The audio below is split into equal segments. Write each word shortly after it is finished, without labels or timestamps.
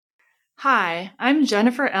Hi, I'm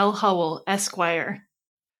Jennifer L. Howell, Esquire.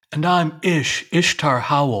 And I'm Ishtar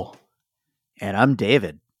Howell. And I'm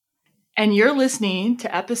David. And you're listening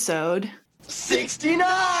to episode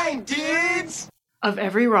 69, dudes! of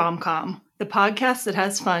Every Rom-Com, the podcast that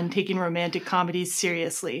has fun taking romantic comedies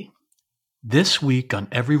seriously. This week on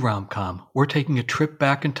Every Rom-Com, we're taking a trip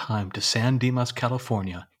back in time to San Dimas,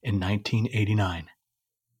 California in 1989.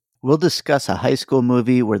 We'll discuss a high school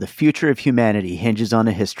movie where the future of humanity hinges on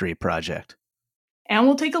a history project. And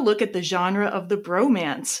we'll take a look at the genre of the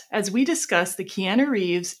bromance as we discuss the Keanu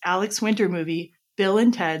Reeves, Alex Winter movie, Bill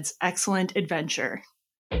and Ted's Excellent Adventure.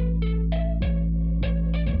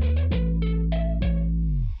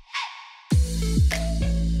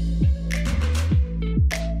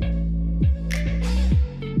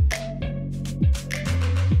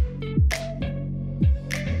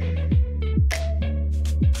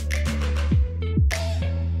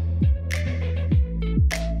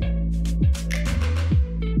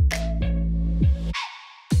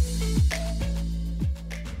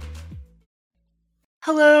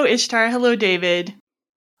 Hello, Ishtar. Hello, David.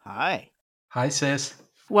 Hi. Hi, sis.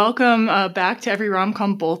 Welcome back to Every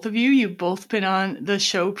Rom-Com, both of you. You've both been on the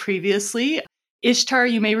show previously. Ishtar,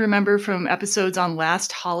 you may remember from episodes on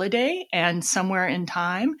Last Holiday and Somewhere in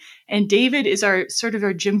Time. And David is our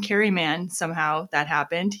Jim Carrey man, somehow that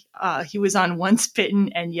happened. He was on Once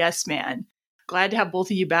Bitten and Yes Man. Glad to have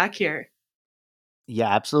both of you back here. Yeah,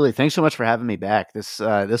 absolutely. Thanks so much for having me back. This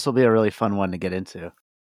will be a really fun one to get into.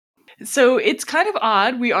 So it's kind of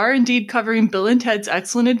odd. We are indeed covering Bill and Ted's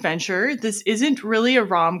Excellent Adventure. This isn't really a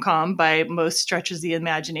rom-com by most stretches of the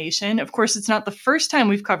imagination. Of course, it's not the first time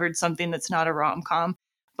we've covered something that's not a rom-com.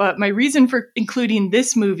 But my reason for including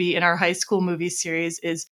this movie in our high school movie series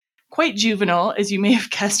is quite juvenile, as you may have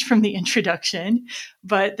guessed from the introduction.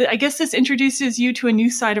 But I guess this introduces you to a new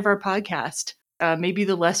side of our podcast. Maybe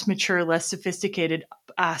the less mature, less sophisticated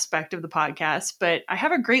aspect of the podcast. But I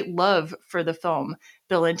have a great love for the film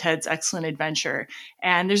Bill and Ted's Excellent Adventure.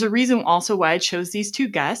 And there's a reason also why I chose these two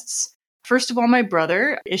guests. First of all, my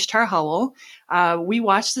brother, Ishtar Howell. We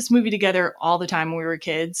watched this movie together all the time when we were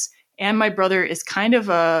kids. And my brother is kind of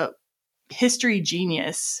a history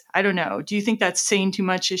genius. I don't know. Do you think that's saying too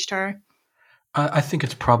much, Ishtar? I think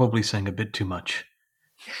it's probably saying a bit too much.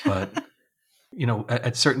 But,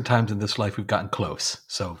 at certain times in this life, we've gotten close.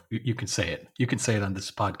 So you can say it. You can say it on this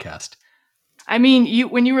podcast. I mean,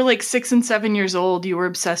 when you were like 6 and 7 years old, you were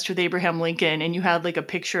obsessed with Abraham Lincoln and you had like a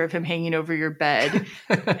picture of him hanging over your bed.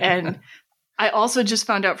 And I also just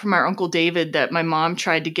found out from our Uncle David that my mom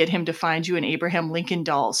tried to get him to find you an Abraham Lincoln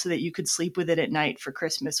doll so that you could sleep with it at night for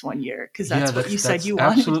Christmas one year. Because that's what you said you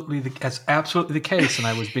wanted. That's absolutely the case. And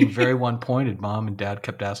I was being very one-pointed. Mom and Dad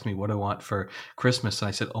kept asking me what I want for Christmas. And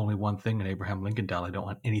I said, only one thing, an Abraham Lincoln doll. I don't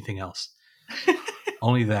want anything else.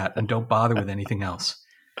 Only that. And don't bother with anything else.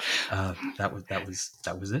 That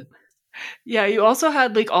was it. Yeah, you also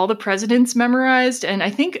had like all the presidents memorized, and I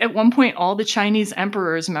think at one point all the Chinese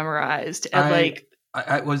emperors memorized. And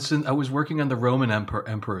I was working on the Roman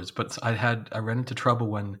emperors, but I ran into trouble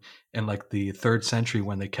when in like the 3rd century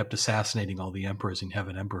when they kept assassinating all the emperors and you have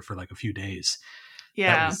an emperor for like a few days.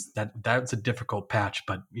 Yeah, that's a difficult patch,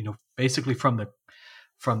 but basically from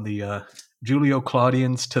the Julio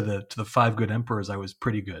Claudians to the 5 good emperors, I was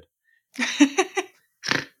pretty good.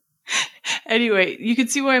 Anyway, you can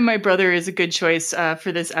see why my brother is a good choice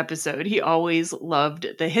for this episode. He always loved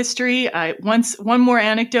the history. One more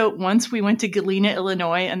anecdote. Once we went to Galena,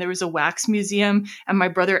 Illinois, and there was a wax museum, and my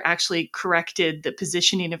brother actually corrected the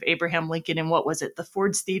positioning of Abraham Lincoln in what was it, the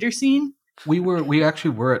Ford's Theater scene? We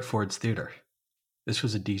actually were at Ford's Theater. This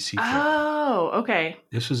was a DC trip. Oh, okay.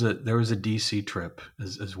 There was a DC trip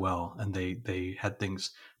as well, and they had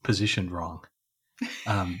things positioned wrong.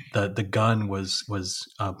 The gun was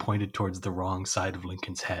pointed towards the wrong side of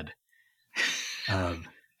Lincoln's head.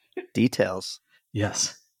 Details.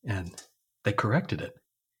 Yes, and they corrected it.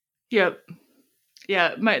 Yep.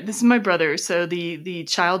 Yeah, this is my brother, so the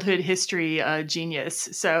childhood history genius.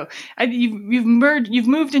 So you've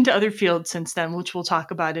moved into other fields since then, which we'll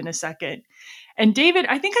talk about in a second. And David,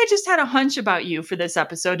 I think I just had a hunch about you for this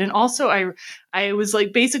episode. And also I was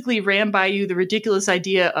like basically ran by you the ridiculous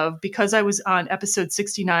idea of, because I was on episode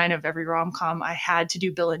 69 of Every Rom-Com, I had to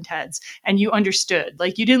do Bill and Ted's, and you understood.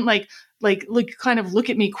 Like you didn't kind of look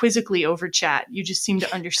at me quizzically over chat. You just seemed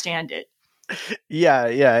to understand it. Yeah.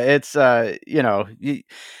 It's,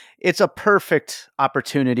 it's a perfect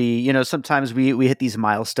opportunity. You know, sometimes we hit these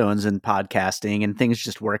milestones in podcasting and things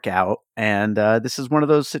just work out. And this is one of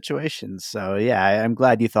those situations. So yeah, I'm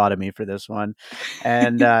glad you thought of me for this one.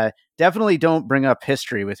 And definitely don't bring up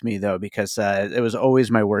history with me though, because it was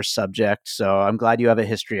always my worst subject. So I'm glad you have a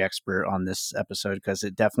history expert on this episode because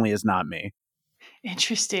it definitely is not me.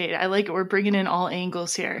 Interesting. I like it. We're bringing in all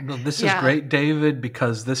angles here. No, this is great, David,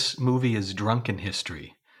 because this movie is drunken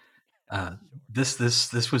history. This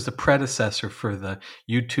was the predecessor for the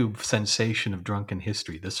YouTube sensation of drunken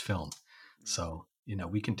history, this film. So,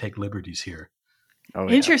 we can take liberties here. Oh,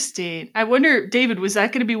 yeah. Interesting. I wonder, David, was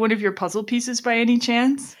that going to be one of your puzzle pieces by any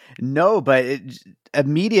chance? No, but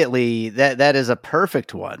immediately that is a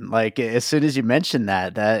perfect one. Like as soon as you mentioned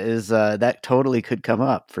that is that totally could come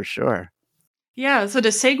up for sure. Yeah, so to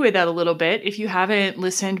segue that a little bit, if you haven't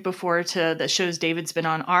listened before to the shows David's been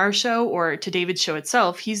on our show or to David's show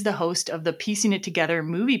itself, he's the host of the Piecing It Together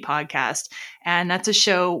movie podcast. And that's a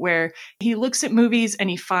show where he looks at movies and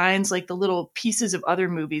he finds like the little pieces of other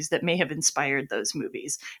movies that may have inspired those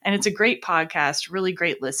movies. And it's a great podcast, really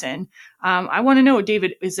great listen. I want to know,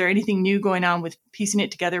 David, is there anything new going on with Piecing It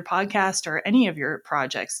Together podcast or any of your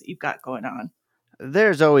projects that you've got going on?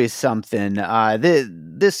 There's always something.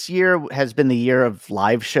 This year has been the year of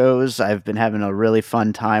live shows. I've been having a really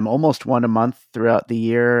fun time, almost one a month throughout the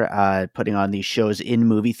year, putting on these shows in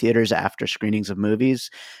movie theaters after screenings of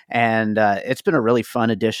movies. And it's been a really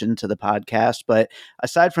fun addition to the podcast. But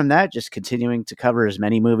aside from that, just continuing to cover as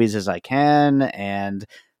many movies as I can and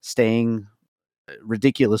staying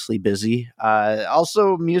ridiculously busy.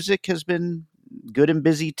 Also, music has been good and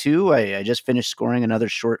busy too. I just finished scoring another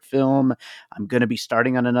short film. I'm going to be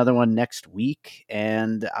starting on another one next week,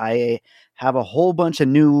 and I have a whole bunch of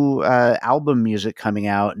new album music coming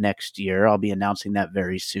out next year. I'll be announcing that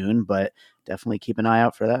very soon, but definitely keep an eye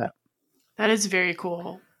out for that. That is very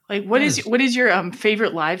cool. Like, what is your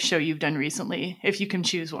favorite live show you've done recently, if you can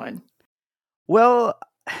choose one? Well,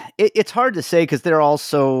 it's hard to say because they're all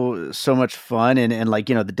so much fun and like,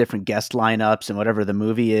 the different guest lineups and whatever the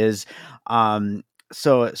movie is.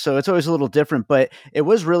 So it's always a little different, but it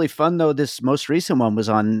was really fun though. This most recent one was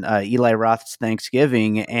on Eli Roth's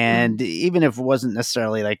Thanksgiving. And even if it wasn't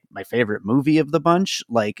necessarily like my favorite movie of the bunch,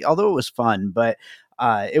 like, although it was fun, but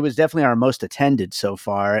it was definitely our most attended so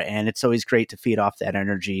far, and it's always great to feed off that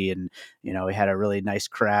energy. And we had a really nice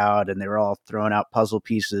crowd, and they were all throwing out puzzle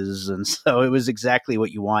pieces, and so it was exactly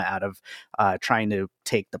what you want out of trying to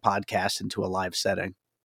take the podcast into a live setting.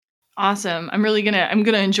 Awesome. I'm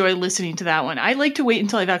gonna enjoy listening to that one. I like to wait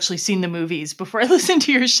until I've actually seen the movies before I listen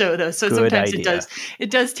to your show though. So Good sometimes idea. it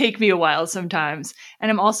does take me a while sometimes. And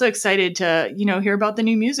I'm also excited to, hear about the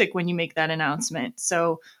new music when you make that announcement.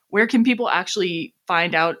 So where can people actually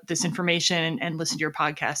find out this information and listen to your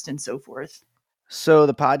podcast and so forth? So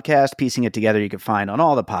the podcast, Piecing It Together, you can find on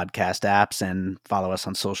all the podcast apps and follow us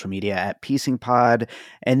on social media at Piecing Pod.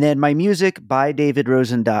 And then my music,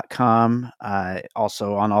 bydavidrosen.com.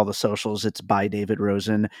 Also on all the socials, it's by David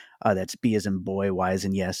Rosen. That's B as in boy, Y as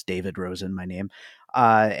in yes, David Rosen, my name.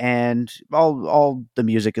 And all the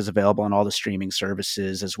music is available on all the streaming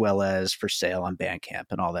services as well as for sale on Bandcamp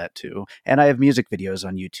and all that too. And I have music videos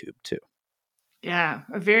on YouTube too. Yeah,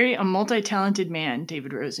 a multi-talented man,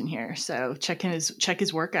 David Rosen here. So check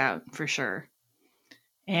his work out for sure.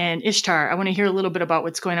 And Ishtar, I want to hear a little bit about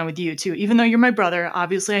what's going on with you too. Even though you're my brother,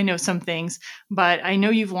 obviously I know some things, but I know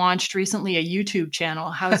you've launched recently a YouTube channel.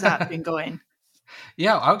 How's that been going?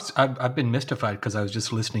 Yeah, I've been mystified because I was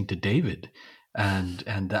just listening to David,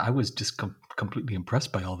 and I was just completely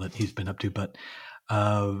impressed by all that he's been up to. But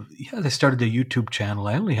they started a YouTube channel.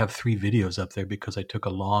 I only have 3 videos up there because I took a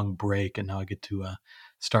long break, and now I get to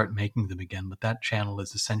start making them again. But that channel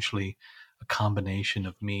is essentially a combination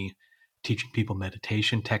of me teaching people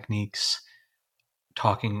meditation techniques,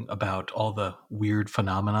 talking about all the weird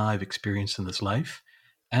phenomena I've experienced in this life,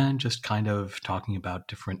 and just kind of talking about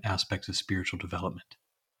different aspects of spiritual development.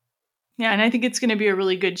 Yeah, and I think it's going to be a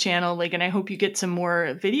really good channel. And I hope you get some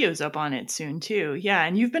more videos up on it soon too. Yeah,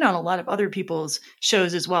 and you've been on a lot of other people's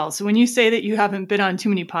shows as well. So when you say that you haven't been on too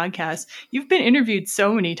many podcasts, you've been interviewed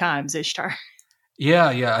so many times, Ishtar.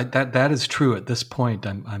 Yeah, that is true. At this point,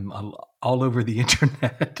 I'm all over the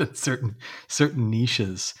internet and certain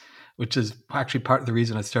niches, which is actually part of the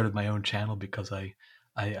reason I started my own channel, because I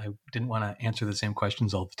didn't want to answer the same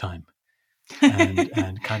questions all the time.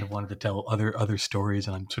 and kind of wanted to tell other stories,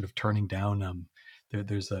 and I'm sort of turning down.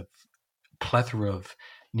 There's a plethora of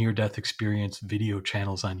near-death experience video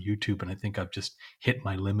channels on YouTube, and I think I've just hit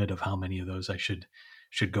my limit of how many of those I should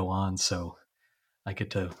go on. So I get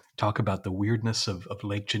to talk about the weirdness of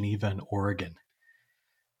Lake Geneva in Oregon.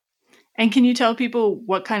 And can you tell people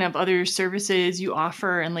what kind of other services you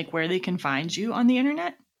offer and like where they can find you on the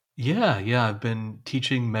internet? Yeah. I've been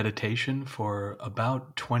teaching meditation for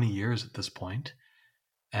about 20 years at this point,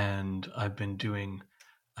 and I've been doing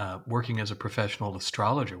working as a professional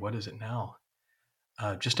astrologer. What is it now?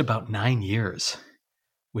 Just about 9 years,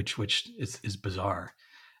 which is bizarre.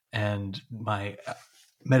 And my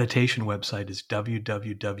meditation website is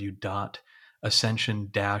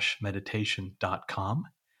www.ascension-meditation.com.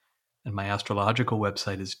 And my astrological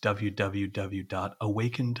website is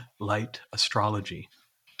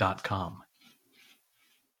www.awakenedlightastrology.com.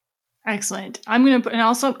 Excellent. I'm going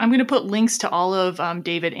to put links to all of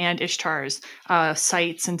David and Ishtar's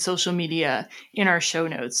sites and social media in our show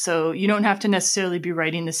notes. So you don't have to necessarily be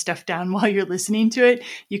writing this stuff down while you're listening to it.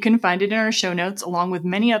 You can find it in our show notes along with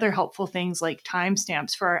many other helpful things like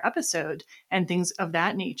timestamps for our episode and things of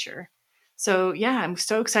that nature. So yeah, I'm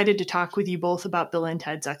so excited to talk with you both about Bill and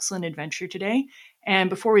Ted's Excellent Adventure today. And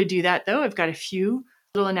before we do that though, I've got a few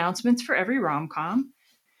little announcements for every rom-com.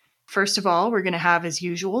 First of all, we're going to have, as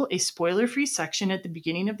usual, a spoiler-free section at the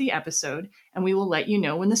beginning of the episode, and we will let you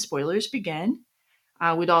know when the spoilers begin.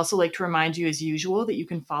 We'd also like to remind you, as usual, that you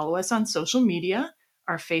can follow us on social media.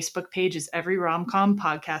 Our Facebook page is Every Romcom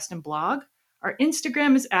Podcast and Blog. Our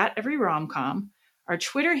Instagram is @EveryRomcom. Our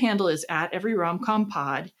Twitter handle is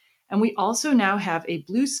 @EveryRomcomPod. And we also now have a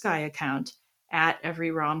Blue Sky account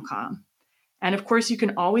 @EveryRomcom. And of course, you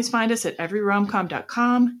can always find us at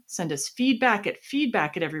everyromcom.com. Send us feedback at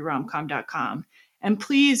everyromcom.com. And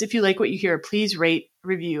please, if you like what you hear, please rate,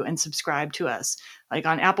 review, and subscribe to us, like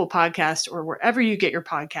on Apple Podcasts or wherever you get your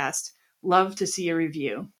podcasts. Love to see a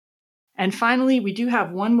review. And finally, we do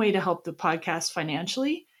have one way to help the podcast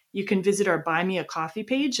financially. You can visit our Buy Me a Coffee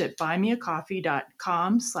page at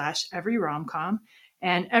buymeacoffee.com/everyromcom.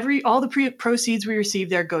 And all the proceeds we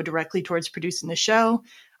receive there go directly towards producing the show.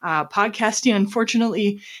 Podcasting,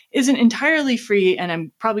 unfortunately, isn't entirely free, and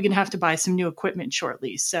I'm probably going to have to buy some new equipment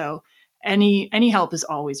shortly. So any help is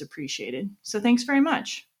always appreciated. So thanks very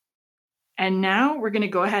much. And now we're going to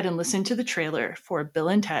go ahead and listen to the trailer for Bill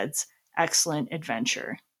and Ted's Excellent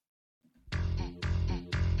Adventure.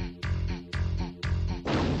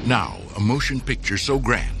 Now, a motion picture so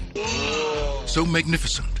grand, so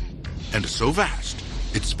magnificent, and so vast,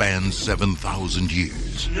 it spans 7,000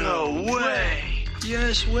 years. No way!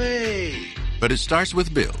 Yes way! But it starts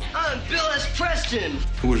with Bill. I'm Bill S. Preston!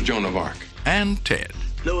 Who was Joan of Arc? And Ted.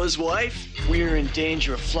 Noah's wife? We're in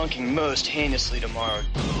danger of flunking most heinously tomorrow.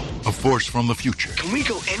 A force from the future. Can we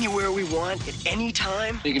go anywhere we want at any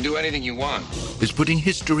time? You can do anything you want. Is putting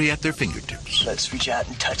history at their fingertips. Let's reach out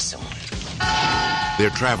and touch someone.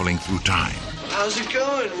 They're traveling through time. How's it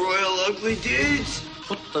going, Royal Ugly Dudes?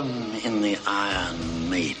 Put them in the Iron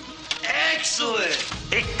Maiden. Excellent!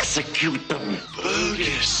 Execute them.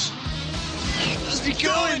 Bogus. How's it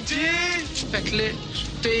going, dude?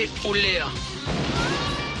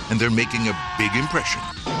 And they're making a big impression.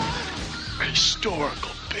 Historical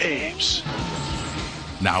babes.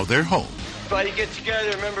 Now they're home. Everybody get together,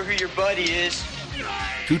 remember who your buddy is.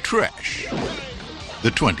 To trash the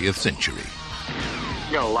 20th century.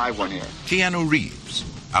 You got a live one here. Keanu Reeves,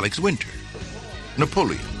 Alex Winter,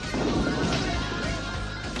 Napoleon.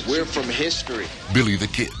 We're from history. Billy the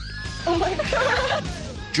Kid. Oh my God!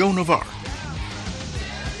 Joan of Arc.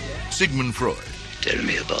 Sigmund Freud. Tell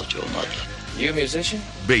me about your mother. You a musician?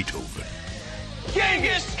 Beethoven.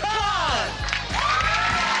 Genghis Khan!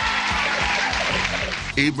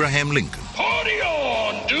 Abraham Lincoln. Party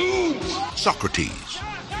on, dudes! Socrates.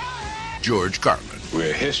 George Carlin.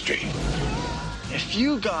 We're history. If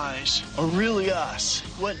you guys are really us,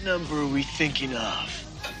 what number are we thinking of?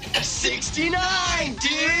 69,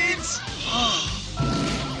 dudes!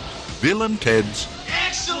 Bill and Ted's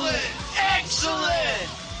Excellent! Excellent!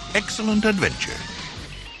 Excellent Adventure.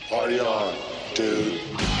 Party on, dude.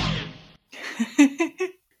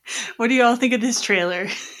 What do you all think of this trailer?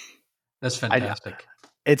 That's fantastic.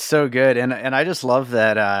 It's so good, and I just love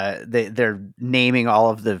that they're naming all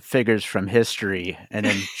of the figures from history, and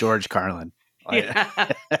then George Carlin. Yeah.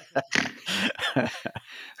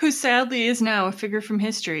 Who sadly is now a figure from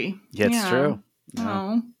history. It's true.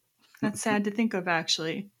 Oh, that's sad to think of,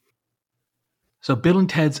 actually. So Bill and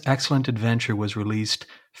Ted's Excellent Adventure was released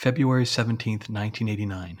February 17th,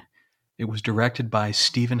 1989. It was directed by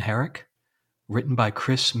Stephen Herrick, written by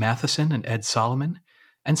Chris Matheson and Ed Solomon,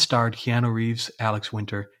 and starred Keanu Reeves, Alex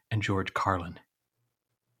Winter, and George Carlin.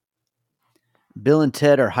 Bill and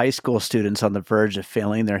Ted are high school students on the verge of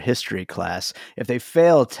failing their history class. If they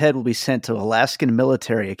fail, Ted will be sent to Alaskan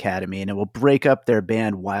Military Academy, and it will break up their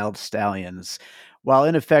band Wild Stallions. While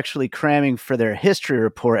ineffectually cramming for their history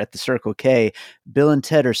report at the Circle K, Bill and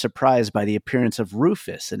Ted are surprised by the appearance of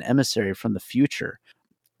Rufus, an emissary from the future.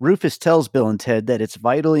 Rufus tells Bill and Ted that it's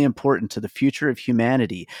vitally important to the future of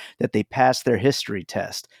humanity that they pass their history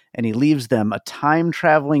test, and he leaves them a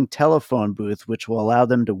time-traveling telephone booth which will allow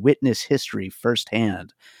them to witness history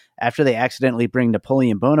firsthand. After they accidentally bring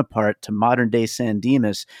Napoleon Bonaparte to modern-day San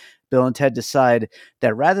Dimas, Bill and Ted decide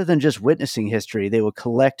that rather than just witnessing history, they will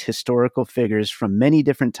collect historical figures from many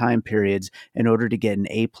different time periods in order to get an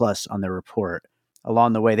A+ on their report.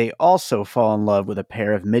 Along the way, they also fall in love with a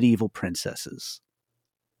pair of medieval princesses.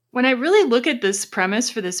 When I really look at this premise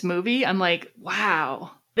for this movie, I'm like,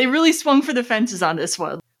 wow, they really swung for the fences on this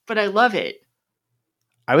one, but I love it.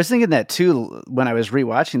 I was thinking that too when I was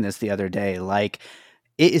rewatching this the other day. Like,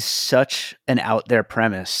 it is such an out there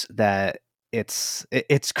premise that it's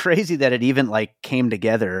crazy that it even like came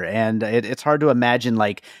together, and it's hard to imagine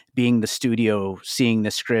like being the studio, seeing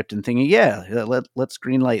the script and thinking, yeah, let's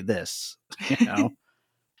greenlight this, you know.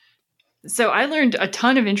 So I learned a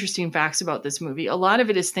ton of interesting facts about this movie. A lot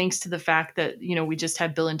of it is thanks to the fact that, you know, we just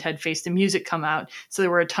had Bill and Ted Face the Music come out. So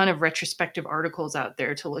there were a ton of retrospective articles out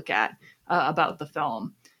there to look at about the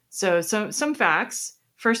film. So some facts.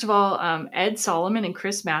 First of all, Ed Solomon and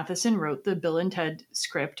Chris Matheson wrote the Bill and Ted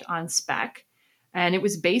script on spec. And it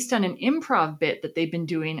was based on an improv bit that they've been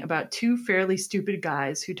doing about two fairly stupid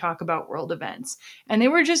guys who talk about world events. And they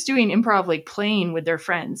were just doing improv, like playing with their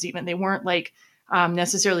friends. Even they weren't like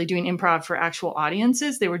necessarily doing improv for actual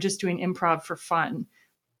audiences. They were just doing improv for fun.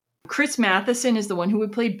 Chris Matheson is the one who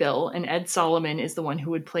would play Bill, and Ed Solomon is the one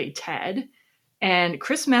who would play Ted. And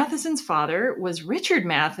Chris Matheson's father was Richard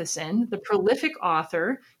Matheson, the prolific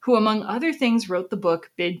author who, among other things, wrote the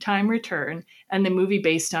book Big Time Return and the movie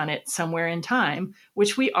based on it, Somewhere in Time,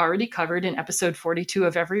 which we already covered in episode 42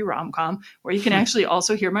 of Every Rom-Com, where you can actually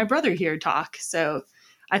also hear my brother here talk. So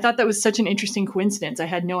I thought that was such an interesting coincidence. I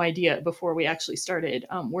had no idea before we actually started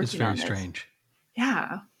working on this. It's very strange.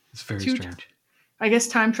 Yeah. It's very strange. I guess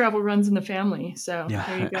time travel runs in the family. So yeah.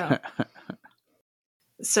 There you go.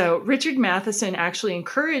 So Richard Matheson actually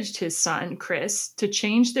encouraged his son, Chris, to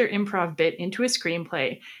change their improv bit into a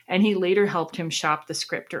screenplay, and he later helped him shop the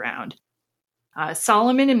script around.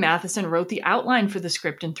 Solomon and Matheson wrote the outline for the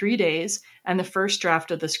script in 3 days and the first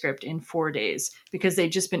draft of the script in 4 days because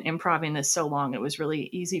they'd just been improvising this so long. It was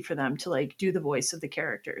really easy for them to like do the voice of the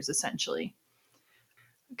characters, essentially.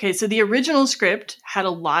 Okay, so the original script had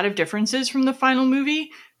a lot of differences from the final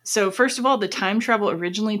movie. So first of all, the time travel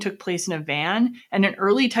originally took place in a van, and an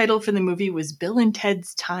early title for the movie was Bill and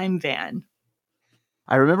Ted's Time Van.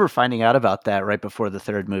 I remember finding out about that right before the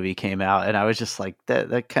third movie came out, and I was just like,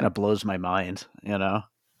 that kind of blows my mind, you know?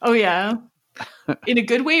 Oh, yeah? In a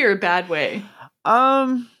good way or a bad way?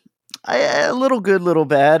 A little good, little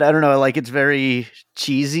bad. I don't know, like, it's very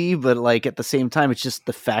cheesy, but like at the same time, it's just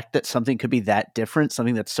the fact that something could be that different,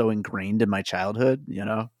 something that's so ingrained in my childhood, you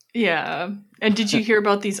know? Yeah. And did you hear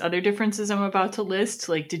about these other differences I'm about to list?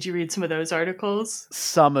 Like, did you read some of those articles?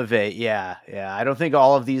 Some of it, yeah. I don't think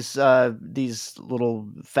all of these little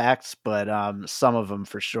facts, but some of them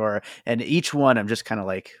for sure. And each one, I'm just kind of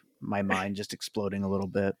like, my mind just exploding a little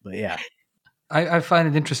bit. But yeah. I find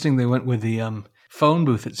it interesting they went with the phone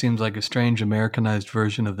booth. It seems like a strange Americanized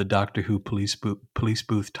version of the Doctor Who police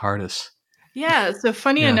booth TARDIS. Yeah, so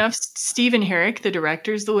funny enough, Stephen Herrick, the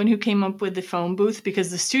director, is the one who came up with the phone booth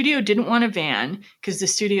because the studio didn't want a van because the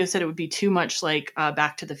studio said it would be too much like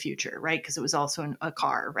Back to the Future, right? Because it was also a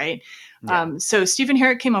car, right? Yeah. So Stephen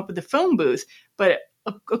Herrick came up with the phone booth, but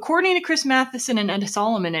according to Chris Matheson and Ed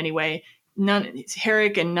Solomon anyway,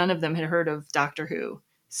 Herrick and none of them had heard of Doctor Who.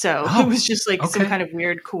 So it was just like some kind of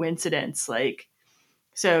weird coincidence. Like,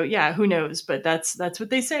 so yeah, who knows? But that's what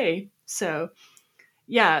they say. So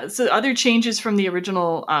yeah, so other changes from the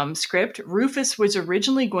original script. Rufus was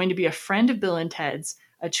originally going to be a friend of Bill and Ted's,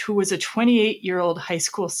 who was a 28-year-old high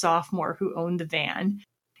school sophomore who owned the van.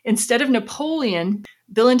 Instead of Napoleon,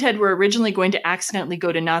 Bill and Ted were originally going to accidentally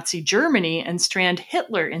go to Nazi Germany and strand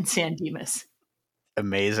Hitler in San Dimas.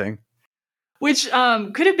 Amazing. Which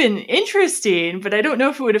could have been interesting, but I don't know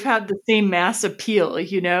if it would have had the same mass appeal,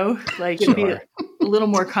 you know? Like, it'd be a little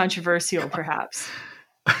more controversial, perhaps.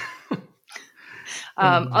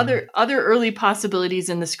 Other early possibilities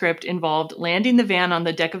in the script involved landing the van on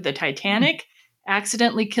the deck of the Titanic,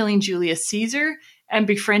 accidentally killing Julius Caesar, and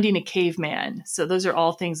befriending a caveman. So those are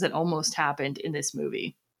all things that almost happened in this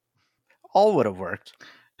movie. All would have worked.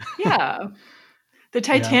 Yeah. The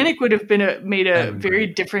Titanic would have made a very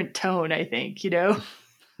different tone, I think, you know?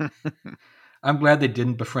 I'm glad they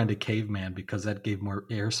didn't befriend a caveman because that gave more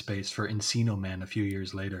airspace for Encino Man a few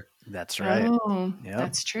years later. That's right. Oh,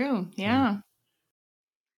 That's true. Yeah.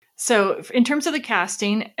 So, in terms of the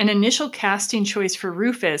casting, an initial casting choice for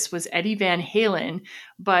Rufus was Eddie Van Halen,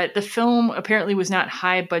 but the film apparently was not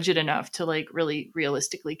high budget enough to like really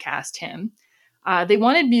realistically cast him. They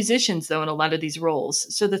wanted musicians, though, in a lot of these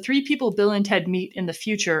roles. So the three people Bill and Ted meet in the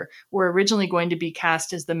future were originally going to be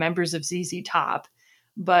cast as the members of ZZ Top.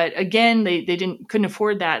 But again, they couldn't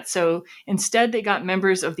afford that. So instead, they got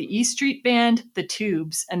members of the E Street Band, the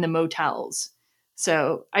Tubes, and the Motels.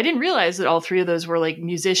 So I didn't realize that all three of those were like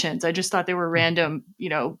musicians. I just thought they were random,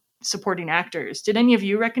 supporting actors. Did any of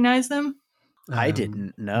you recognize them? I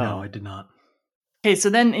didn't know. No, I did not. Okay,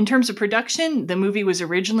 so then in terms of production, the movie was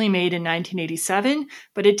originally made in 1987,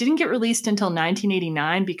 but it didn't get released until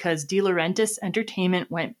 1989 because De Laurentiis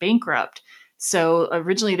Entertainment went bankrupt. So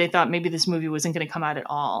originally they thought maybe this movie wasn't going to come out at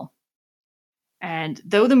all. And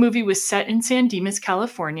though the movie was set in San Dimas,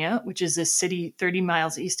 California, which is a city 30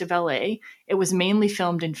 miles east of LA, it was mainly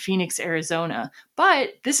filmed in Phoenix, Arizona.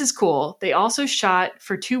 But this is cool. They also shot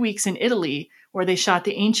for 2 weeks in Italy, where they shot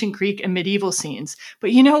the ancient Greek and medieval scenes.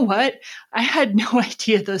 But you know what? I had no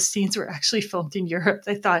idea those scenes were actually filmed in Europe.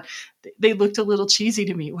 I thought they looked a little cheesy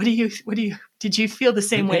to me. Did you feel the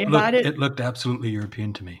same way about it? It looked absolutely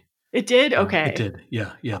European to me. It did? Okay. It did.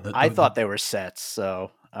 Yeah. I thought they were sets, so...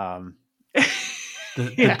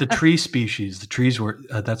 The tree species, the trees were,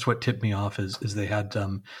 that's what tipped me off is they had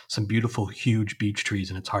some beautiful, huge beech trees,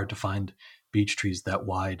 and it's hard to find beech trees that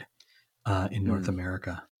wide in North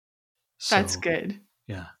America. So, that's good.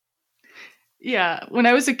 Yeah. Yeah. When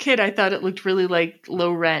I was a kid, I thought it looked really like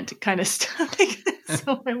low rent kind of stuff.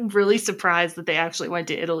 So I'm really surprised that they actually went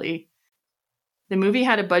to Italy. The movie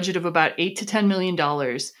had a budget of about $8 to $10 million,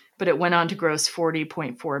 but it went on to gross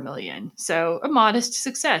 $40.4 million. So a modest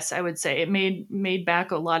success, I would say. It made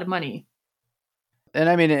back a lot of money. And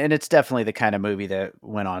I mean, and it's definitely the kind of movie that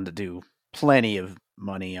went on to do plenty of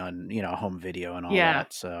money on, home video and all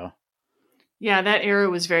that. So yeah, that era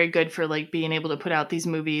was very good for like being able to put out these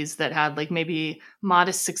movies that had like maybe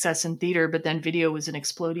modest success in theater, but then video was an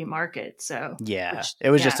exploding market. So yeah,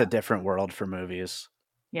 it was just a different world for movies.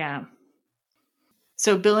 Yeah.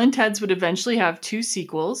 So Bill and Ted's would eventually have 2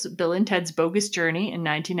 sequels, Bill and Ted's Bogus Journey in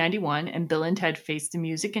 1991 and Bill and Ted Face the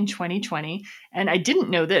Music in 2020. And I didn't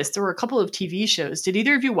know this. There were a couple of TV shows. Did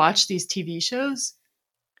either of you watch these TV shows?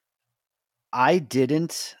 I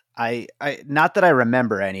didn't. I not that I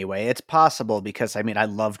remember anyway. It's possible because I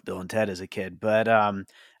loved Bill and Ted as a kid, but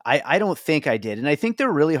I don't think I did. And I think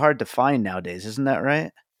they're really hard to find nowadays. Isn't that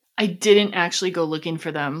right? I didn't actually go looking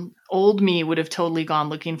for them. Old me would have totally gone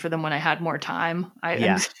looking for them when I had more time.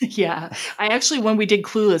 I actually, when we did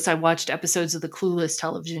Clueless, I watched episodes of the Clueless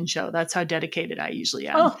television show. That's how dedicated I usually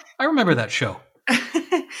am. Oh, I remember that show.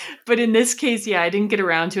 But in this case, I didn't get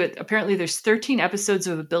around to it. Apparently, there's 13 episodes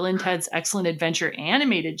of a Bill and Ted's Excellent Adventure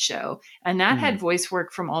animated show, and that had voice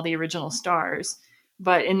work from all the original stars.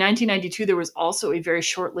 But in 1992, there was also a very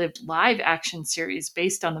short-lived live action series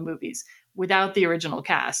based on the movies without the original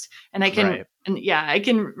cast. And I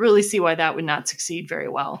can really see why that would not succeed very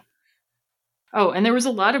well. Oh, and there was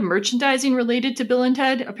a lot of merchandising related to Bill and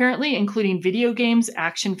Ted, apparently, including video games,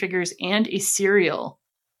 action figures, and a cereal.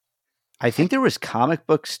 I think there was comic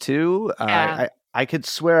books too. Yeah. I could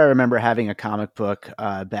swear I remember having a comic book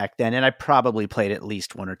back then, and I probably played at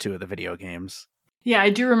least 1 or 2 of the video games. Yeah,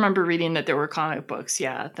 I do remember reading that there were comic books.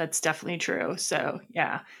 Yeah, that's definitely true. So,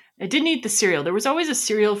 yeah. I didn't eat the cereal. There was always a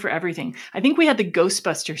cereal for everything. I think we had the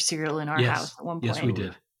Ghostbuster cereal in our house at one point. Yes, we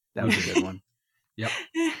did. That was a good one. Yep.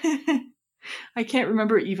 I can't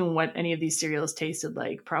remember even what any of these cereals tasted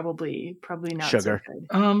like. Probably not sugar.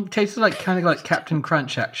 So good. Tasted kind of like Captain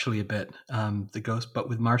Crunch, actually, a bit. The Ghost, but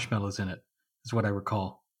with marshmallows in it, is what I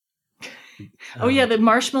recall. The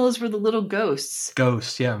marshmallows were the little ghosts.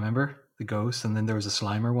 Ghosts, yeah, remember? The ghosts, and then there was a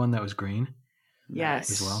Slimer one that was green.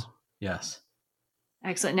 Yes. As well. Yes.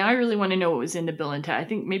 Excellent. Now I really want to know what was in the Bill and Ted. I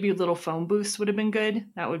think maybe a little phone boost would have been good.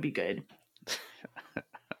 That would be good.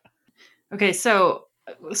 Okay, so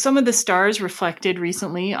some of the stars reflected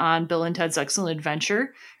recently on Bill and Ted's Excellent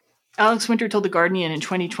Adventure. Alex Winter told The Guardian in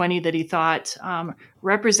 2020 that he thought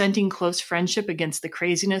representing close friendship against the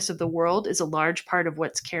craziness of the world is a large part of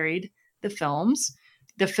what's carried the films.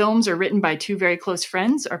 The films are written by 2 very close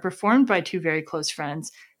friends, are performed by 2 very close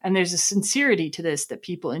friends, and there's a sincerity to this that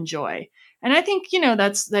people enjoy. And I think,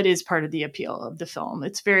 that is part of the appeal of the film.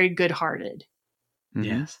 It's very good-hearted. Mm-hmm.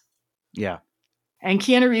 Yes. Yeah. And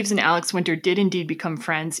Keanu Reeves and Alex Winter did indeed become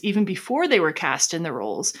friends even before they were cast in the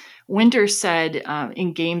roles. Winter said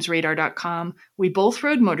in GamesRadar.com, "We both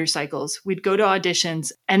rode motorcycles, we'd go to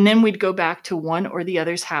auditions, and then we'd go back to one or the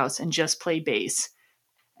other's house and just play bass."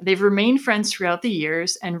 They've remained friends throughout the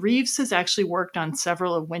years, and Reeves has actually worked on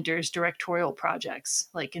several of Winter's directorial projects,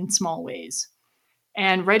 like in small ways.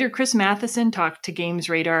 And writer Chris Matheson talked to Games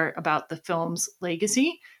Radar about the film's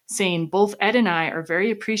legacy, saying both Ed and I are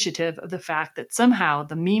very appreciative of the fact that somehow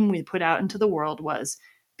the meme we put out into the world was,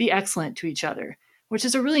 be excellent to each other, which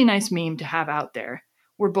is a really nice meme to have out there.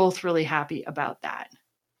 We're both really happy about that.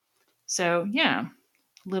 So yeah,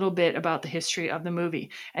 a little bit about the history of the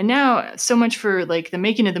movie. And now, so much for like the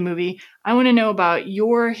making of the movie. I want to know about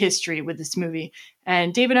your history with this movie.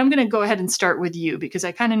 And David, I'm going to go ahead and start with you because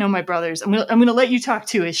I kind of know my brothers. I'm going to let you talk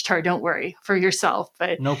too, Ishtar. Don't worry for yourself.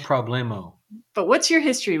 But No problemo. But what's your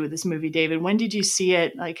history with this movie, David? When did you see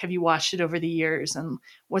it? Like, have you watched it over the years? And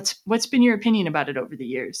what's been your opinion about it over the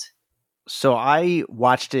years? So I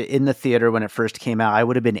watched it in the theater when it first came out. I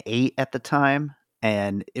would have been 8 at the time.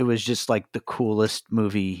 And it was just like the coolest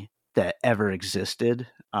movie that ever existed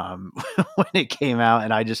when it came out.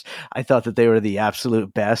 And I thought that they were the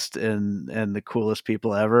absolute best and the coolest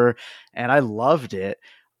people ever. And I loved it.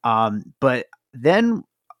 But then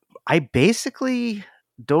I basically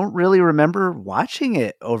don't really remember watching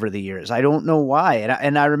it over the years. I don't know why.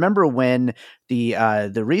 And I remember when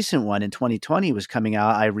the recent one in 2020 was coming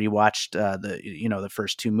out, I rewatched the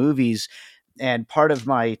first 2 movies. And part of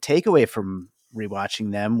my takeaway from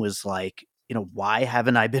rewatching them was like, why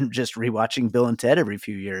haven't I been just rewatching Bill and Ted every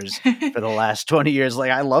few years for the last 20 years? Like,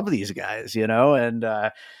 I love these guys,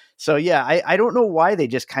 and so, yeah, I don't know why they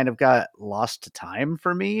just kind of got lost to time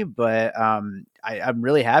for me, but I'm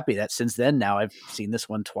really happy that since then now I've seen this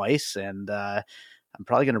one twice, and I'm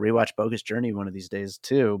probably going to rewatch Bogus Journey one of these days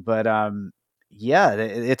too. But yeah,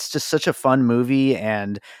 it's just such a fun movie,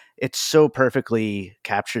 and it so perfectly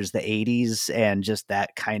captures the 80s and just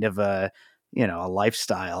that kind of a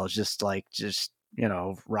lifestyle, just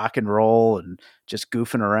rock and roll and just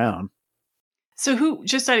goofing around. So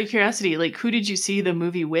just out of curiosity, like who did you see the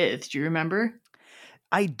movie with? Do you remember?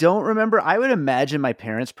 I don't remember. I would imagine my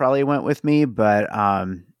parents probably went with me, but I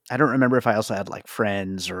don't remember if I also had like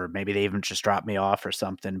friends or maybe they even just dropped me off or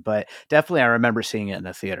something. But definitely I remember seeing it in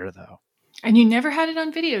the theater though. And you never had it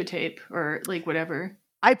on videotape or like whatever?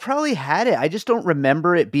 I probably had it. I just don't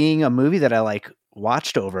remember it being a movie that I like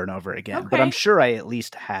watched over and over again, but I'm sure I at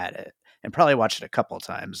least had it and probably watched it a couple of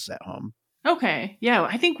times at home. Okay. Yeah.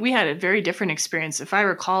 I think we had a very different experience. If I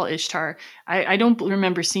recall, Ishtar, I don't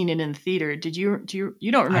remember seeing it in the theater. Did you?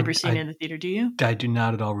 You don't remember seeing it in the theater, do you? I do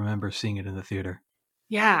not at all remember seeing it in the theater.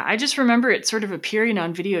 Yeah, I just remember it sort of appearing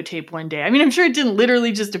on videotape one day. I mean, I'm sure it didn't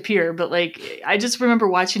literally just appear, but like I just remember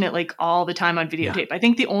watching it like all the time on videotape. Yeah. I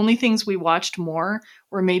think the only things we watched more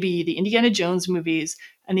were maybe the Indiana Jones movies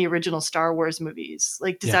and the original Star Wars movies.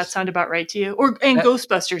 Like, does that sound about right to you? And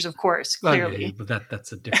Ghostbusters, of course, clearly. Yeah, but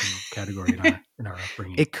that's a different category in our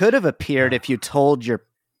upbringing. It could have appeared if you told your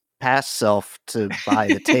past self to buy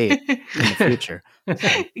the tape in the future.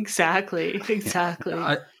 Exactly.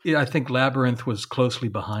 I think Labyrinth was closely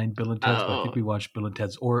behind Bill and Ted's, but I think we watched Bill and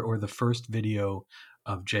Ted's or the first video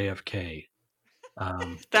of JFK.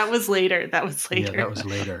 That was later. Yeah, that was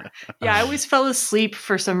later. Yeah, I always fell asleep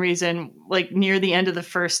for some reason, like near the end of the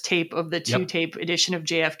first tape of the 2-tape edition of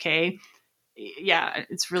JFK. Yeah,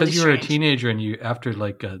 it's really because you were a teenager and you after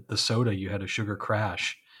like the soda, you had a sugar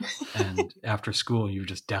crash. And after school, you were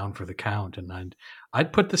just down for the count. And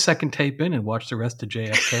I'd put the second tape in and watch the rest of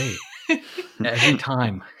JFK every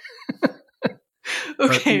time.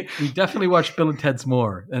 Okay. We definitely watched Bill and Ted's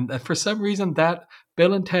more. And for some reason, that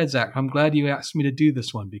Bill and Ted's, I'm glad you asked me to do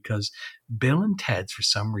this one because Bill and Ted's, for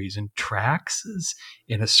some reason, tracks is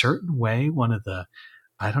in a certain way one of the,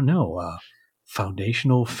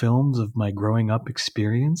 foundational films of my growing up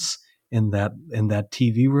experience in that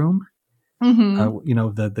TV room. Mm-hmm.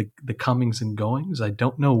 The comings and goings. I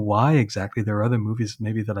don't know why exactly. There are other movies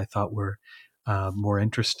maybe that I thought were more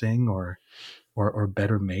interesting or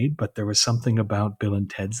better made, but there was something about Bill and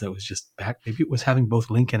Ted's that was just back. Maybe it was having both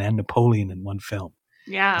Lincoln and Napoleon in one film.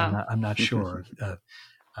 Yeah, I'm not sure.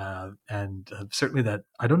 And certainly that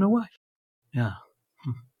I don't know why. Yeah.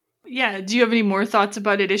 Yeah. Do you have any more thoughts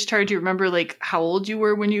about it, Ishtar? Do you remember like how old you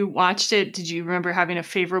were when you watched it? Did you remember having a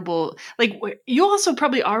favorable, like you also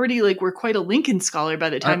probably already like were quite a Lincoln scholar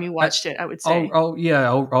by the time you watched it, I would say.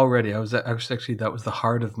 Already. I was actually, that was the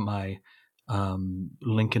heart of my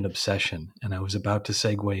Lincoln obsession. And I was about to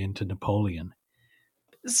segue into Napoleon.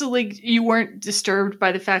 So like you weren't disturbed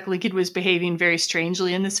by the fact Lincoln was behaving very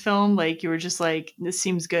strangely in this film? Like you were just like, this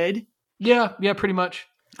seems good? Yeah, pretty much.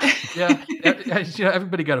 Yeah,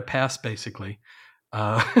 everybody got a pass, basically.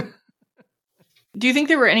 Do you think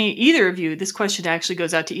there were either of you, this question actually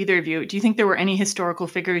goes out to either of you, do you think there were any historical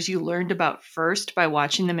figures you learned about first by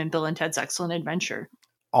watching them in Bill and Ted's Excellent Adventure?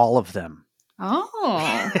 All of them.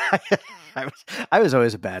 Oh. I was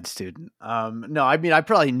always a bad student. No, I mean, I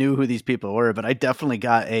probably knew who these people were, but I definitely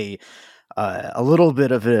got a little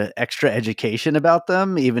bit of an extra education about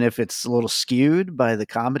them, even if it's a little skewed by the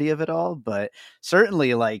comedy of it all. But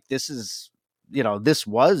certainly, like, this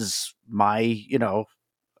was my,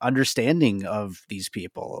 understanding of these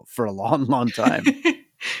people for a long, long time.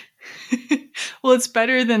 Well, it's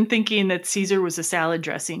better than thinking that Caesar was a salad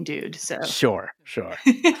dressing dude. So Sure.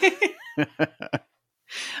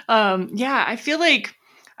 Yeah,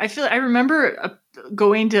 I remember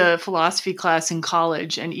going to philosophy class in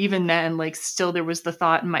college, and even then, like, still there was the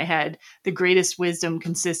thought in my head, the greatest wisdom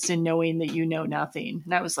consists in knowing that you know nothing.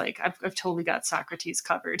 And I was like, I've totally got Socrates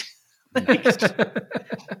covered.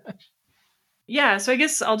 Yeah, so I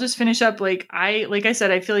guess I'll just finish up. Like I said,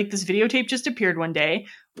 I feel like this videotape just appeared one day,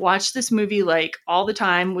 watched this movie like all the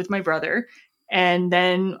time with my brother, and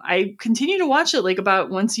then I continue to watch it like about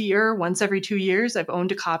once a year, once every 2 years. I've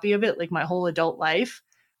owned a copy of it like my whole adult life.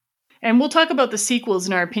 And we'll talk about the sequels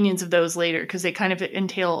and our opinions of those later, because they kind of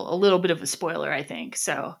entail a little bit of a spoiler, I think.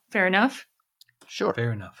 So, fair enough? Sure.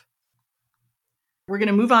 Fair enough. We're going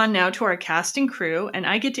to move on now to our cast and crew, and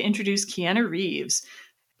I get to introduce Keanu Reeves.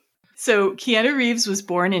 So Keanu Reeves was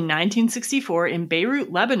born in 1964 in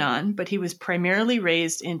Beirut, Lebanon, but he was primarily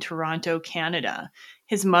raised in Toronto, Canada.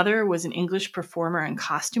 His mother was an English performer and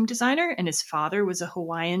costume designer, and his father was a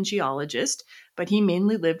Hawaiian geologist, but he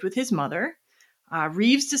mainly lived with his mother.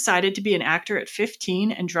 Reeves decided to be an actor at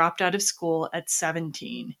 15 and dropped out of school at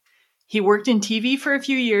 17. He worked in TV for a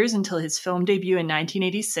few years until his film debut in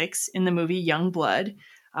 1986 in the movie Young Blood.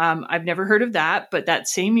 I've never heard of that, but that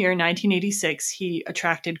same year, 1986, he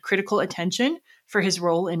attracted critical attention for his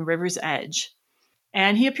role in River's Edge.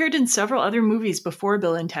 And he appeared in several other movies before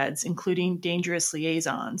Bill and Ted's, including Dangerous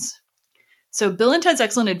Liaisons. So Bill and Ted's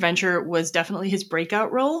Excellent Adventure was definitely his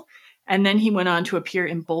breakout role, and then he went on to appear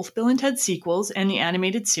in both Bill and Ted sequels and the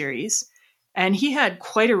animated series. And he had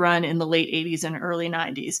quite a run in the late 80s and early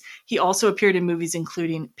 90s. He also appeared in movies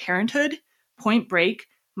including Parenthood, Point Break,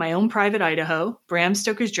 My Own Private Idaho, Bram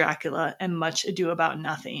Stoker's Dracula, and Much Ado About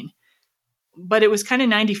Nothing. But it was kind of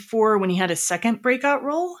 94 when he had a second breakout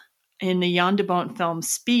role in the Jan de Bont film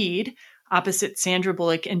Speed, opposite Sandra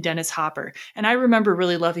Bullock and Dennis Hopper. And I remember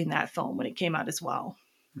really loving that film when it came out as well.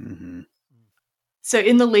 Mm-hmm. So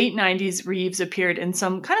in the late 90s, Reeves appeared in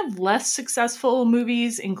some kind of less successful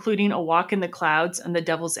movies, including A Walk in the Clouds and The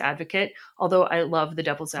Devil's Advocate, although I love The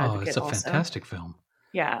Devil's Advocate it's a also. fantastic film.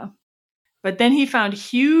 Yeah. But then he found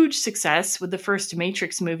huge success with the first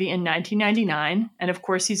Matrix movie in 1999. And of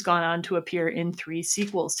course, he's gone on to appear in 3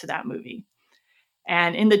 sequels to that movie.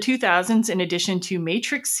 And in the 2000s, in addition to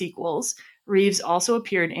Matrix sequels, Reeves also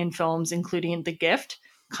appeared in films including The Gift,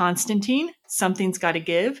 Constantine, Something's Gotta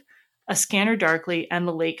Give, A Scanner Darkly, and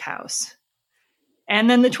The Lake House. And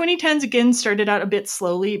then the 2010s again started out a bit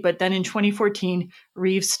slowly, but then in 2014,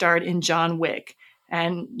 Reeves starred in John Wick,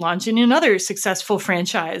 and launching another successful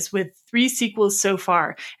franchise with 3 sequels so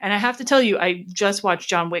far. And I have to tell you, I just watched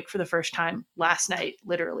John Wick for the first time last night,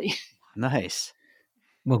 literally. Nice.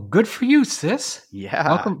 Well, good for you, sis.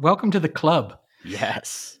 Yeah. Welcome to the club.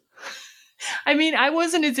 Yes. I mean, I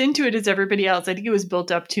wasn't as into it as everybody else. I think it was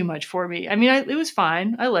built up too much for me. I mean, it was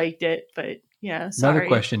fine. I liked it, but yeah, sorry. Another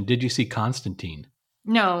question. Did you see Constantine?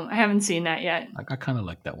 No, I haven't seen that yet. I kind of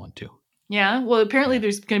like that one too. Yeah? Well, apparently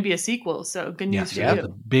there's going to be a sequel, so good news for Yeah, you. the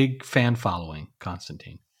big fan following,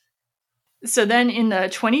 Constantine. So then in the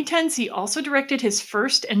 2010s, he also directed his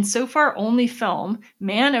first and so far only film,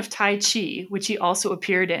 Man of Tai Chi, which he also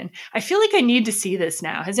appeared in. I feel like I need to see this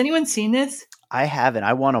now. Has anyone seen this? I haven't.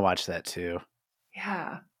 I want to watch that too.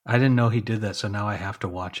 Yeah. I didn't know he did that, so now I have to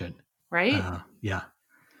watch it. Right? Yeah.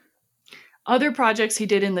 Other projects he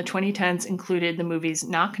did in the 2010s included the movies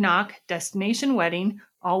Knock Knock, Destination Wedding,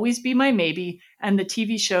 Always Be My Maybe, and the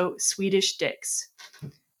TV show Swedish Dicks.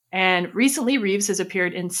 And recently, Reeves has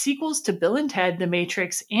appeared in sequels to Bill and Ted, The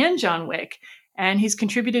Matrix, and John Wick, and he's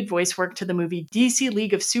contributed voice work to the movie DC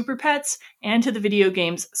League of Super Pets and to the video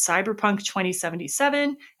games Cyberpunk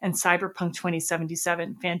 2077 and Cyberpunk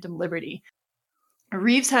 2077 Phantom Liberty.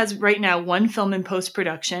 Reeves has right now 1 film in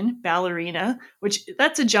post-production, Ballerina, which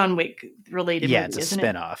that's a John Wick related movie, it's a isn't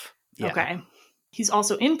spinoff. it? Yeah. Okay. He's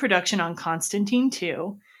also in production on Constantine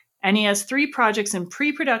 2, and he has 3 projects in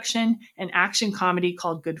pre-production, an action comedy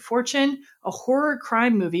called Good Fortune, a horror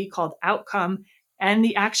crime movie called Outcome, and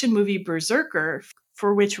the action movie Berserker,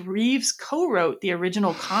 for which Reeves co-wrote the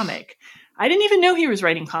original comic. I didn't even know he was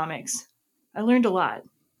writing comics. I learned a lot.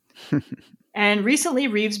 And recently,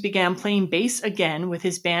 Reeves began playing bass again with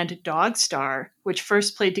his band Dogstar, which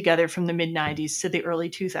first played together from the mid-90s to the early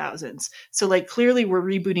 2000s. So, clearly we're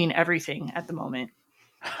rebooting everything at the moment.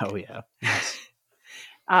 Oh, yeah.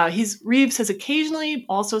 Reeves has occasionally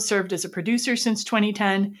also served as a producer since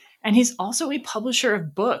 2010, and he's also a publisher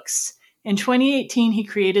of books. In 2018, he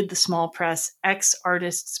created the small press X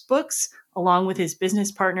Artists Books, along with his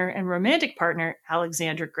business partner and romantic partner,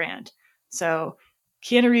 Alexandra Grant. So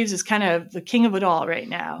Keanu Reeves is kind of the king of it all right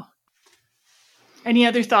now. Any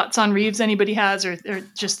other thoughts on Reeves anybody has, or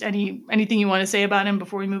just anything you want to say about him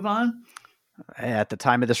before we move on? At the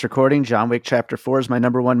time of this recording, John Wick Chapter 4 is my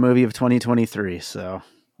number one movie of 2023. So,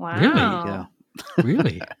 wow. Really? There you go.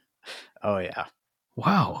 Really? Oh, yeah.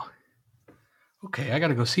 Wow. Okay, I got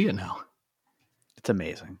to go see it now. It's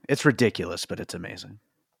amazing. It's ridiculous, but it's amazing.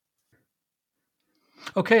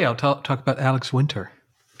 Okay, I'll talk about Alex Winter.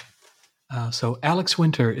 So Alex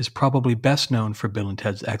Winter is probably best known for Bill and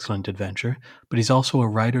Ted's Excellent Adventure, but he's also a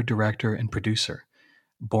writer, director, and producer.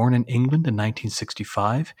 Born in England in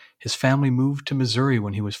 1965, his family moved to Missouri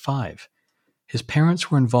when he was 5. His parents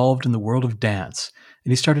were involved in the world of dance,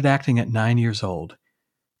 and he started acting at 9 years old.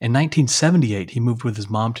 In 1978, he moved with his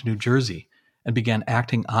mom to New Jersey and began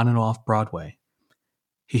acting on and off Broadway.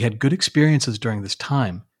 He had good experiences during this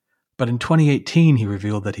time, but in 2018 he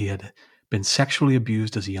revealed that he had been sexually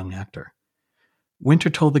abused as a young actor.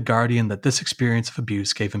 Winter told The Guardian that this experience of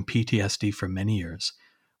abuse gave him PTSD for many years,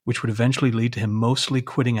 which would eventually lead to him mostly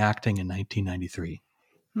quitting acting in 1993.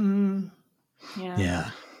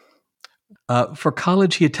 Yeah. For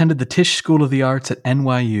college, he attended the Tisch School of the Arts at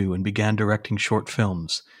NYU and began directing short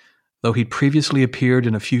films. Though he'd previously appeared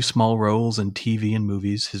in a few small roles in TV and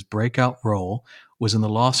movies, his breakout role was in The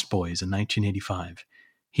Lost Boys in 1985.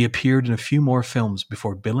 He appeared in a few more films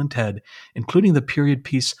before Bill and Ted, including the period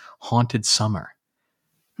piece Haunted Summer.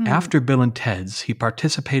 After Bill and Ted's, he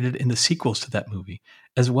participated in the sequels to that movie,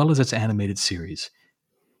 as well as its animated series.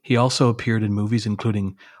 He also appeared in movies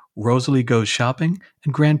including Rosalie Goes Shopping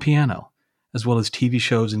and Grand Piano, as well as TV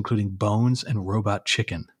shows including Bones and Robot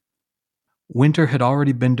Chicken. Winter had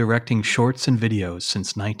already been directing shorts and videos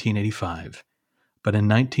since 1985, but in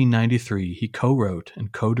 1993 he co-wrote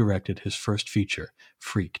and co-directed his first feature,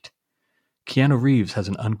 Freaked. Keanu Reeves has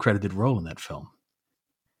an uncredited role in that film.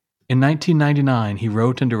 In 1999, he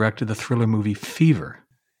wrote and directed the thriller movie Fever.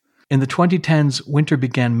 In the 2010s, Winter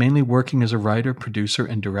began mainly working as a writer, producer,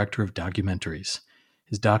 and director of documentaries.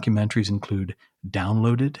 His documentaries include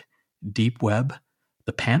Downloaded, Deep Web,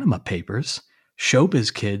 The Panama Papers,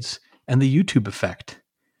 Showbiz Kids, and The YouTube Effect.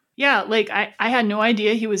 Yeah, I had no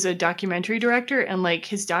idea he was a documentary director, and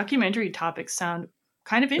his documentary topics sound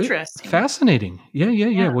kind of interesting. Fascinating.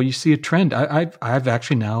 Yeah. Well, you see a trend. I've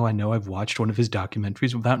actually now, I know I've watched one of his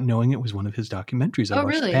documentaries without knowing it was one of his documentaries. I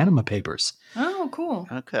watched really? The Panama Papers. Oh, cool.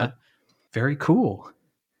 Okay. Very cool.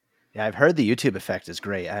 Yeah, I've heard The YouTube Effect is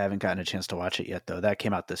great. I haven't gotten a chance to watch it yet, though. That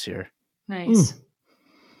came out this year. Nice.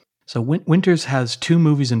 So Winters has 2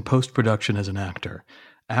 movies in post-production as an actor,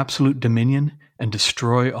 Absolute Dominion and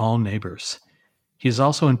Destroy All Neighbors. He is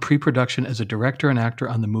also in pre-production as a director and actor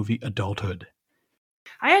on the movie Adulthood.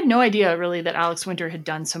 I had no idea, really, that Alex Winter had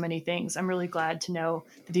done so many things. I'm really glad to know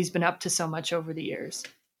that he's been up to so much over the years.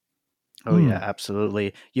 Oh, yeah,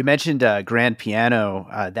 absolutely. You mentioned Grand Piano.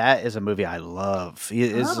 That is a movie I love. He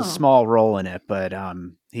is a small role in it, but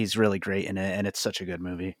he's really great in it, and it's such a good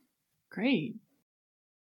movie. Great.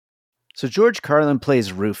 So George Carlin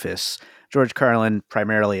plays Rufus. George Carlin,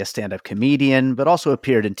 primarily a stand-up comedian, but also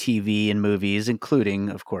appeared in TV and movies, including,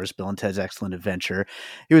 of course, Bill and Ted's Excellent Adventure.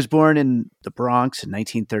 He was born in the Bronx in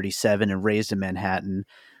 1937 and raised in Manhattan.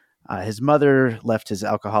 His mother left his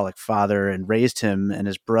alcoholic father and raised him and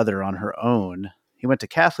his brother on her own. He went to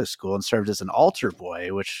Catholic school and served as an altar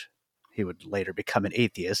boy, which he would later become an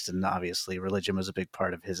atheist, and obviously religion was a big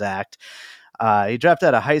part of his act. He dropped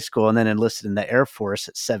out of high school and then enlisted in the Air Force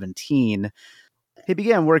at 17. He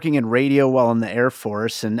began working in radio while in the Air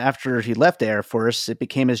Force, and after he left the Air Force, it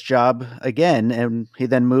became his job again, and he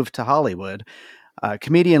then moved to Hollywood.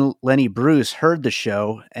 Comedian Lenny Bruce heard the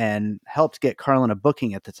show and helped get Carlin a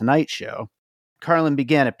booking at The Tonight Show. Carlin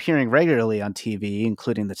began appearing regularly on TV,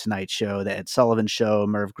 including The Tonight Show, The Ed Sullivan Show,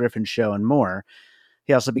 Merv Griffin Show, and more.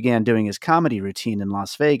 He also began doing his comedy routine in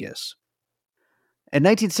Las Vegas. In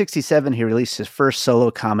 1967, he released his first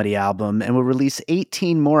solo comedy album and would release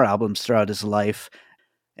 18 more albums throughout his life.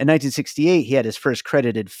 In 1968, he had his first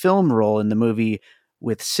credited film role in the movie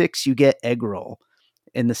With Six You Get Egg Roll.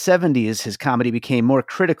 In the 70s, his comedy became more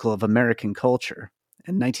critical of American culture.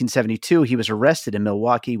 In 1972, he was arrested in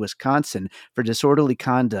Milwaukee, Wisconsin for disorderly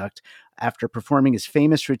conduct after performing his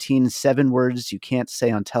famous routine 7 Words You Can't Say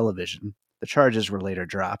on Television. The charges were later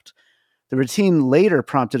dropped. The routine later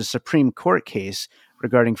prompted a Supreme Court case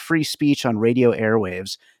regarding free speech on radio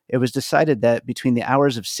airwaves. It was decided that between the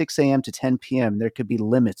hours of 6 a.m. to 10 p.m., there could be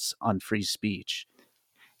limits on free speech.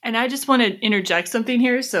 And I just want to interject something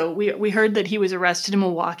here. So we heard that he was arrested in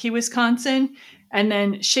Milwaukee, Wisconsin. And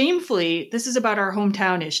then shamefully, this is about our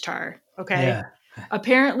hometown Ishtar. Okay. Yeah.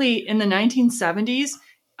 Apparently in the 1970s,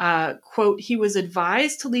 quote, he was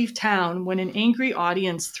advised to leave town when an angry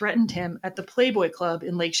audience threatened him at the Playboy Club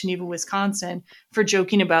in Lake Geneva, Wisconsin, for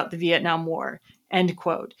joking about the Vietnam War, end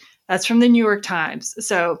quote. That's from the New York Times.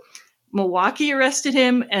 So Milwaukee arrested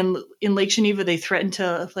him, and in Lake Geneva, they threatened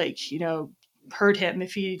to, hurt him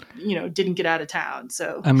if he, didn't get out of town.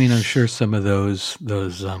 So, I mean, I'm sure some of those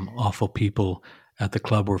awful people at the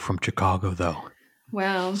club were from Chicago, though.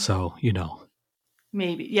 Well, so,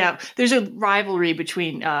 maybe. Yeah. There's a rivalry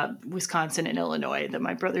between Wisconsin and Illinois that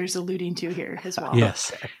my brother's alluding to here as well.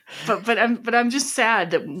 Yes. But I'm just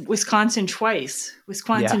sad that Wisconsin twice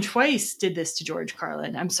did this to George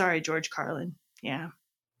Carlin. I'm sorry, George Carlin. Yeah.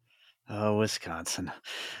 Oh, Wisconsin.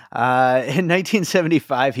 In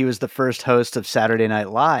 1975, he was the first host of Saturday Night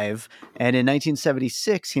Live. And in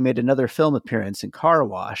 1976, he made another film appearance in Car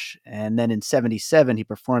Wash. And then in 77, he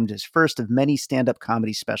performed his first of many stand-up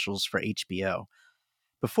comedy specials for HBO.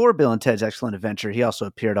 Before Bill and Ted's Excellent Adventure, he also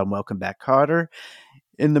appeared on Welcome Back, Kotter,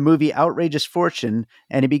 in the movie Outrageous Fortune,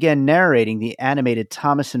 and he began narrating the animated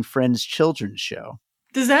Thomas and Friends children's show.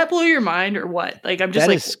 Does that blow your mind or what?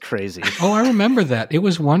 That is crazy. Oh, I remember that. It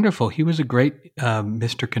was wonderful. He was a great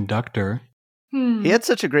Mr. Conductor. He had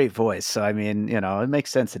such a great voice. So, I mean, it makes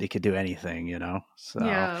sense that he could do anything, So,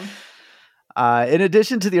 yeah. In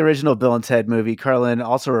addition to the original Bill and Ted movie, Carlin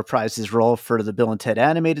also reprised his role for the Bill and Ted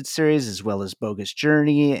animated series, as well as Bogus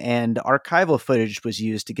Journey, and archival footage was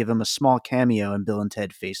used to give him a small cameo in Bill and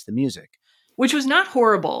Ted Face the Music. Which was not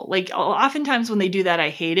horrible. Oftentimes when they do that, I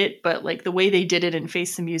hate it, but the way they did it in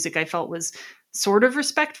Face the Music, I felt was sort of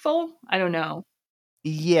respectful. I don't know.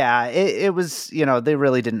 Yeah, it was, they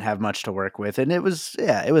really didn't have much to work with, and it was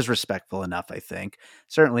respectful enough, I think.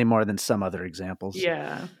 Certainly more than some other examples.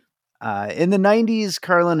 Yeah. In the 90s,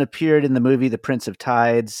 Carlin appeared in the movie The Prince of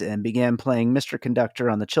Tides and began playing Mr.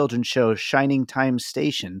 Conductor on the children's show Shining Time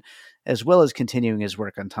Station, as well as continuing his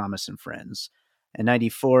work on Thomas and Friends. In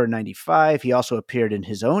 94 and 95, he also appeared in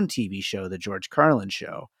his own TV show, The George Carlin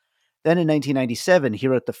Show. Then in 1997, he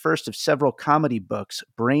wrote the first of several comedy books,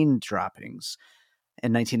 Brain Droppings.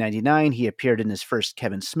 In 1999, he appeared in his first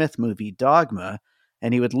Kevin Smith movie, Dogma,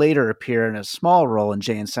 and he would later appear in a small role in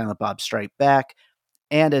Jay and Silent Bob Strike Back,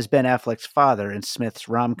 and as Ben Affleck's father in Smith's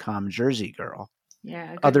rom-com Jersey Girl.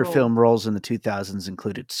 Yeah. Other role. film roles in the 2000s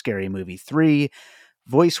included Scary Movie 3,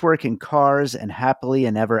 voice work in Cars, and Happily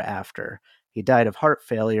and Ever After. He died of heart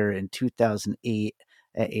failure in 2008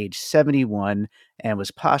 at age 71 and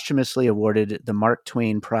was posthumously awarded the Mark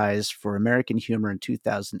Twain Prize for American Humor in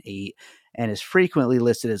 2008 and is frequently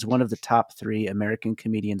listed as one of the top 3 American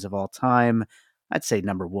comedians of all time. I'd say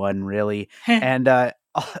number 1, really. And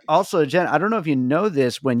also, Jen, I don't know if you know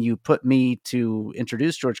this when you put me to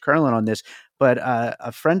introduce George Carlin on this, but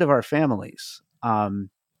a friend of our family's,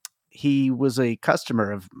 he was a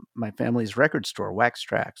customer of my family's record store, Wax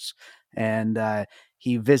Trax. And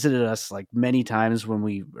he visited us many times when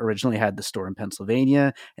we originally had the store in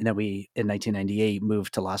Pennsylvania. And then we, in 1998,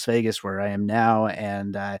 moved to Las Vegas, where I am now.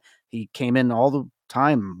 And he came in all the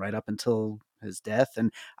time right up until his death.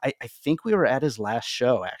 And I think we were at his last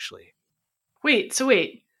show, actually. Who,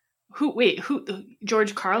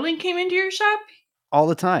 George Carlin came into your shop? All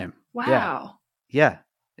the time. Wow. Yeah.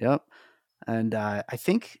 Yep. And I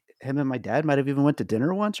think him and my dad might have even went to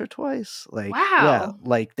dinner once or twice. Wow.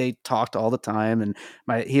 Yeah, they talked all the time. And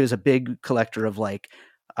he was a big collector of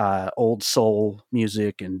old soul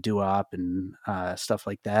music and doo-wop and stuff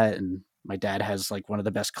like that. And my dad has one of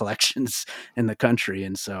the best collections in the country.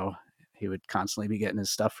 And so he would constantly be getting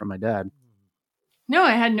his stuff from my dad. No,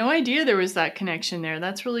 I had no idea there was that connection there.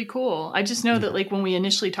 That's really cool. I just know that when we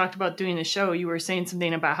initially talked about doing the show, you were saying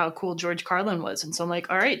something about how cool George Carlin was. And so I'm like,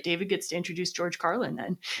 all right, David gets to introduce George Carlin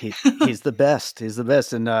then. He's the best. He's the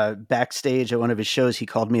best. And backstage at one of his shows, he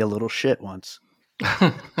called me a little shit once.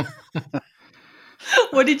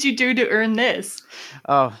 What did you do to earn this?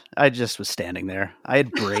 Oh, I just was standing there. I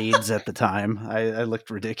had braids at the time. I looked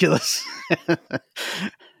ridiculous.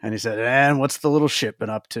 And he said, and what's the little shit been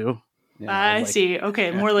up to? I see.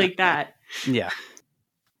 Okay, more like that. Yeah.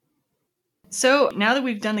 So now that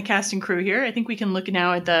we've done the cast and crew here, I think we can look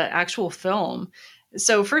now at the actual film.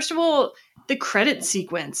 So first of all, The credit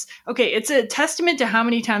sequence. Okay, it's a testament to how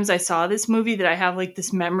many times I saw this movie that I have like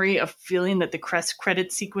this memory of feeling that the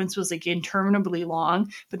credit sequence was like interminably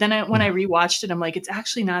long. But then when I rewatched it, I'm like, it's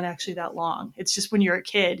actually not actually that long. It's just when you're a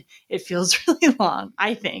kid, it feels really long,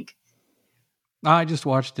 I think. I just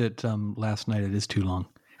watched it last night. It is too long.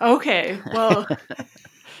 Okay, well...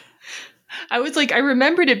 I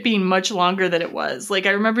remembered it being much longer than it was. Like,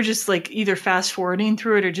 I remember just like either fast forwarding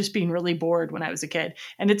through it or just being really bored when I was a kid.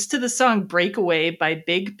 And it's to the song Breakaway by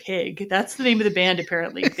Big Pig. That's the name of the band,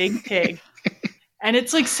 apparently, Big Pig. And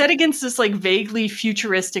it's like set against this like vaguely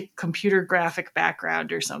futuristic computer graphic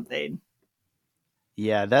background or something.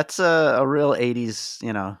 Yeah, that's a real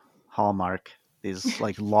 80s, hallmark. These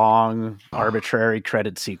like long, arbitrary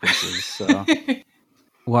credit sequences. So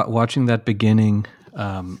watching that beginning,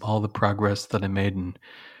 all the progress that I made in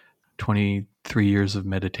 23 years of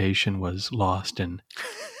meditation was lost in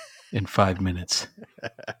 5 minutes.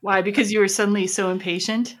 Why? Because you were suddenly so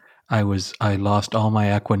impatient? I lost all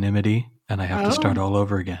my equanimity and I have to start all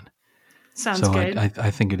over again. Sounds good. I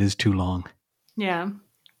think it is too long. Yeah.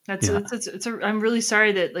 I'm really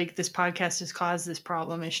sorry that like this podcast has caused this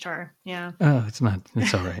problem, Ishtar. Yeah. Oh, it's not.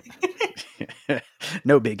 It's all right.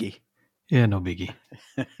 No biggie. Yeah, no biggie.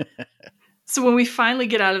 So when we finally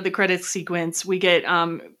get out of the credits sequence, we get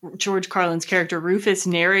George Carlin's character Rufus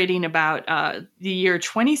narrating about the year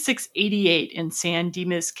 2688 in San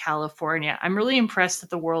Dimas, California. I'm really impressed that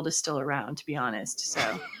the world is still around, to be honest.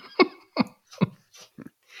 So,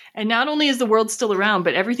 and not only is the world still around,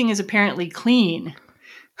 but everything is apparently clean.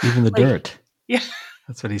 Even the dirt. Yeah.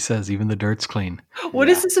 That's what he says. Even the dirt's clean. What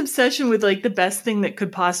is this obsession with like the best thing that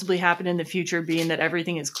could possibly happen in the future being that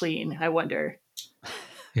everything is clean? I wonder.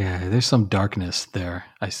 Yeah, there's some darkness there,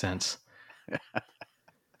 I sense.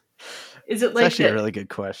 Is it like actually a really good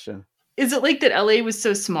question? Is it like that LA was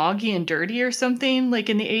so smoggy and dirty or something, like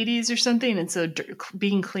in the 80s or something, and so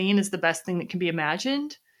being clean is the best thing that can be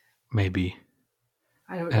imagined? Maybe.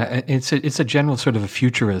 I don't know. It's a general sort of a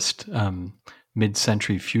futurist,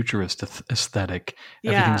 mid-century futurist aesthetic.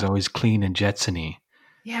 Yeah. Everything's always clean and Jetsony.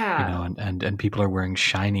 Yeah. And people are wearing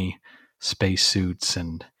shiny space suits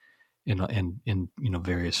and in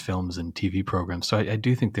various films and TV programs. So I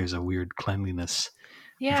do think there's a weird cleanliness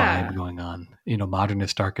vibe going on.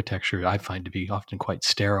 Modernist architecture I find to be often quite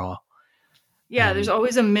sterile. Yeah, there's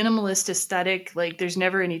always a minimalist aesthetic. Like there's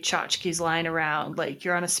never any tchotchkes lying around. Like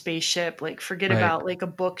you're on a spaceship. Like forget about like a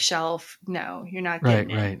bookshelf. No, you're not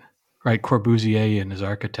getting it. Right. Corbusier in his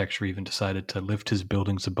architecture even decided to lift his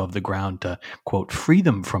buildings above the ground to, quote, free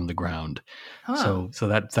them from the ground. Huh. So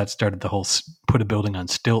that started the whole put a building on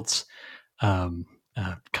stilts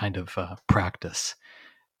kind of practice.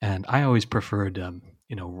 And I always preferred,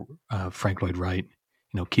 Frank Lloyd Wright,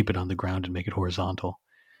 keep it on the ground and make it horizontal.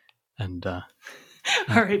 And all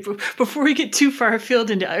right, before we get too far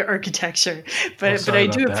afield into architecture, but I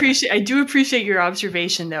do appreciate your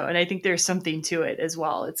observation though, and I think there's something to it as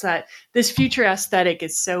well. It's that this future aesthetic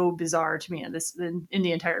is so bizarre to me in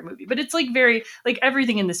the entire movie, but it's like very like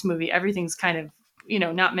everything in this movie, everything's kind of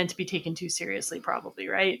not meant to be taken too seriously, probably,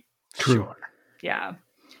 right? True. Sure. Yeah.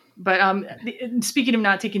 But speaking of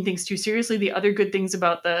not taking things too seriously, the other good things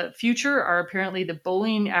about the future are apparently the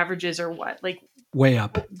bowling averages are what? Like way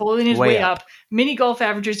up. Bowling is way up. Mini golf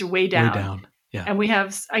averages are way down. Way down. Yeah. And we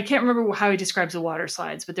have, I can't remember how he describes the water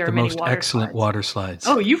slides, but there are many water slides. The most excellent water slides.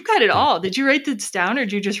 Oh, you've got it all. Did you write this down or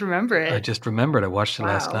did you just remember it? I just remembered. I watched it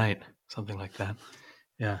last night. Something like that.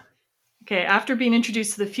 Yeah. Okay, after being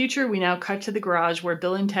introduced to the future, we now cut to the garage where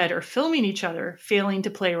Bill and Ted are filming each other, failing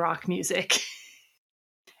to play rock music.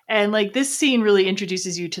 And like this scene really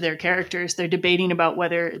introduces you to their characters. They're debating about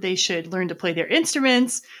whether they should learn to play their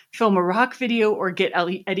instruments, film a rock video, or get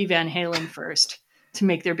Eddie Van Halen first to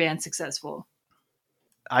make their band successful.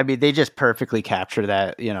 I mean, they just perfectly capture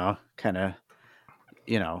that, kind of,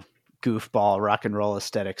 goofball rock and roll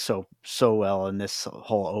aesthetic so well in this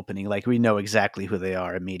whole opening. Like we know exactly who they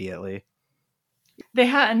are immediately. They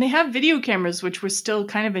have video cameras, which was still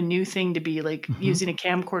kind of a new thing to be like using a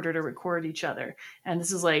camcorder to record each other. And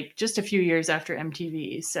this is like just a few years after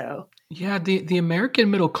MTV. So yeah, the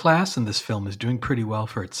American middle class in this film is doing pretty well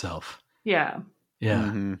for itself. Yeah. Yeah.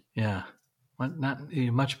 Mm-hmm. Yeah. Not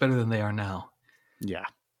much better than they are now. Yeah.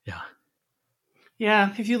 Yeah.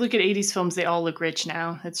 Yeah. If you look at 80s films, they all look rich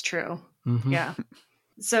now. That's true. Mm-hmm. Yeah.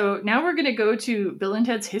 So now we're going to go to Bill and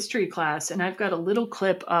Ted's history class, and I've got a little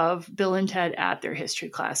clip of Bill and Ted at their history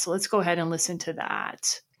class. So let's go ahead and listen to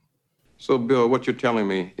that. So, Bill, what you're telling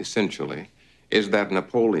me, essentially, is that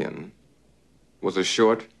Napoleon was a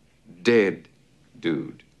short, dead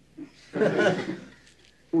dude.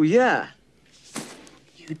 Well, yeah.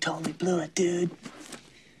 You totally blew it, dude.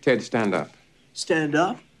 Ted, stand up. Stand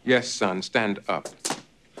up? Yes, son, stand up.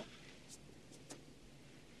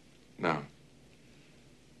 Now,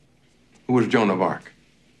 who was Joan of Arc?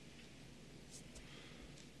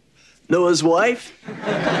 Noah's wife?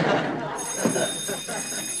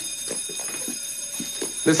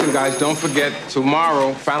 Listen, guys, don't forget,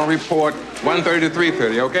 tomorrow, final report, 1:30 to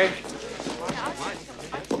 3:30, okay?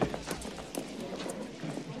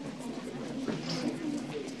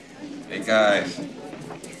 Hey, guys.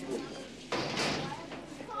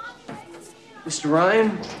 Mr.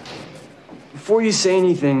 Ryan, before you say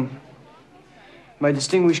anything, my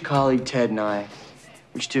distinguished colleague Ted and I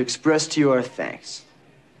wish to express to you our thanks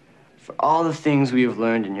for all the things we have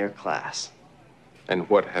learned in your class. And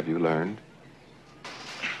what have you learned?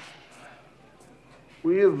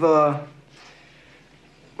 We've learned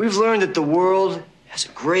that the world has a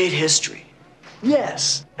great history.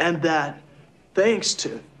 Yes, and that thanks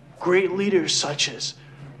to great leaders such as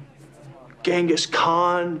Genghis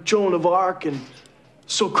Khan, Joan of Arc, and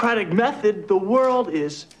Socratic method, the world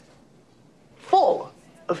is full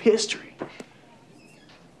of history.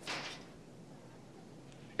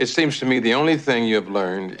 It seems to me the only thing you have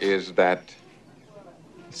learned is that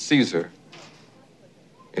Caesar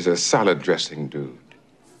is a salad dressing dude.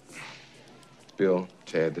 Bill,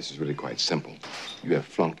 Ted, this is really quite simple. You have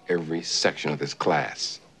flunked every section of this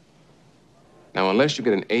class. Now, unless you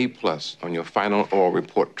get an A+ on your final oral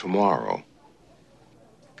report tomorrow,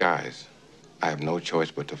 guys, I have no choice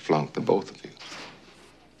but to flunk the both of you.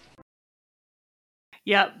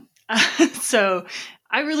 Yep. So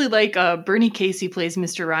I really like Bernie Casey plays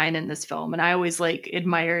Mr. Ryan in this film, and I always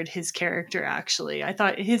admired his character. Actually, I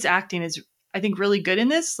thought his acting is, I think, really good in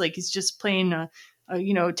this. Like, he's just playing a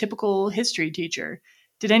typical history teacher.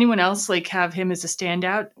 Did anyone else have him as a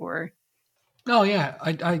standout, or? Oh yeah,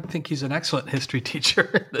 I think he's an excellent history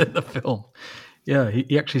teacher in the film. Yeah,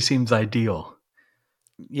 he actually seems ideal.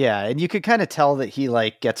 Yeah, and you could kind of tell that he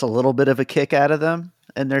gets a little bit of a kick out of them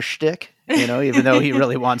and their shtick, even though he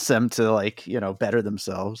really wants them to better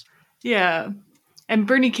themselves. Yeah. And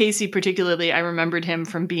Bernie Casey particularly, I remembered him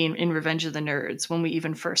from being in Revenge of the Nerds when we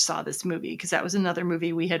even first saw this movie, because that was another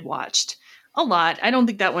movie we had watched a lot. I don't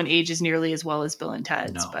think that one ages nearly as well as Bill and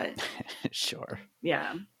Ted's, but sure.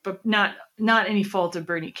 Yeah, but not any fault of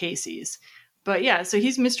Bernie Casey's. But yeah, so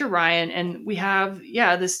he's Mr. Ryan, and we have,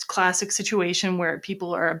 this classic situation where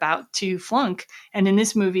people are about to flunk. And in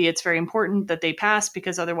this movie, it's very important that they pass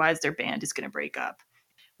because otherwise their band is going to break up.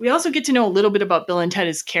 We also get to know a little bit about Bill and Ted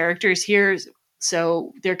as characters here.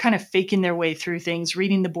 So they're kind of faking their way through things,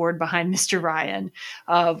 reading the board behind Mr. Ryan,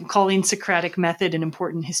 calling Socratic method an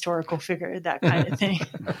important historical figure, that kind of thing.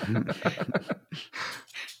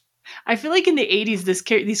 I feel like in the 80s,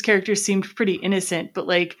 these characters seemed pretty innocent, but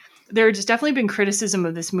there's definitely been criticism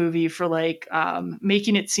of this movie for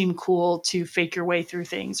making it seem cool to fake your way through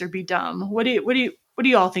things or be dumb. What do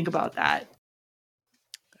you all think about that?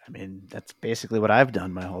 I mean, that's basically what I've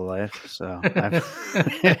done my whole life. So,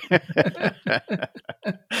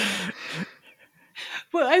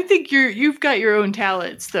 well, I think you've got your own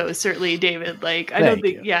talents, though. Certainly, David. I don't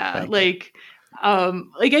think, I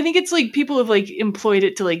think it's people have employed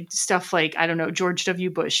it to stuff I don't know, George W.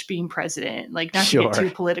 Bush being president, not to get too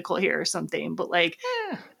political here or something, but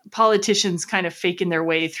politicians kind of faking their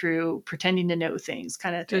way through, pretending to know things,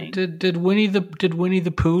 kind of thing. Did Winnie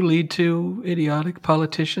the Pooh lead to idiotic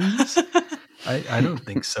politicians? I don't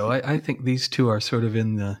think so. I think these two are sort of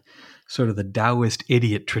in the Taoist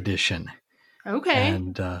idiot tradition. Okay,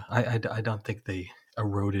 and I don't think they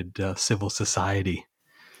eroded civil society.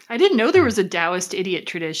 I didn't know there was a Taoist idiot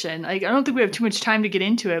tradition. I don't think we have too much time to get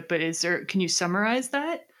into it, but can you summarize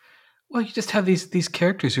that? Well, you just have these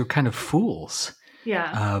characters who are kind of fools.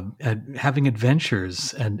 Yeah. Having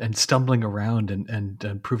adventures and stumbling around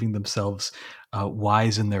and proving themselves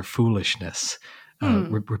wise in their foolishness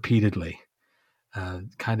repeatedly.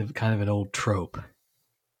 Kind of an old trope.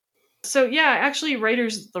 So yeah, actually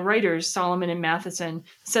the writers, Solomon and Matheson,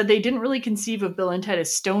 said they didn't really conceive of Bill and Ted as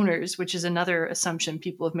stoners, which is another assumption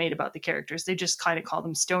people have made about the characters. They just kind of call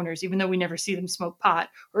them stoners, even though we never see them smoke pot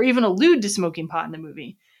or even allude to smoking pot in the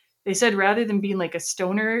movie. They said rather than being a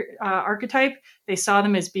stoner archetype, they saw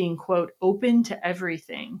them as being, quote, open to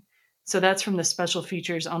everything. So that's from the special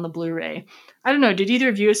features on the Blu-ray. I don't know. Did either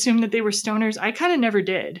of you assume that they were stoners? I kind of never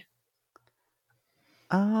did.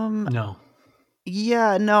 No.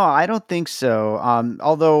 Yeah, no, I don't think so.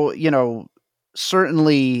 Although,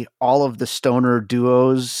 certainly all of the stoner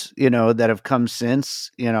duos, that have come since,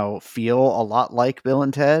 feel a lot like Bill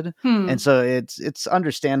and Ted. And so it's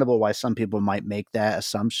understandable why some people might make that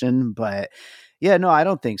assumption, but yeah, no, I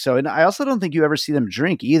don't think so. And I also don't think you ever see them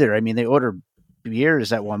drink either. I mean, they order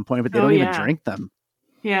beers at one point, but they don't even drink them.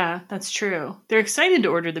 Yeah, that's true. They're excited to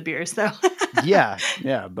order the beers, though. yeah,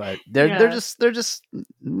 but they're just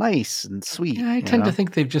nice and sweet. Yeah, I tend to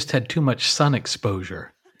think they've just had too much sun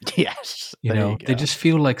exposure. Yes, they just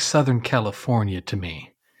feel like Southern California to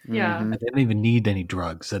me. Yeah, they don't even need any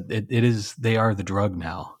drugs. They are the drug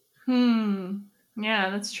now. Yeah,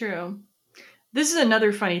 that's true. This is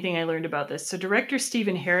another funny thing I learned about this. So director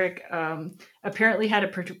Stephen Herrick apparently had a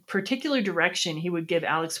particular direction he would give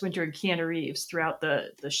Alex Winter and Keanu Reeves throughout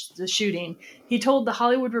the shooting. He told The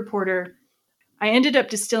Hollywood Reporter, "I ended up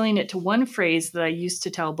distilling it to one phrase that I used to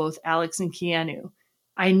tell both Alex and Keanu.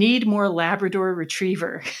 I need more Labrador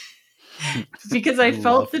Retriever." Because I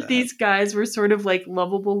felt that these guys were sort of like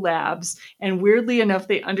lovable labs, and weirdly enough,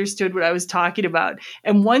 they understood what I was talking about.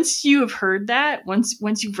 And once you have heard that, once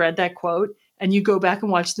you've read that quote, and you go back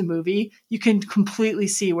and watch the movie, you can completely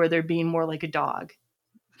see where they're being more like a dog.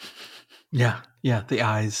 Yeah, the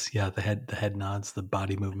eyes, the head nods, the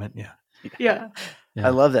body movement, yeah. I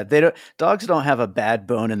love that. Dogs don't have a bad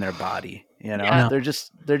bone in their body. They're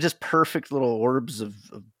just perfect little orbs of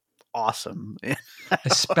awesome.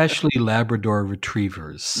 Especially Labrador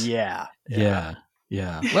Retrievers. Yeah.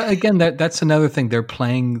 Well, again, that's another thing. They're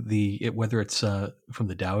playing whether it's from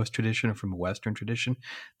the Taoist tradition or from a Western tradition,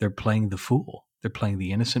 they're playing the fool. They're playing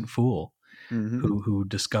the innocent fool who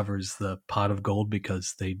discovers the pot of gold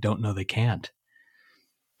because they don't know they can't.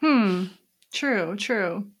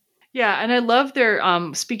 True. Yeah, and I love their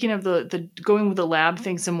speaking of the going with the lab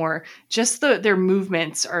thing some more, just their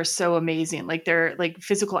movements are so amazing. Like their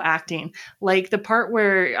physical acting. Like the part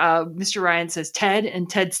where Mr. Ryan says Ted and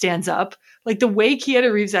Ted stands up. Like the way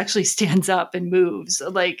Keanu Reeves actually stands up and moves.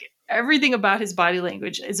 Like everything about his body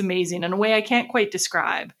language is amazing in a way I can't quite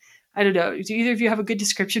describe. I don't know. Do either of you have a good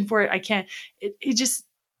description for it? I can't. He's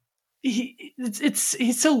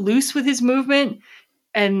so loose with his movement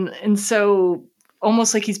and so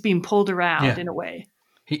almost like he's being pulled around in a way.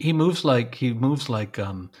 He moves like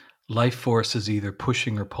life force is either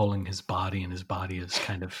pushing or pulling his body, and his body is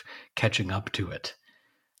kind of catching up to it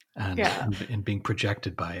and being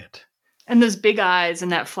projected by it. And those big eyes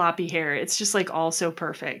and that floppy hair, it's just like all so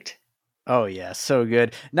perfect. Oh yeah, so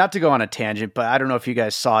good. Not to go on a tangent, but I don't know if you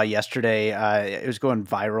guys saw yesterday. It was going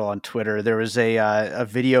viral on Twitter. There was a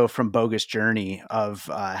video from Bogus Journey of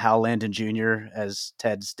Hal Landon Jr. as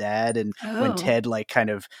Ted's dad, and when Ted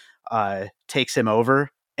kind of takes him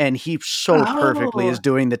over, and he so perfectly is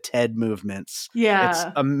doing the Ted movements. Yeah, it's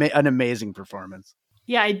an amazing performance.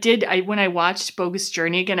 Yeah, I did. When I watched Bogus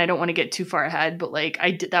Journey again, I don't want to get too far ahead, but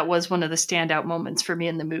that was one of the standout moments for me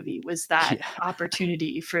in the movie, was that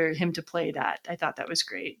opportunity for him to play that. I thought that was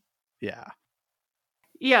great. Yeah.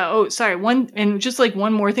 Yeah. Oh, sorry. One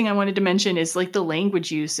more thing I wanted to mention is the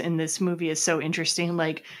language use in this movie is so interesting.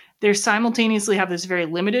 Like they simultaneously have this very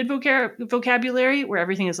limited vocabulary where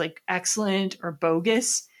everything is excellent or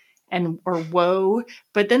bogus or woe,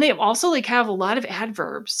 but then they also have a lot of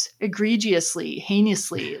adverbs, egregiously,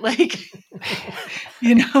 heinously, that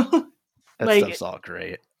stuff's all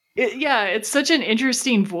great. It's such an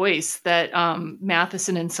interesting voice that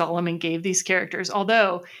Matheson and Solomon gave these characters,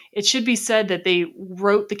 although it should be said that they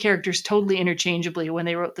wrote the characters totally interchangeably when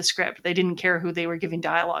they wrote the script. They didn't care who they were giving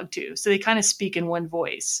dialogue to, so they kind of speak in one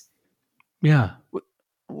voice. Yeah.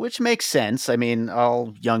 Which makes sense. I mean,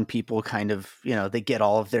 all young people kind of, they get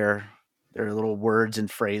all of their little words and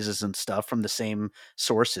phrases and stuff from the same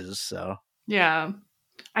sources. So yeah,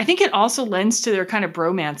 I think it also lends to their kind of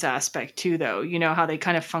bromance aspect too, though. How they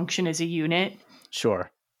kind of function as a unit. Sure.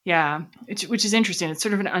 Yeah, which is interesting. It's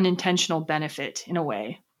sort of an unintentional benefit in a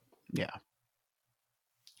way. Yeah.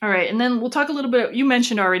 All right, and then we'll talk a little bit. You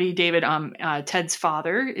mentioned already, David. Ted's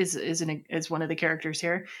father is one of the characters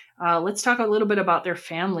here. Let's talk a little bit about their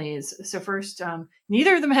families. So first,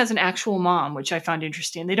 neither of them has an actual mom, which I found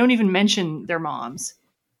interesting. They don't even mention their moms.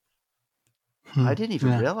 I didn't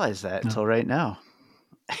even realize that until right now.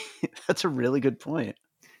 That's a really good point.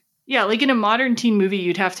 Yeah, in a modern teen movie,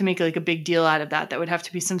 you'd have to make a big deal out of that. That would have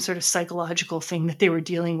to be some sort of psychological thing that they were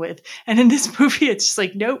dealing with. And in this movie, it's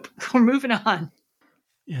just nope, we're moving on.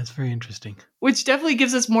 Yeah, it's very interesting. Which definitely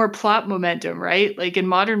gives us more plot momentum, right? In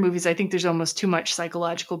modern movies, I think there's almost too much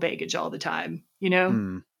psychological baggage all the time,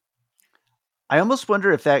 I almost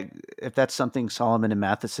wonder if that's something Solomon and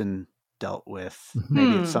Matheson dealt with.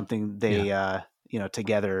 Maybe it's something they,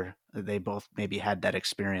 together, they both maybe had that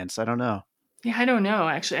experience. I don't know. Yeah, I don't know,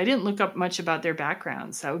 actually. I didn't look up much about their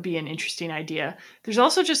backgrounds. That would be an interesting idea. There's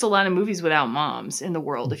also just a lot of movies without moms in the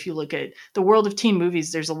world. If you look at the world of teen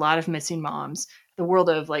movies, there's a lot of missing moms. The world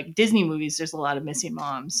of Disney movies, there's a lot of missing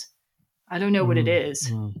moms. I don't know what it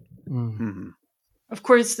is. Of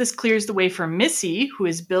course, this clears the way for Missy, who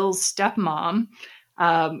is Bill's stepmom,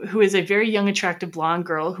 who is a very young, attractive blonde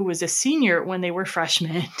girl who was a senior when they were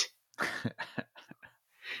freshmen.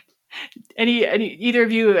 Any either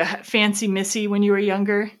of you fancy Missy when you were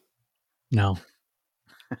younger? No.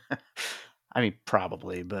 I mean,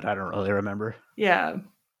 probably, but I don't really remember. Yeah.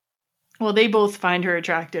 Well, they both find her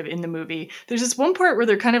attractive in the movie. There's this one part where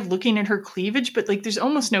they're kind of looking at her cleavage, but like there's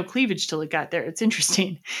almost no cleavage till it got there. It's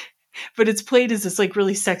interesting. But it's played as this like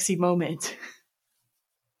really sexy moment.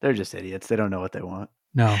 They're just idiots. They don't know what they want.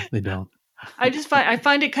 No, they don't. I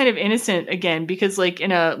find it kind of innocent again, because like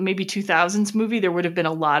in a maybe 2000s movie, there would have been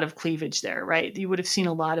a lot of cleavage there, right? You would have seen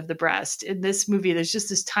a lot of the breast. In this movie, there's just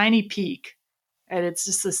this tiny peak, and it's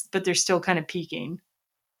just this, but they're still kind of peeking.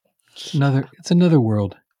 It's another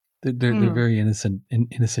world. They're very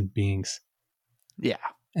innocent beings. Yeah.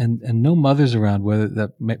 And no mothers around, whether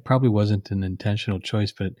that probably wasn't an intentional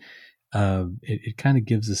choice, but it kind of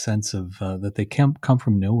gives a sense of that they come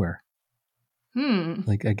from nowhere.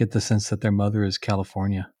 Like I get the sense that their mother is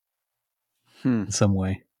California in some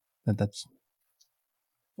way. That's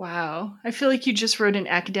wow. I feel like you just wrote an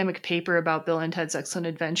academic paper about Bill and Ted's Excellent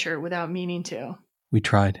Adventure without meaning to. We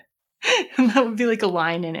tried. That would be like a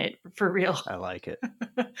line in it for real. I like it.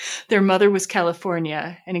 Their mother was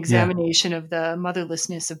California, an examination of the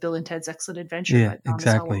motherlessness of Bill and Ted's Excellent Adventure. Yeah,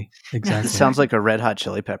 exactly. It sounds like a Red Hot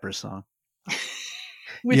Chili Peppers song.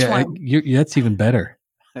 Which one? That's even better.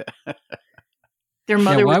 Their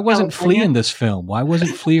mother. Why wasn't Flea in this film? Why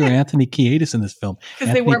wasn't Flea or Anthony Kiedis in this film?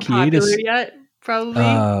 Because they weren't popular yet,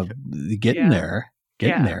 probably. Getting there.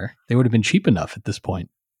 They would have been cheap enough at this point.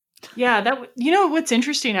 Yeah, what's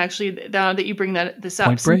interesting actually, now that you bring this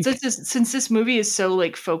up, since this movie is so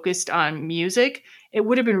like focused on music, it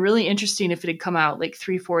would have been really interesting if it had come out like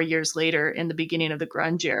 3-4 years later in the beginning of the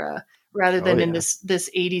grunge era, rather than in this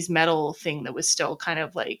 80s metal thing that was still kind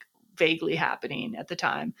of like vaguely happening at the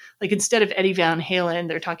time. Like instead of Eddie Van Halen,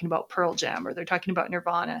 they're talking about Pearl Jam, or they're talking about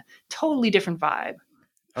Nirvana. Totally different vibe.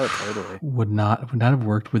 Oh, totally. Would not have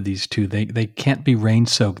worked with these two. They can't be rain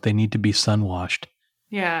soaked. They need to be sun washed.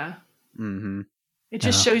 Yeah. Mm-hmm. It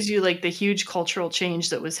just shows you like the huge cultural change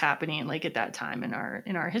that was happening like at that time in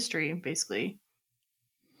our history, basically.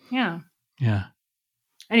 Yeah. Yeah.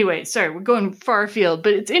 Anyway, sorry, we're going far afield,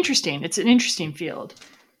 but it's interesting. It's an interesting field.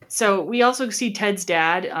 So we also see Ted's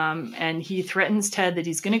dad, and he threatens Ted that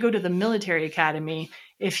he's going to go to the military academy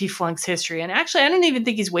if he flunks history. And actually, I don't even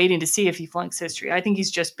think he's waiting to see if he flunks history. I think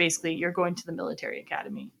he's just basically, you're going to the military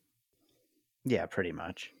academy. Yeah, pretty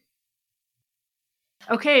much.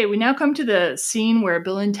 Okay, we now come to the scene where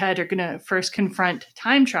Bill and Ted are going to first confront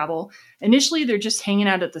time travel. Initially, they're just hanging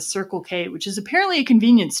out at the Circle K, which is apparently a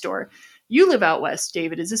convenience store. You live out west,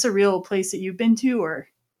 David. Is this a real place that you've been to, or?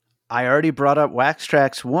 I already brought up Wax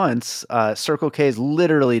Trax once. Circle K is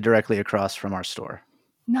literally directly across from our store.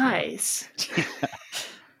 Nice.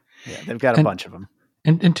 Yeah, they've got a bunch of them.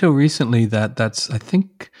 And until recently, I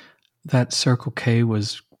think that Circle K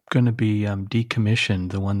was going to be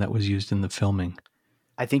decommissioned, the one that was used in the filming.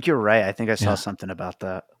 I think you're right. I think I saw something about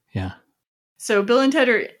that. Yeah. So Bill and Ted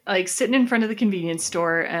are like sitting in front of the convenience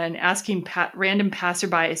store and asking random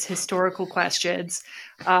passerbys historical questions.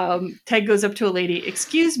 Ted goes up to a lady,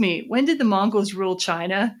 "Excuse me, when did the Mongols rule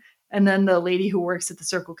China?" And then the lady who works at the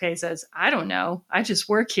Circle K says, "I don't know. I just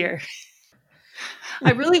work here."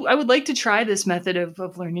 I would like to try this method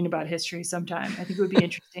of learning about history sometime. I think it would be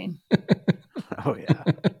interesting. Oh yeah.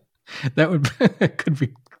 That could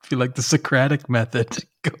be like the Socratic method.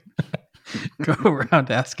 Go around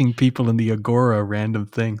asking people in the Agora random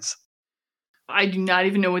things. I do not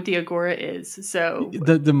even know what the Agora is. So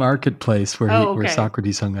the marketplace where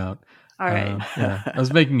Socrates hung out. All right. Yeah, I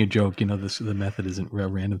was making a joke. The method isn't a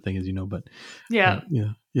random thing, as you know, but yeah.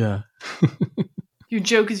 Your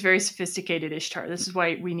joke is very sophisticated, Ishtar. This is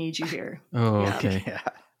why we need you here. Oh, yeah. Okay. Yeah.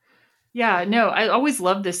 Yeah, no, I always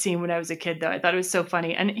loved this scene when I was a kid, though. I thought it was so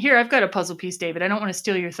funny. And here, I've got a puzzle piece, David. I don't want to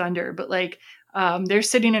steal your thunder, but like they're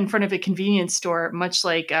sitting in front of a convenience store, much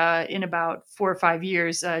like in about 4 or 5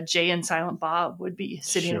 years, Jay and Silent Bob would be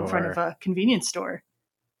sitting in front of a convenience store.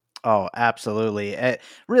 Oh, absolutely.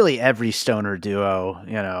 Really, every stoner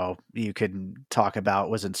duo, you could talk about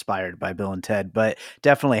was inspired by Bill and Ted, but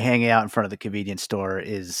definitely hanging out in front of the convenience store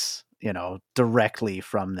is, directly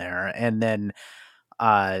from there. And then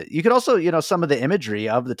you could also, some of the imagery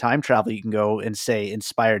of the time travel, you can go and say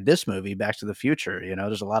inspired this movie, Back to the Future.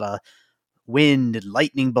 There's a lot of wind and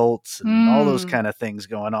lightning bolts and all those kind of things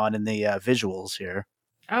going on in the visuals here.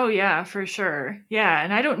 Oh, yeah, for sure. Yeah.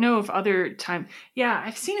 And I don't know if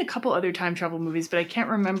I've seen a couple other time travel movies, but I can't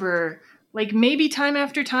remember Like maybe Time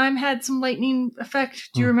After Time had some lightning effect.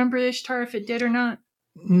 Do you remember Ishtar, if it did or not?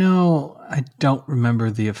 No, I don't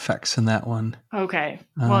remember the effects in that one. Okay.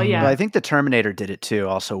 Well, yeah. Well, I think the Terminator did it too.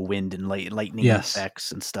 Also, wind and lightning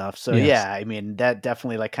effects and stuff. So yeah, I mean that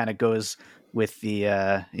definitely like kind of goes with the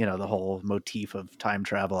the whole motif of time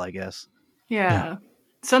travel, I guess. Yeah.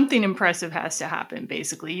 Something impressive has to happen.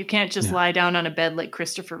 Basically, you can't just lie down on a bed like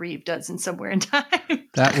Christopher Reeve does in Somewhere in Time.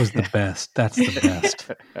 That was the best. That's the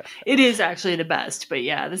best. It is actually the best, but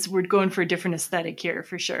yeah, we're going for a different aesthetic here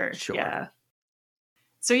for sure. Sure. Yeah.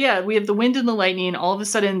 So yeah, we have the wind and the lightning. All of a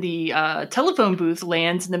sudden, the telephone booth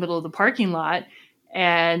lands in the middle of the parking lot,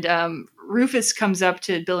 and Rufus comes up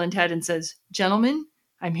to Bill and Ted and says, "Gentlemen,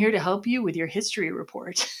 I'm here to help you with your history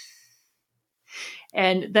report."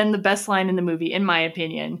 And then the best line in the movie, in my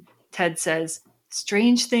opinion, Ted says,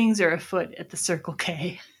 "Strange things are afoot at the Circle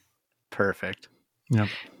K." Perfect. Yep.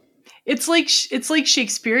 It's like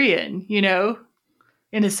Shakespearean,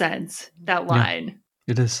 in a sense, that line.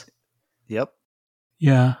 Yeah, it is. Yep.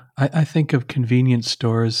 Yeah, I think of convenience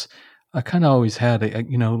stores. I kind of always had,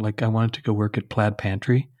 like I wanted to go work at Plaid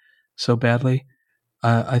Pantry so badly.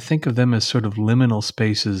 I think of them as sort of liminal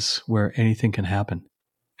spaces where anything can happen.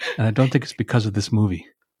 And I don't think it's because of this movie.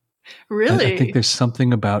 Really? I think there's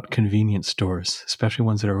something about convenience stores, especially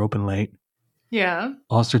ones that are open late. Yeah.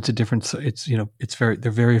 All sorts of different.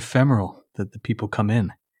 They're very ephemeral that the people come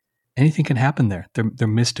in. Anything can happen there. They're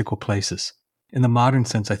mystical places. In the modern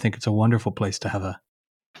sense, I think it's a wonderful place to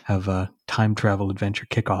have a time travel adventure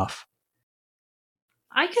kickoff.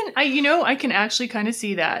 I can actually kind of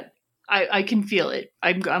see that. I can feel it.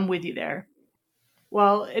 I'm with you there.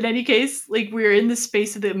 Well, in any case, like we're in the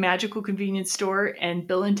space of the magical convenience store, and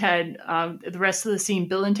Bill and Ted, the rest of the scene,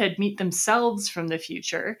 Bill and Ted meet themselves from the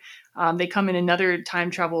future. They come in another time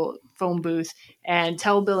travel phone booth and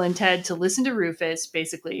tell Bill and Ted to listen to Rufus,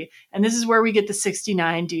 basically. And this is where we get the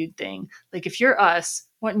 69 dude thing. Like, if you're us,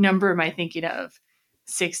 what number am I thinking of?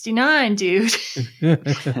 69, dude.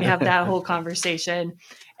 We have that whole conversation.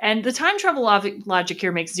 And the time travel logic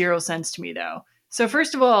here makes zero sense to me, though. So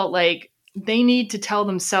first of all, like, they need to tell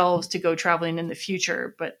themselves to go traveling in the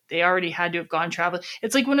future, but they already had to have gone traveling.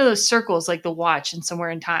 It's like one of those circles, like the watch and Somewhere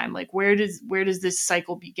in Time. Like, where does this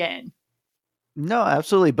cycle begin? No,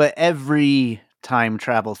 absolutely. But every time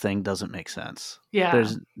travel thing doesn't make sense. Yeah.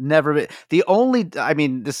 There's never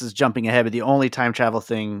been this is jumping ahead, but the only time travel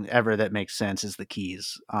thing ever that makes sense is the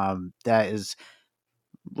keys. We'll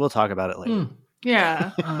talk about it later.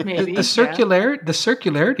 Yeah, maybe. The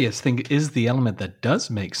circularity thing is the element that does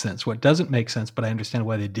make sense. What doesn't make sense, but I understand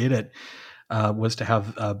why they did it, was to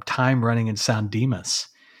have time running in San Dimas.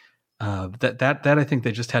 That I think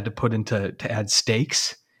they just had to put to add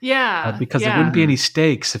stakes. Yeah, because there wouldn't be any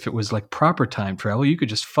stakes if it was like proper time travel. You could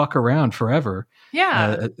just fuck around forever.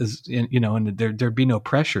 Yeah, and there'd be no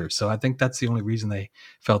pressure. So I think that's the only reason they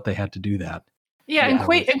felt they had to do that. Yeah, and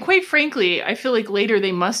quite frankly, I feel like later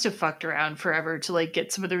they must have fucked around forever to like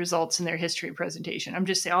get some of the results in their history presentation. I'm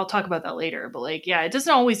just saying, I'll talk about that later. But like, yeah, it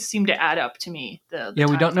doesn't always seem to add up to me.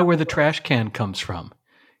 We don't know where the trash can comes from.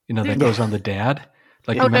 That goes on the dad.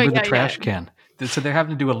 Like, remember the trash can? So they're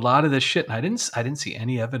having to do a lot of this shit. And I didn't see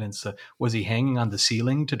any evidence. Was he hanging on the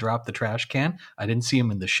ceiling to drop the trash can? I didn't see him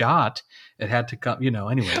in the shot. It had to come,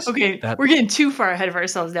 anyways. Okay, we're getting too far ahead of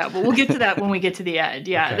ourselves now, but we'll get to that when we get to the end.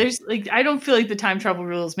 Yeah, okay. There's I don't feel like the time travel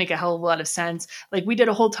rules make a hell of a lot of sense. Like, we did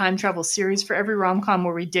a whole time travel series for every rom-com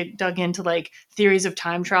where we dug into like theories of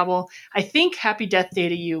time travel. I think Happy Death Day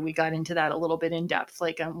to You, we got into that a little bit in depth,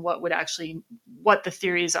 like on what the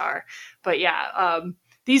theories are. But yeah,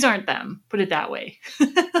 these aren't them, put it that way.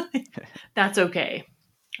 That's okay.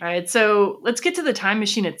 All right, so let's get to the time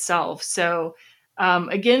machine itself. So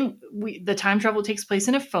again, the time travel takes place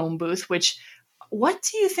in a phone booth, what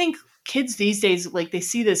do you think kids these days, like, they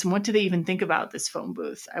see this and what do they even think about this phone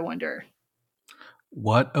booth, I wonder?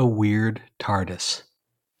 What a weird TARDIS.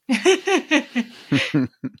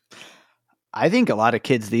 I think a lot of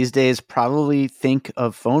kids these days probably think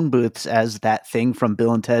of phone booths as that thing from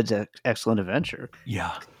Bill and Ted's Excellent Adventure.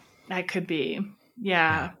 Yeah. That could be.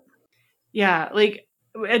 Yeah. Like,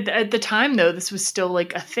 at the time, though, this was still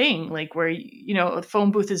like a thing, like where, a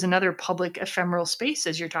phone booth is another public ephemeral space,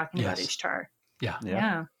 as you're talking about, Ishtar.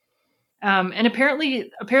 Yeah. And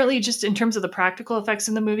apparently, just in terms of the practical effects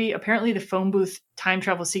in the movie, apparently the phone booth time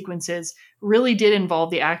travel sequences really did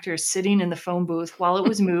involve the actors sitting in the phone booth while it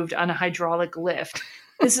was moved on a hydraulic lift.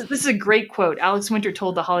 This is a great quote. Alex Winter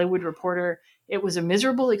told The Hollywood Reporter it was a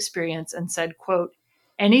miserable experience and said, quote,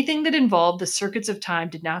 "Anything that involved the circuits of time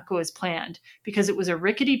did not go as planned because it was a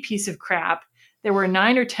rickety piece of crap There were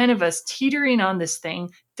 9 or 10 of us teetering on this thing,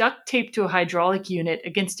 duct taped to a hydraulic unit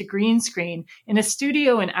against a green screen in a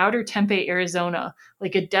studio in outer Tempe, Arizona,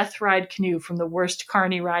 like a death ride canoe from the worst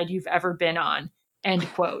carny ride you've ever been on. End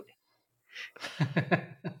quote.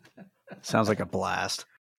 Sounds like a blast.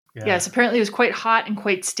 Yeah. Yes, apparently it was quite hot and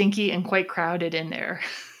quite stinky and quite crowded in there.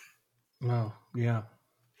 Oh, yeah.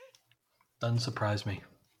 Doesn't surprise me.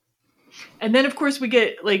 And then, of course, we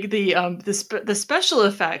get like the special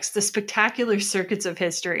effects, the spectacular circuits of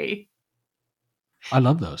history. I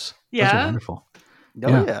love those. Yeah, those are wonderful.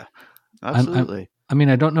 Oh yeah, absolutely. I mean,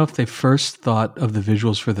 I don't know if they first thought of the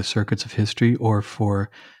visuals for the circuits of history or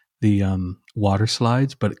for the water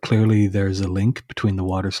slides, but clearly there's a link between the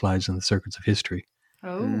water slides and the circuits of history.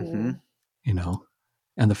 Oh, you know,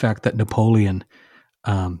 and the fact that Napoleon,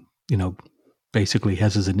 you know, basically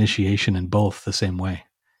has his initiation in both the same way.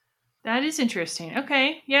 that is interesting.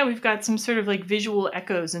 Okay, yeah, we've got some sort of like visual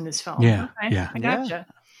echoes in this film. Yeah, okay. yeah. I gotcha.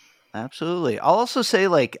 Absolutely. I'll also say,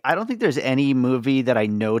 like, I don't think there's any movie that I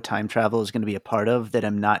know time travel is going to be a part of that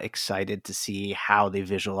I'm not excited to see how they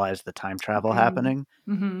visualize the time travel happening.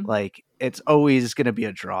 Mm-hmm. Like, it's always going to be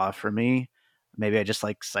a draw for me. Maybe I just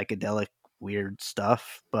like psychedelic, weird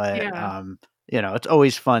stuff, but you know, it's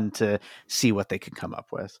always fun to see what they can come up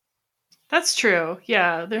with. That's true.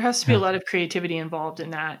 Yeah, there has to be a lot of creativity involved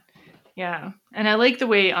in that. Yeah, and I like the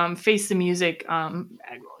way Face the Music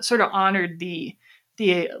sort of honored the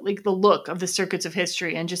look of the circuits of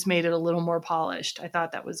history and just made it a little more polished. I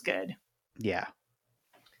thought that was good. Yeah.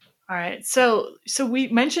 All right. So we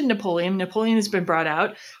mentioned Napoleon. Napoleon has been brought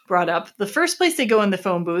up. The first place they go in the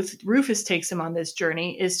phone booth, Rufus takes him on this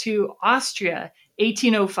journey, is to Austria,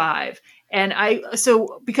 1805. And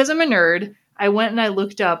because I'm a nerd, I went and I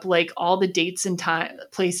looked up like all the dates and time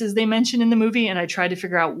places they mentioned in the movie, and I tried to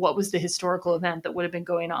figure out what was the historical event that would have been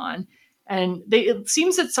going on. And it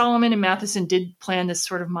seems that Solomon and Matheson did plan this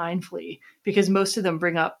sort of mindfully because most of them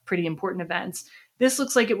bring up pretty important events. This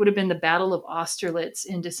looks like it would have been the Battle of Austerlitz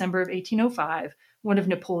in December of 1805, one of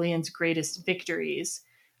Napoleon's greatest victories.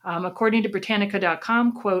 According to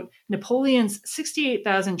Britannica.com, quote, Napoleon's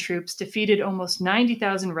 68,000 troops defeated almost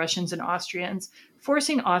 90,000 Russians and Austrians,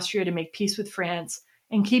 forcing Austria to make peace with France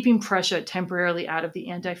and keeping Prussia temporarily out of the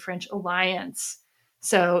anti-French alliance.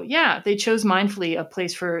 So, yeah, they chose mindfully a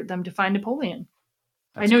place for them to find Napoleon.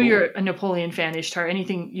 That's I know cool. You're a Napoleon fan, Ishtar.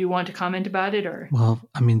 Anything you want to comment about it? Or Well,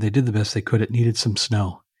 I mean, they did the best they could. It needed some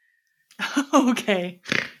snow. Okay.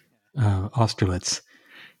 Austerlitz.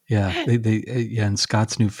 Yeah, in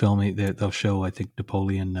Scott's new film, they'll show, I think,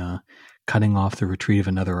 Napoleon cutting off the retreat of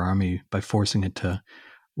another army by forcing it to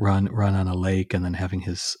run on a lake and then having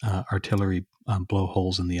his artillery blow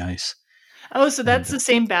holes in the ice. Oh, so that's the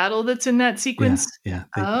same battle that's in that sequence? Yeah.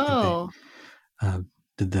 They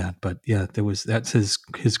did that. But yeah, that's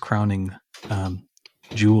his crowning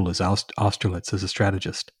jewel is Austerlitz as a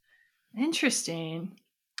strategist. Interesting.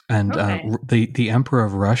 And the Emperor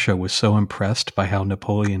of Russia was so impressed by how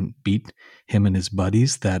Napoleon beat him and his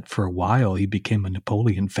buddies that for a while he became a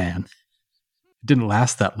Napoleon fan. It didn't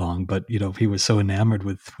last that long, but you know he was so enamored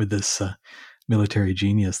with this military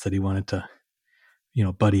genius that he wanted to,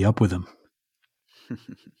 buddy up with him.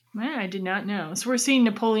 Man, I did not know. So we're seeing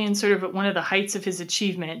Napoleon sort of at one of the heights of his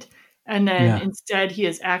achievement, and then instead he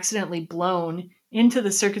is accidentally blown into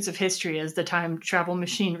the circuits of history as the time travel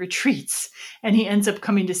machine retreats, and he ends up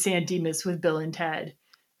coming to San Dimas with Bill and Ted.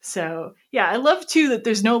 So, yeah, I love, too, that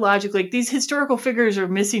there's no logic. Like, these historical figures are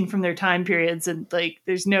missing from their time periods, and, like,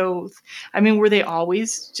 there's no... I mean, were they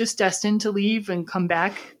always just destined to leave and come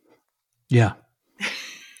back? Yeah.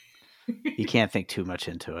 You can't think too much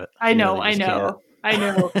into it. I know.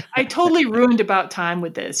 I totally ruined About Time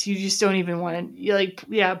with this. You just don't even want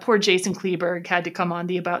to, poor Jason Kleberg had to come on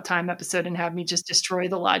the About Time episode and have me just destroy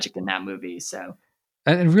the logic in that movie. So,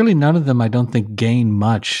 and really none of them, I don't think, gain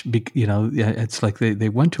much. It's like they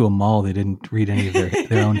went to a mall. They didn't read any of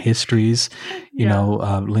their own histories.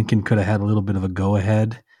 Lincoln could have had a little bit of a go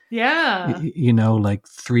ahead. Yeah. Like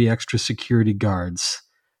 3 extra security guards,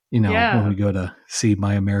 when we go to see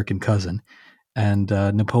My American Cousin. And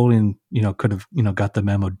Napoleon, could have, got the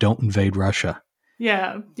memo, don't invade Russia.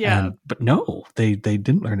 Yeah. But no, they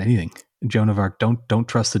didn't learn anything. Joan of Arc, don't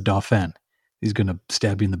trust the Dauphin. He's going to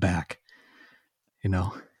stab you in the back,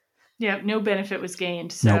 Yeah, no benefit was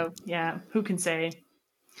gained. So, nope. Yeah, who can say?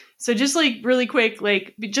 So just really quick,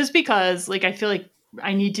 just because I feel like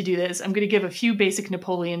I need to do this, I'm going to give a few basic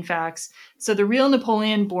Napoleon facts. So the real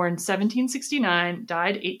Napoleon, born 1769,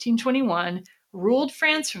 died 1821, ruled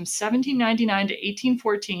France from 1799 to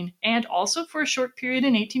 1814, and also for a short period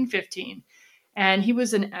in 1815. And he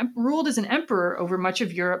was ruled as an emperor over much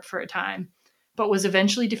of Europe for a time. but was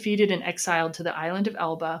eventually defeated and exiled to the island of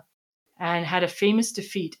Elba, and had a famous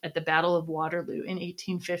defeat at the Battle of Waterloo in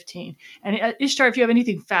 1815. And Ishtar, if you have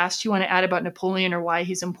anything fast you want to add about Napoleon or why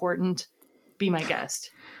he's important, be my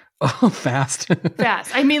guest. Oh, fast.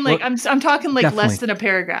 Fast. I mean, like, Well, I'm talking like definitely. less than a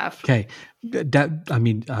paragraph. Okay.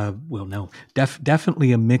 Definitely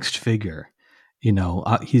a mixed figure. You know,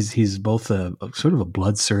 he's both a sort of a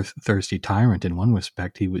bloodthirsty tyrant in one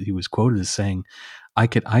respect. He was quoted as saying, I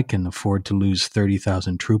can afford to lose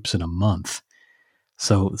 30,000 troops in a month.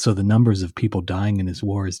 So the numbers of people dying in his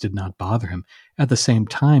wars did not bother him. At the same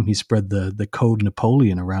time, he spread the Code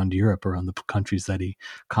Napoleon around Europe, around the countries that he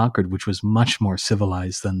conquered, which was much more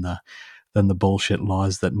civilized than the bullshit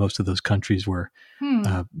laws that most of those countries were.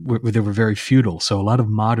 They were very feudal. So a lot of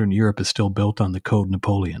modern Europe is still built on the Code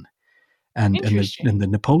Napoleon, and the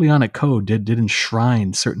Napoleonic Code did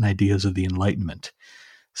enshrine certain ideas of the Enlightenment.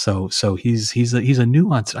 So he's a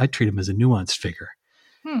nuanced. I treat him as a nuanced figure.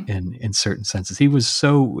 In certain senses. He was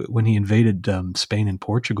when he invaded Spain and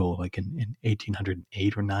Portugal, like in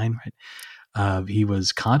 1808 or 9, right? He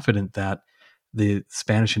was confident that the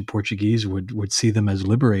Spanish and Portuguese would see them as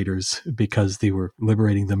liberators because they were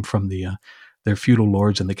liberating them from their feudal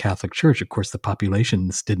lords and the Catholic Church. Of course, the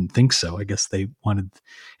populations didn't think so. I guess they wanted,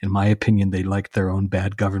 in my opinion, they liked their own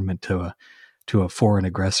bad government to a foreign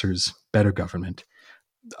aggressor's better government.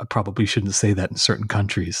 I probably shouldn't say that in certain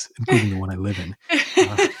countries, including the one I live in.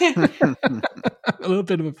 A little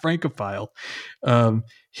bit of a Francophile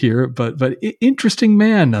here, but interesting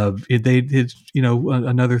man. Another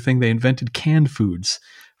thing, they invented canned foods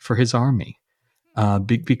for his army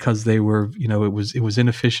because they were, it was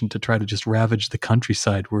inefficient to try to just ravage the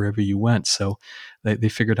countryside wherever you went. So they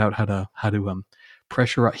figured out how to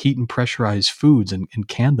heat and pressurize foods and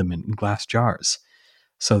can them in glass jars.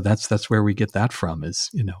 So that's where we get that from,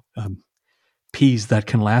 is peas that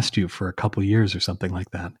can last you for a couple years or something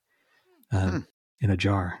like that in a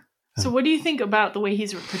jar. So what do you think about the way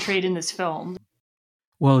he's portrayed in this film?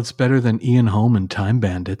 Well, it's better than Ian Holm in Time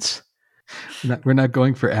Bandits. We're not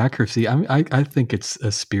going for accuracy. I think it's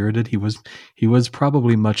spirited. He was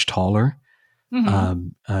probably much taller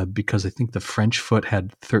because I think the French foot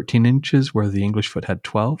had 13 inches where the English foot had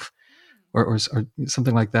 12 or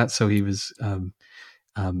something like that. So he was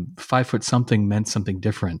 5 foot something meant something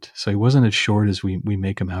different. So he wasn't as short as we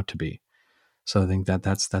make him out to be. So I think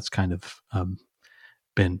that's kind of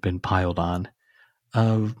been piled on.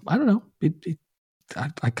 I don't know.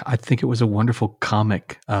 I think it was a wonderful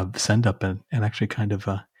comic send up and actually kind of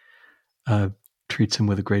treats him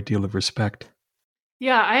with a great deal of respect.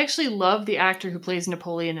 Yeah, I actually love the actor who plays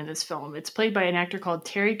Napoleon in this film. It's played by an actor called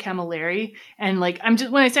Terry Camilleri. And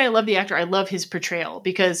when I say I love the actor, I love his portrayal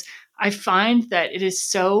because I find that he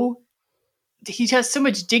has so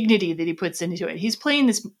much dignity that he puts into it. He's playing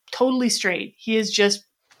this totally straight. He is just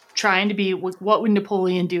trying to be, what would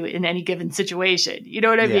Napoleon do in any given situation? You know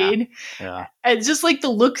what I mean? Yeah. And just like the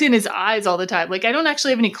look in his eyes all the time. Like, I don't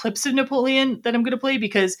actually have any clips of Napoleon that I'm going to play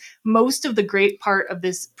because most of the great part of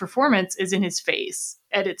this performance is in his face.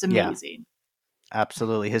 And it's amazing. Yeah.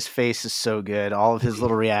 Absolutely. His face is so good. All of his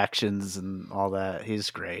little reactions and all that. He's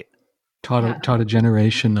great. Taught a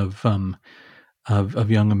generation of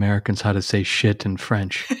young Americans how to say shit in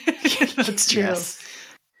French. That's true. Yes.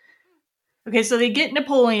 Okay, so they get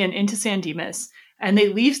Napoleon into San Dimas, and they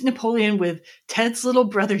leave Napoleon with Ted's little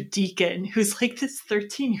brother Deacon, who's like this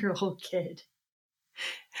 13-year-old kid.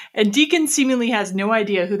 And Deacon seemingly has no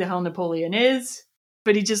idea who the hell Napoleon is,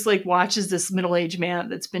 but he just like watches this middle-aged man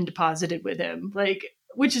that's been deposited with him,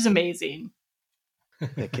 which is amazing.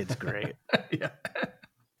 That kid's great. Yeah.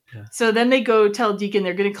 So then they go tell Deacon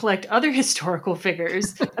they're going to collect other historical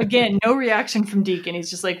figures. Again, no reaction from Deacon. He's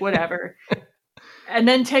just like, whatever. And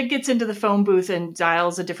then Ted gets into the phone booth and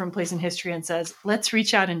dials a different place in history and says, let's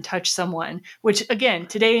reach out and touch someone. Which, again,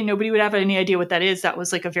 today nobody would have any idea what that is. That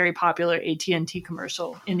was like a very popular AT&T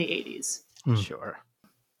commercial in the 80s. Sure.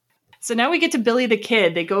 So now we get to Billy the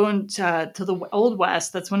Kid. They go into to the Old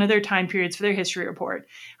West. That's one of their time periods for their history report.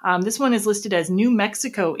 This one is listed as New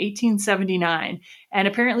Mexico, 1879. And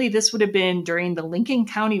apparently this would have been during the Lincoln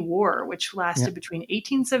County War, which lasted between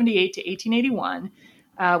 1878 to 1881,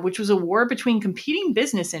 which was a war between competing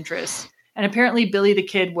business interests. And apparently Billy the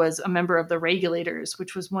Kid was a member of the Regulators,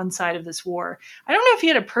 which was one side of this war. I don't know if he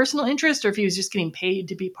had a personal interest or if he was just getting paid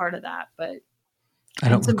to be part of that, but I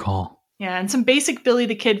don't recall. Yeah, and some basic Billy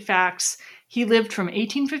the Kid facts. He lived from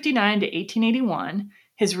 1859 to 1881.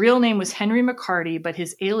 His real name was Henry McCarty, but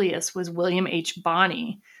his alias was William H.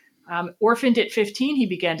 Bonney. Orphaned at 15, he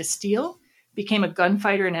began to steal, became a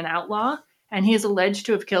gunfighter and an outlaw, and he is alleged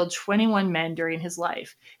to have killed 21 men during his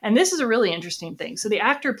life. And this is a really interesting thing. So the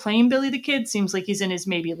actor playing Billy the Kid seems like he's in his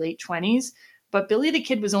maybe late 20s, but Billy the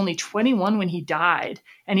Kid was only 21 when he died,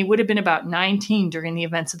 and he would have been about 19 during the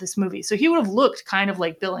events of this movie. So he would have looked kind of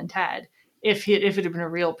like Bill and Ted if it had been a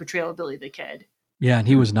real portrayal of Billy the Kid. Yeah, and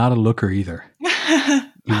he was not a looker either.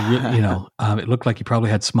 It looked like he probably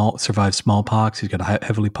had survived smallpox. He's got a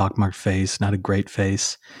heavily pockmarked face, not a great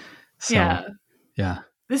face. So, yeah.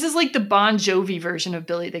 This is like the Bon Jovi version of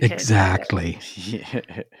Billy the Kid. Exactly.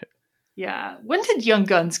 Yeah. When did Young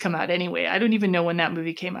Guns come out anyway? I don't even know when that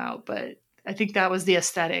movie came out, but I think that was the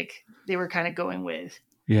aesthetic they were kind of going with.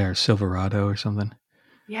 Yeah, or Silverado or something.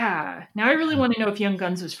 Yeah. Now I really want to know if Young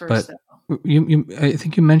Guns was first, though. I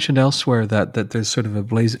think you mentioned elsewhere that there's sort of a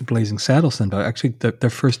Blazing Saddles thing, but actually their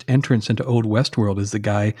first entrance into Old West world is the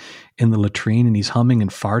guy in the latrine and he's humming and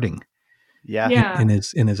farting. Yeah. In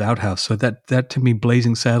his outhouse. So that to me,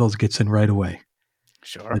 Blazing Saddles gets in right away.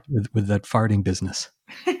 Sure. With that farting business.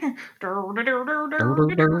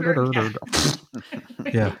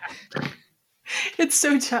 Yeah. It's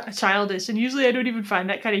so childish, and usually I don't even find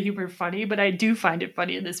that kind of humor funny, but I do find it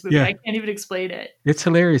funny in this movie. Yeah. I can't even explain it. It's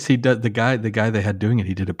hilarious. He does the guy they had doing it.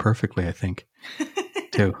 He did it perfectly, I think.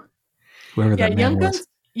 Too. Whoever that man was.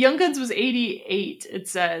 Young Guns was 88, it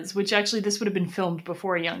says, which actually this would have been filmed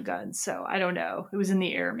before Young Guns. So I don't know. It was in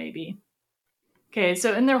the air, maybe. Okay,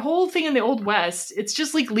 so in their whole thing in the Old West, it's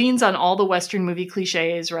just like leans on all the Western movie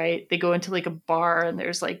cliches, right? They go into like a bar and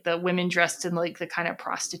there's like the women dressed in like the kind of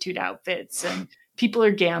prostitute outfits and people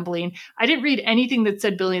are gambling. I didn't read anything that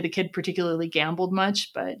said Billy the Kid particularly gambled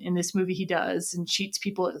much, but in this movie he does and cheats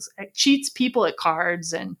people at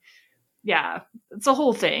cards, and yeah, it's a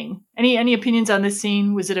whole thing. Any opinions on this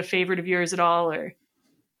scene? Was it a favorite of yours at all, or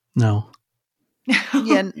no?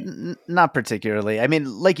 Yeah, not particularly. I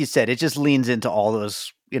mean, like you said, it just leans into all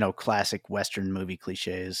those, classic Western movie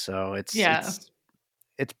cliches. So it's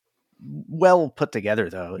well put together,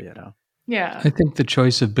 though. Yeah, I think the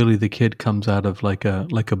choice of Billy the Kid comes out of like a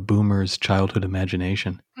boomer's childhood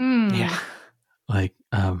imagination. Yeah, like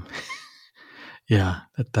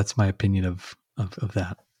that's my opinion of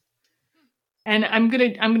that. And I'm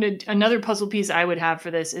gonna another puzzle piece I would have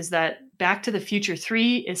for this is that Back to the Future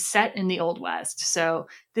 3 is set in the Old West. So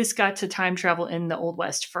this got to time travel in the Old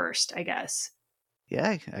West first, I guess.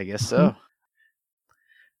 Yeah, I guess so.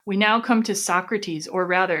 We now come to Socrates, or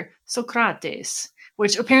rather Socrates,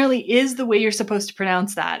 which apparently is the way you're supposed to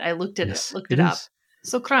pronounce that. I looked it up.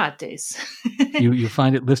 Socrates. you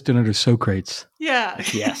find it listed under Socrates. Yeah.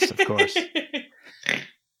 Yes, of course.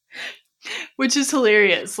 Which is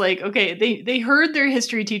hilarious. Like, okay, they heard their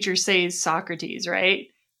history teacher say Socrates, right?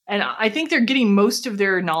 And I think they're getting most of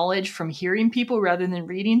their knowledge from hearing people rather than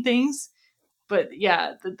reading things. But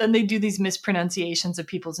yeah, then they do these mispronunciations of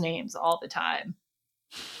people's names all the time.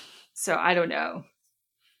 So I don't know.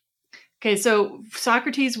 Okay, so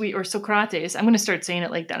Socrates, or Socrates, I'm going to start saying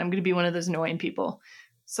it like that. I'm going to be one of those annoying people.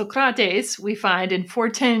 Socrates, we find in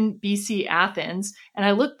 410 BC Athens, and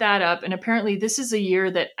I looked that up, and apparently this is a year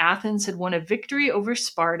that Athens had won a victory over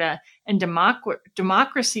Sparta, and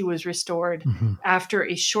democracy was restored after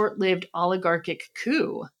a short-lived oligarchic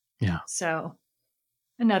coup. Yeah. So,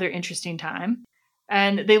 another interesting time.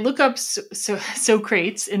 And they look up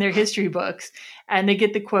Socrates in their history books, and they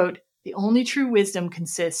get the quote, "The only true wisdom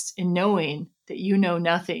consists in knowing that you know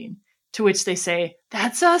nothing." To which they say,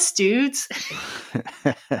 "That's us, dudes."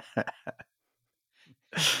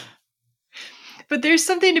 But there's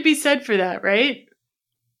something to be said for that, right?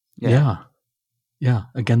 Yeah.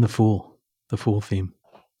 Again, the fool theme.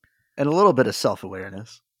 And a little bit of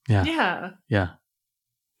self-awareness. Yeah.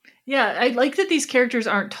 Yeah, I like that these characters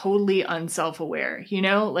aren't totally unself-aware,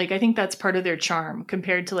 Like, I think that's part of their charm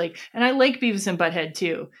compared to and I like Beavis and Butthead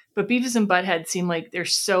too, but Beavis and Butthead seem like they're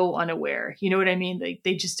so unaware. You know what I mean?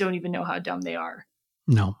 They just don't even know how dumb they are.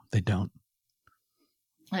 No, they don't.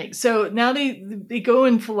 So now they go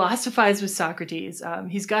and philosophize with Socrates.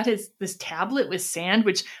 He's got this tablet with sand,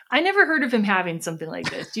 which I never heard of him having something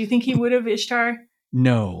like this. Do you think he would have, Ishtar?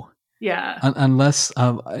 No. Yeah. Unless,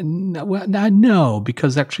 no,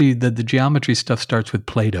 because actually the geometry stuff starts with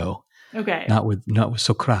Plato. Okay. Not with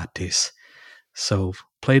Socrates. So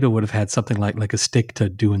Plato would have had something like a stick to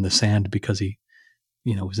do in the sand because he,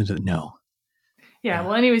 was into no. Yeah.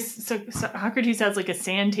 Well, anyways, so Socrates has a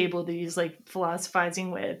sand table that he's philosophizing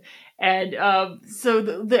with. And so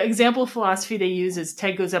the example of philosophy they use is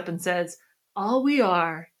Ted goes up and says, "All we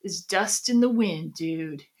are is dust in the wind,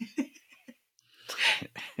 dude."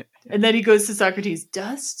 And then he goes to Socrates,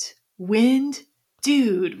 "Dust, wind,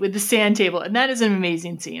 dude," with the sand table. And that is an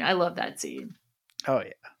amazing scene. I love that scene. Oh,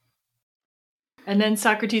 yeah. And then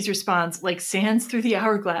Socrates responds, like sands through the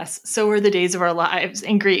hourglass, so are the days of our lives,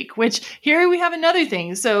 in Greek, which here we have another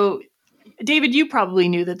thing. So, David, you probably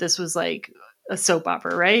knew that this was like a soap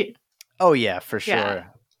opera, right? Oh, yeah, for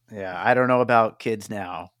sure. Yeah, I don't know about kids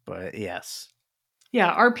now, but yes. Yeah,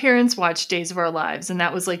 our parents watched Days of Our Lives, and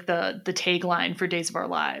that was like the tagline for Days of Our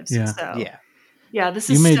Lives. Yeah. So, yeah, this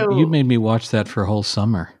is you made me watch that for a whole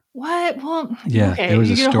summer. What? Well, yeah, okay. There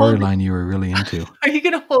was a storyline you were really into. Are you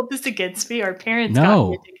going to hold this against me? Our parents got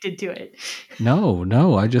me addicted to it. No.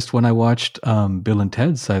 When I watched Bill and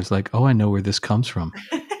Ted's, I was like, oh, I know where this comes from.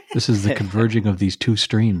 This is the converging of these two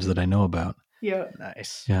streams that I know about. Yeah.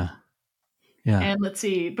 Nice. Yeah. And let's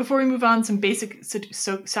see. Before we move on, some basic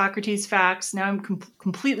Socrates facts. Now I'm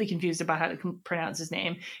completely confused about how to pronounce his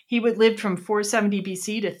name. He lived from 470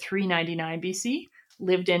 BC to 399 BC.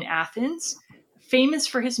 Lived in Athens. Famous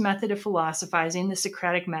for his method of philosophizing, the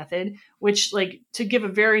Socratic method, which, like, to give a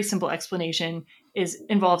very simple explanation,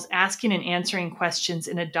 involves asking and answering questions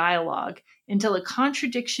in a dialogue until a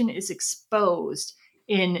contradiction is exposed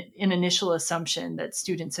in an initial assumption that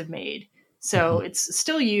students have made. So it's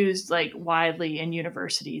still used like widely in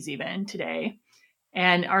universities even today.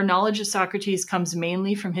 And our knowledge of Socrates comes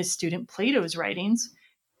mainly from his student Plato's writings.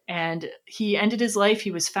 And he ended his life.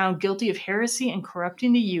 He was found guilty of heresy and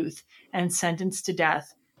corrupting the youth and sentenced to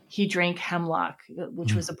death. He drank hemlock,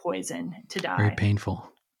 which was a poison, to die. Very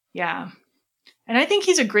painful. Yeah. And I think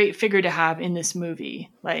he's a great figure to have in this movie.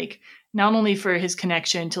 Like, not only for his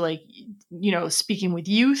connection to, like, you know, speaking with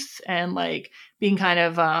youth and like being kind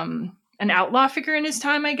of an outlaw figure in his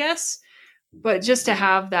time, I guess, but just to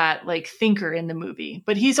have that like thinker in the movie.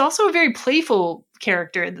 But he's also a very playful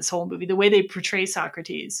character in this whole movie, the way they portray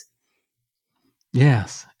Socrates.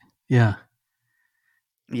 Yes. Yeah.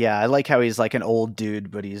 Yeah, I like how he's like an old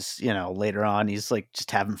dude, but he's, you know, later on he's like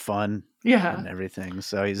just having fun. Yeah. And everything.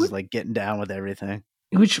 So he's like getting down with everything.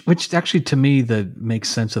 Which actually to me that makes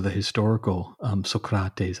sense of the historical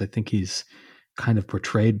Socrates. I think he's kind of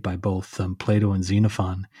portrayed by both Plato and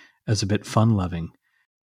Xenophon as a bit fun-loving.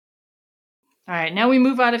 All right, now we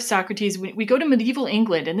move out of Socrates. We go to medieval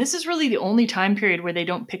England, and this is really the only time period where they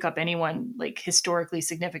don't pick up anyone like historically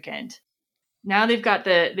significant. Now they've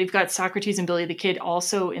got Socrates and Billy the Kid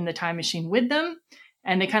also in the time machine with them,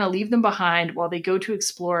 and they kind of leave them behind while they go to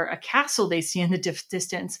explore a castle they see in the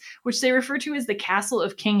distance, which they refer to as the Castle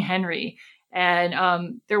of King Henry.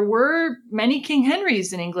 And there were many King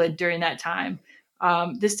Henrys in England during that time.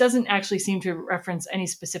 This doesn't actually seem to reference any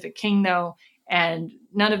specific king, though, and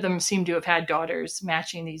none of them seem to have had daughters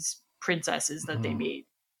matching these princesses that they meet.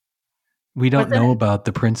 We don't know about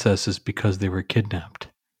the princesses because they were kidnapped.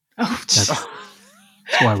 Oh, that's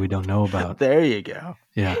why we don't know about. There you go.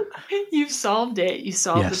 Yeah. You've solved it. You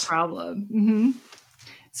solved the problem. Mm-hmm.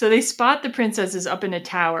 So they spot the princesses up in a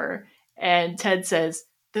tower, and Ted says,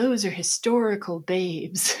 "Those are historical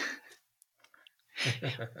babes."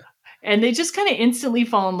 And they just kind of instantly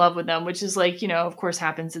fall in love with them, which is like, you know, of course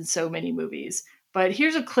happens in so many movies. But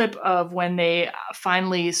here's a clip of when they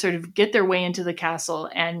finally sort of get their way into the castle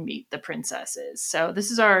and meet the princesses. So this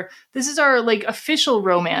is our like official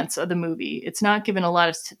romance of the movie. It's not given a lot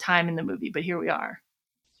of time in the movie, but here we are.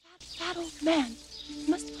 That old man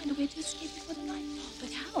must find a way to escape before the night.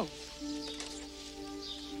 But how?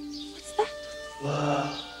 What's that?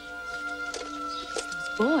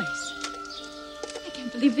 Those boys. I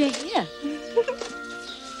can't believe they're here.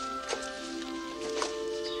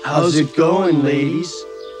 How's it going, ladies?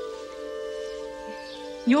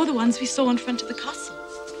 You're the ones we saw in front of the castle.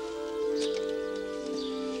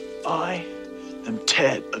 I am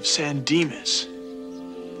Ted of San Dimas.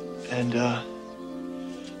 And, I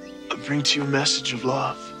bring to you a message of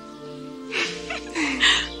love.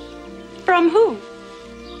 From who?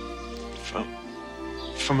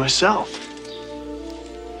 From myself.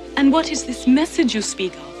 And what is this message you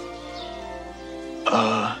speak of?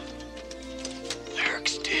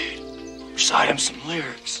 Lyrics, dude. Recite him some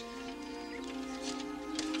lyrics.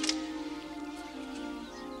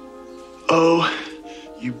 Oh,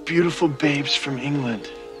 you beautiful babes from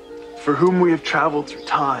England, for whom we have traveled through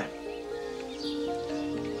time.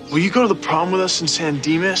 Will you go to the prom with us in San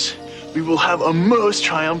Dimas? We will have a most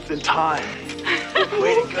triumphant time.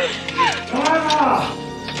 Way to go.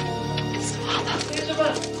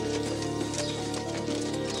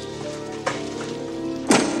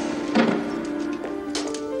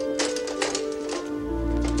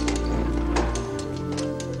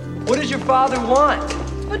 What does your father want?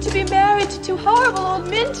 But to be married to two horrible old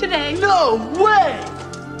men today. No way!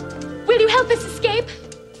 Will you help us escape?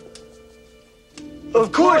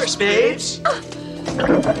 Of course, babes.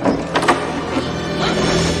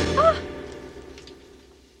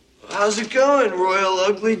 How How's it going, Royal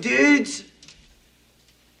Ugly Dudes?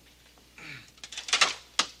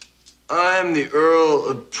 I'm the Earl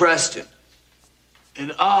of Preston.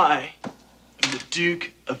 And I am the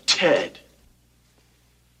Duke of Ted.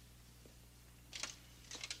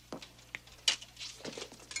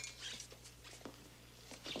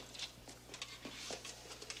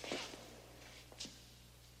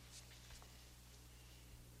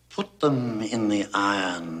 Put them in the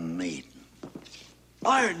Iron Maiden.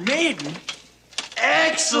 Iron Maiden?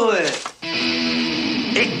 Excellent!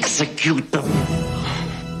 Execute them.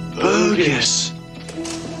 Bogus.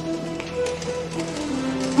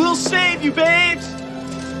 We'll save you, babes!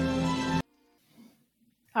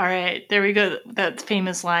 All right, there we go. That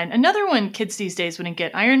famous line. Another one kids these days wouldn't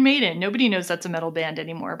get. Iron Maiden. Nobody knows that's a metal band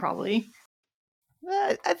anymore, probably.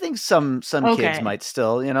 I think some kids might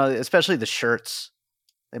still, especially the shirts.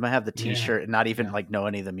 They might have the T-shirt and not even know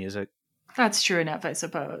any of the music. That's true enough, I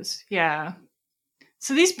suppose. Yeah.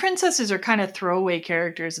 So these princesses are kind of throwaway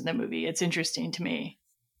characters in the movie. It's interesting to me.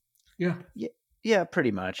 Yeah,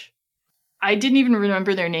 pretty much. I didn't even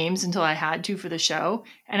remember their names until I had to for the show,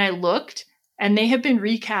 and I looked, and they have been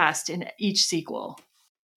recast in each sequel.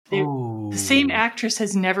 The same actress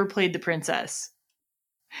has never played the princess.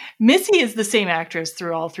 Missy is the same actress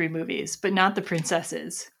through all three movies, but not the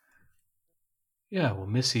princesses. Yeah, well,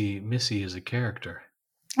 Missy is a character.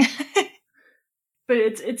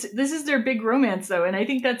 But this is their big romance though, and I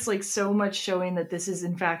think that's so much showing that this is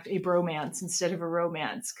in fact a bromance instead of a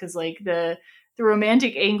romance, because the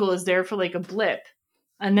romantic angle is there for a blip,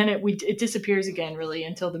 and then it disappears again really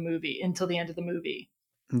until the end of the movie.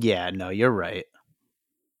 Yeah, no, you're right.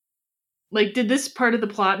 Did this part of the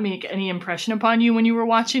plot make any impression upon you when you were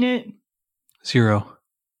watching it? 0.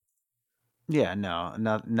 Yeah, no,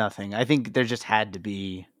 nothing. I think there just had to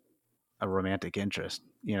be a romantic interest.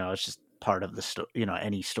 It's just part of the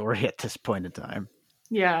any story at this point in time.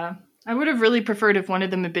 Yeah. I would have really preferred if one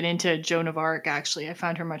of them had been into Joan of Arc, actually. I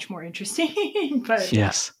found her much more interesting. But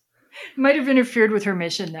yes. Might have interfered with her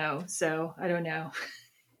mission, though. So, I don't know.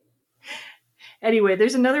 Anyway,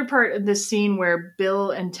 there's another part of this scene where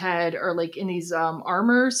Bill and Ted are in these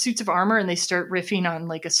suits of armor, and they start riffing on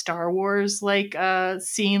a Star Wars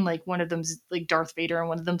scene. One of them's Darth Vader and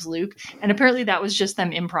one of them's Luke. And apparently that was just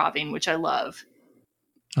them improvising, which I love.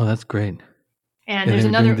 Oh, that's great. And there's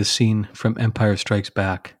another the scene from Empire Strikes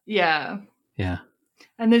Back. Yeah. Yeah.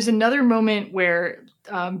 And there's another moment where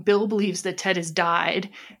Bill believes that Ted has died,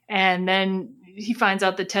 and then he finds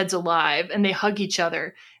out that Ted's alive, and they hug each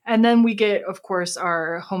other. And then we get, of course,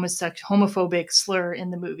 our homophobic slur in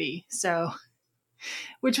the movie. So,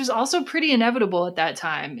 which was also pretty inevitable at that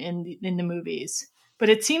time in the movies. But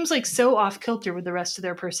it seems so off kilter with the rest of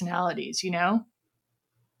their personalities,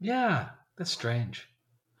 Yeah, that's strange.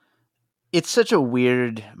 It's such a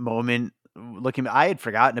weird moment. I had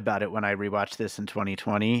forgotten about it when I rewatched this in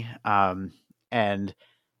 2020. And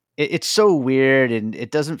it's so weird, and it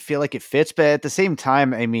doesn't feel like it fits. But at the same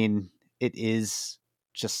time, I mean, it is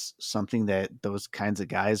just something that those kinds of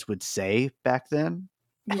guys would say back then.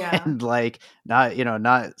 Yeah. And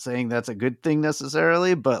not saying that's a good thing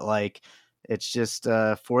necessarily, but it's just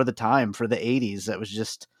for the time, for the 80s, it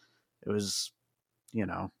was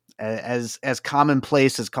as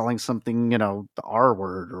commonplace as calling something, the R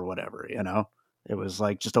word or whatever, it was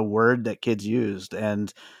just a word that kids used,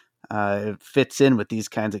 and it fits in with these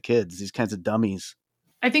kinds of kids, these kinds of dummies.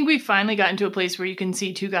 I think we've finally gotten to a place where you can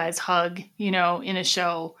see two guys hug, in a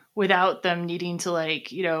show without them needing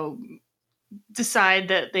to decide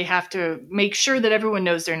that they have to make sure that everyone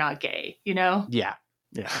knows they're not gay, Yeah.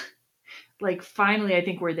 Yeah. Finally, I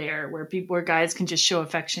think we're there where guys can just show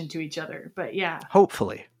affection to each other. But yeah.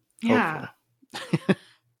 Hopefully. Yeah.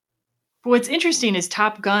 But what's interesting is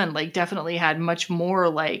Top Gun definitely had much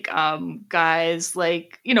more guys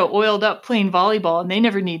oiled up playing volleyball, and they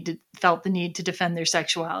never felt the need to defend their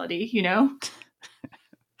sexuality,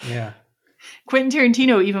 Yeah. Quentin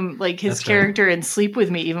Tarantino even his That's character in Sleep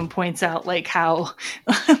With Me even points out how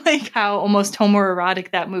how almost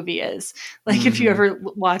homoerotic that movie is. If you ever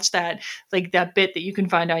watch that that bit that you can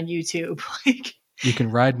find on YouTube, you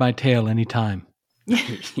can ride my tail anytime.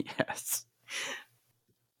 Yes.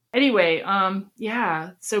 Anyway,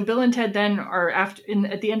 yeah. So Bill and Ted then are at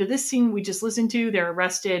the end of this scene we just listened to, they're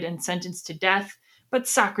arrested and sentenced to death, but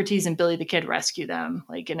Socrates and Billy the Kid rescue them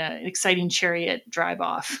in an exciting chariot drive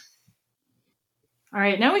off. All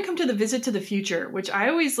right, now we come to the visit to the future, which I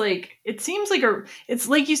always it seems it's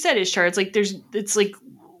like you said, Ishtar, it's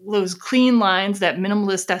those clean lines, that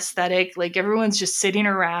minimalist aesthetic, everyone's just sitting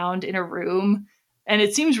around in a room, and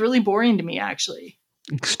it seems really boring to me, actually.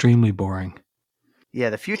 Extremely boring. Yeah,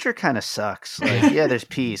 the future kind of sucks. Like, yeah, there's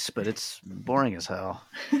peace, but it's boring as hell.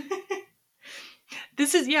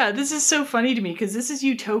 This is so funny to me because this is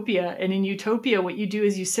Utopia, and in Utopia what you do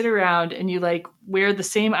is you sit around and you like wear the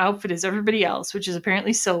same outfit as everybody else, which is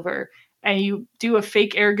apparently silver, and you do a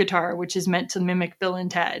fake air guitar which is meant to mimic Bill and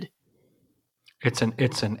Ted. It's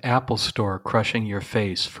an Apple store crushing your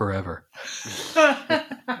face forever.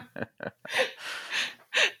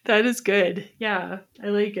 That is good. Yeah, I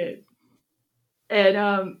like it.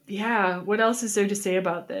 And what else is there to say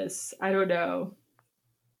about this? I don't know.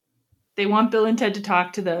 They want Bill and Ted to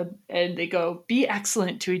talk to them, and they go, "Be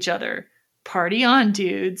excellent to each other. Party on,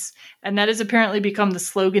 dudes." And that has apparently become the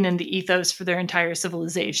slogan and the ethos for their entire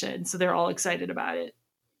civilization. So they're all excited about it.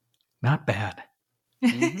 Not bad.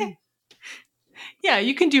 Mm-hmm. Yeah,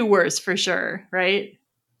 you can do worse for sure, right?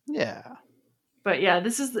 Yeah. But yeah,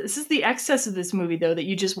 this is the excess of this movie, though, that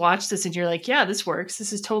you just watch this and you're like, yeah, this works.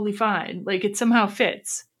 This is totally fine. Like, it somehow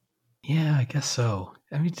fits. Yeah, I guess so.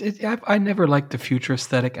 I mean, I never liked the future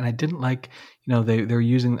aesthetic, and I didn't like, they're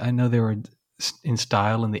using, I know they were in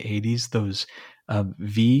style in the 80s, those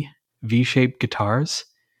V-shaped guitars.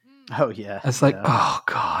 Oh, yeah. It's like, oh,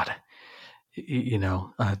 God.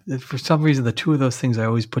 For some reason, the two of those things I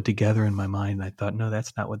always put together in my mind. I thought, no,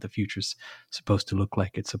 that's not what the future's supposed to look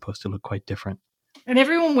like. It's supposed to look quite different. And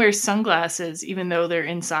everyone wears sunglasses, even though they're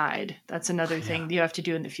inside. That's another thing you have to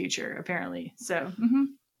do in the future, apparently. So,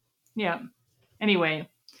 yeah. Anyway,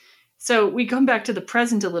 so we come back to the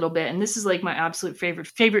present a little bit, and this is like my absolute favorite.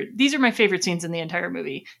 These are my favorite scenes in the entire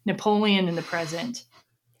movie. Napoleon in the present.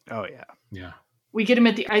 Oh, yeah. Yeah. We get him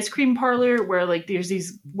at the ice cream parlor where like there's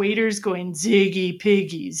these waiters going Ziggy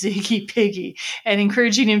Piggy, and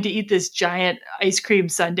encouraging him to eat this giant ice cream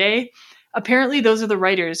sundae. Apparently those are the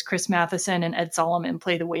writers. Chris Matheson and Ed Solomon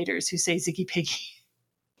play the waiters who say Ziggy Piggy.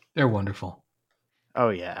 They're wonderful. Oh,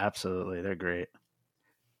 yeah, absolutely. They're great.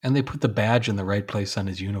 And they put the badge in the right place on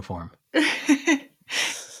his uniform.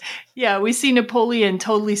 Yeah, we see Napoleon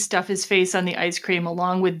totally stuff his face on the ice cream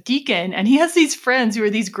along with Deacon, and he has these friends who are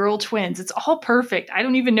these girl twins. It's all perfect. I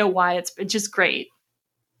don't even know why. It's just great.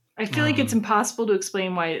 I feel like it's impossible to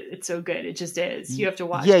explain why it's so good. It just is. You have to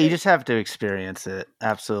watch it. Yeah, you just have to experience it.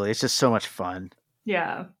 Absolutely. It's just so much fun.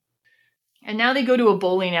 Yeah. And now they go to a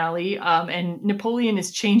bowling alley, and Napoleon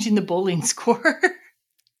is changing the bowling score.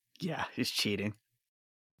 Yeah, he's cheating.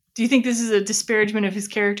 Do you think this is a disparagement of his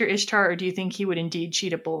character, Ishtar, or do you think he would indeed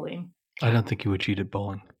cheat at bowling? I don't think he would cheat at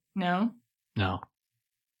bowling. No? No.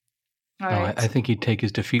 All right. I think he'd take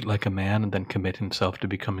his defeat like a man and then commit himself to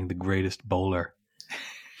becoming the greatest bowler.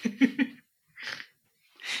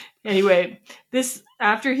 Anyway, this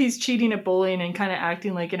after he's cheating at bowling and kind of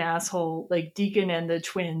acting like an asshole, like Deacon and the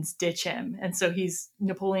twins ditch him, and so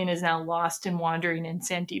Napoleon is now lost and wandering in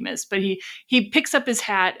San Dimas. But he picks up his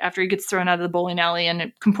hat after he gets thrown out of the bowling alley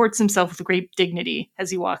and comports himself with great dignity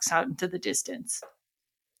as he walks out into the distance.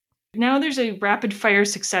 Now there's a rapid fire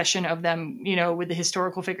succession of them, with the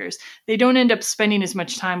historical figures. They don't end up spending as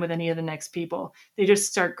much time with any of the next people. They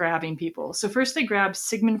just start grabbing people. So first they grab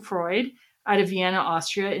Sigmund Freud out of Vienna,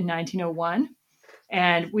 Austria in 1901.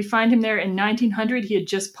 And we find him there in 1900. He had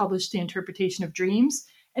just published The Interpretation of Dreams.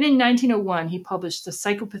 And in 1901, he published The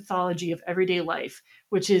Psychopathology of Everyday Life,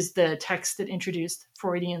 which is the text that introduced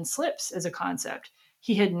Freudian slips as a concept.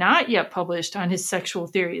 He had not yet published on his sexual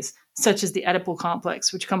theories, such as the Oedipal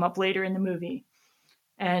complex, which come up later in the movie.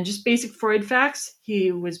 And just basic Freud facts,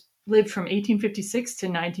 he lived from 1856 to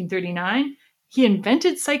 1939. He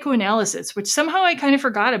invented psychoanalysis, which somehow I kind of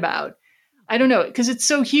forgot about. I don't know, because it's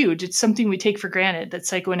so huge. It's something we take for granted, that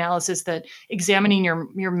psychoanalysis, that examining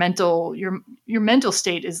your mental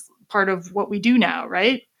state is part of what we do now,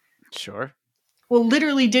 right? Sure. Well,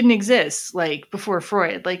 literally didn't exist like before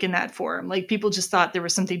Freud, like in that form. Like people just thought there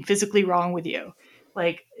was something physically wrong with you.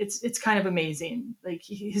 Like it's kind of amazing. Like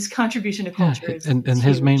his contribution to culture is his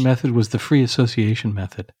huge. main method was the free association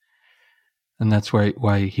method. And that's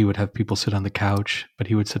why he would have people sit on the couch, but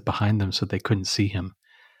he would sit behind them so they couldn't see him,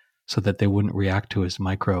 so that they wouldn't react to his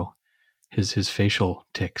facial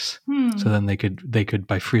tics. So then they could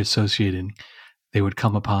by free associating, they would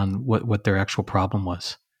come upon what their actual problem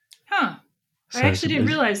was. Huh. So I actually didn't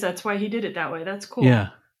realize that's why he did it that way. That's cool.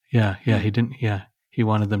 Yeah. He didn't. Yeah, he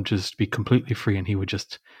wanted them to just be completely free, and he would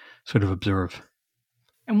just sort of observe.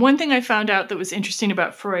 And one thing I found out that was interesting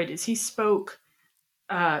about Freud is he spoke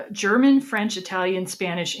German, French, Italian,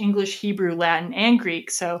 Spanish, English, Hebrew, Latin, and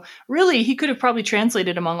Greek. So really, he could have probably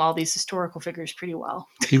translated among all these historical figures pretty well.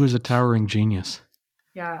 He was a towering genius.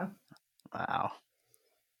 Yeah. Wow.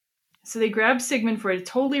 So they grabbed Sigmund Freud.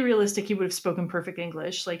 Totally realistic. He would have spoken perfect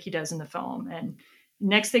English like he does in the film. And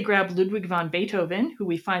Next, they grab Ludwig van Beethoven, who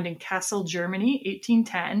we find in Kassel, Germany,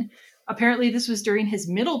 1810. Apparently, this was during his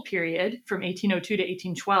middle period from 1802 to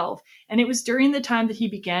 1812, and it was during the time that he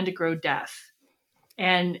began to grow deaf.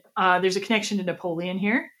 And there's a connection to Napoleon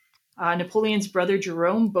here. Napoleon's brother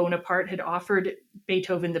Jerome Bonaparte had offered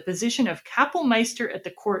Beethoven the position of Kapellmeister at the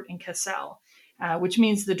court in Kassel, which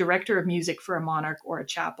means the director of music for a monarch or a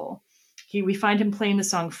chapel. We find him playing the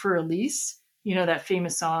song Für Elise, you know, that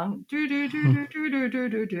famous song.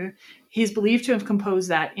 He's believed to have composed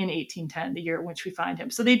that in 1810, the year in which we find him.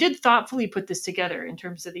 So they did thoughtfully put this together in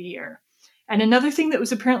terms of the year. And another thing that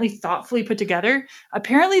was apparently thoughtfully put together,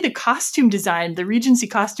 apparently the costume design, the Regency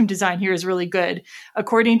costume design here is really good.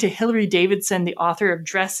 According to Hilary Davidson, the author of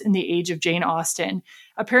Dress in the Age of Jane Austen,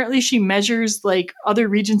 apparently she measures like other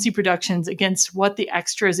Regency productions against what the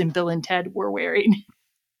extras in Bill and Ted were wearing.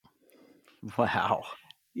 Wow.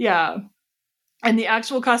 Yeah. And the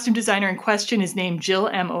actual costume designer in question is named Jill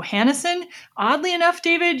M. Ohannesson. Oddly enough,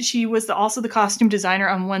 David, she was also the costume designer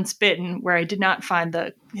on Once Bitten, where I did not find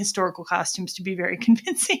the historical costumes to be very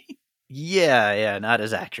convincing. Yeah, not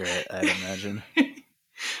as accurate, I'd imagine.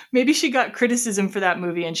 Maybe she got criticism for that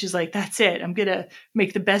movie and she's like, that's it. I'm going to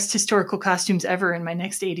make the best historical costumes ever in my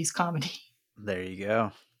next 80s comedy. There you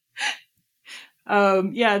go.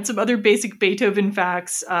 And some other basic Beethoven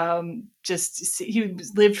facts. He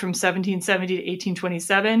lived from 1770 to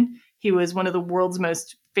 1827. He was one of the world's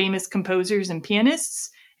most famous composers and pianists,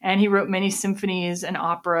 and he wrote many symphonies and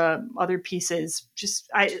opera, other pieces.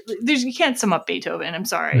 You can't sum up Beethoven. I'm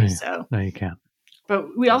sorry. No, you can't.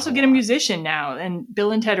 But we also get a musician now, and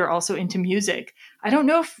Bill and Ted are also into music. I don't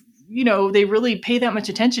know if they really pay that much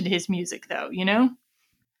attention to his music, though.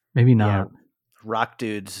 Maybe not. Yeah. Rock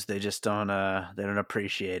dudes, they just don't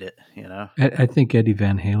appreciate it, I think Eddie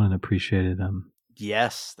Van Halen appreciated them.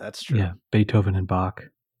 Yes, that's true. Yeah, Beethoven and Bach.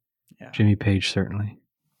 Yeah. Jimmy Page, certainly.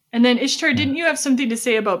 And then Ishtar, didn't you have something to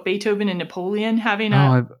say about Beethoven and Napoleon having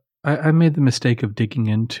I made the mistake of digging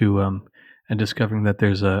into and discovering that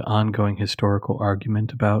there's an ongoing historical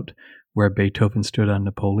argument about where Beethoven stood on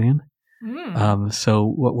Napoleon. So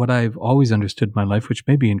what I've always understood in my life, which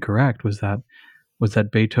may be incorrect, was that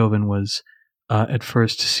Beethoven was at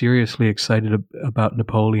first seriously excited about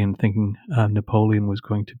Napoleon, thinking Napoleon was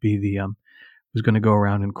going to be was going to go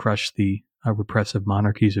around and crush the repressive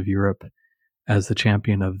monarchies of Europe as the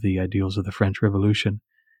champion of the ideals of the French Revolution.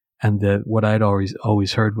 And what I'd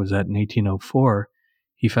always heard was that in 1804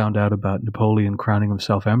 he found out about Napoleon crowning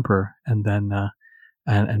himself emperor, and then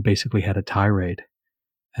and basically had a tirade.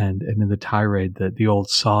 And in the tirade, the old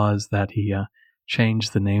saw is that he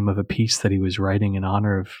changed the name of a piece that he was writing in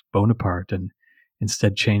honor of Bonaparte, and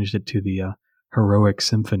instead changed it to the Heroic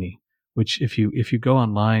Symphony, which if you go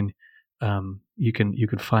online, you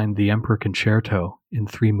could find the Emperor Concerto in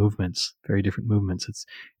 3 movements, very different movements.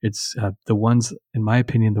 It's the ones, in my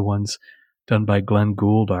opinion, the ones done by Glenn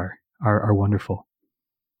Gould are wonderful.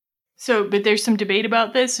 So, but there's some debate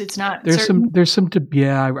about this. It's not. There's some.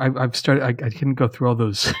 I've started. I didn't go through all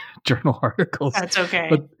those journal articles. That's okay.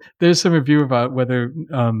 But there's some review about whether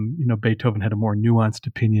Beethoven had a more nuanced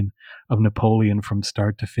opinion of Napoleon from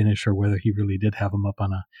start to finish, or whether he really did have him up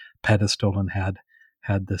on a pedestal and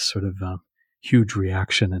had this sort of huge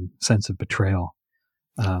reaction and sense of betrayal.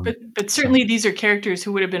 But certainly these are characters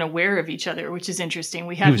who would have been aware of each other, which is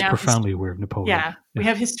interesting. He was profoundly aware of Napoleon. Yeah, we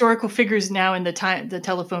have historical figures now in the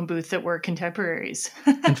telephone booth that were contemporaries.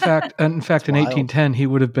 in fact, in 1810, he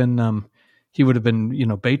would have been,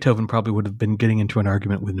 Beethoven probably would have been getting into an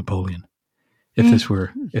argument with Napoleon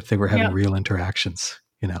if they were having real interactions.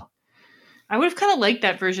 I would have kind of liked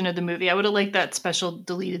that version of the movie. I would have liked that special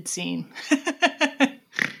deleted scene.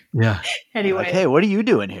 Yeah. Anyway. Hey, what are you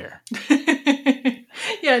doing here?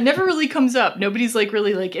 Yeah, it never really comes up. Nobody's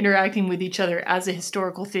really interacting with each other as a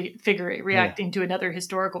historical figure, reacting to another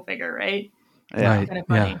historical figure, right? Yeah. Right. Kind of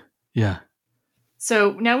funny. Yeah.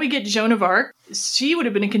 So now we get Joan of Arc. She would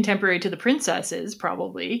have been a contemporary to the princesses,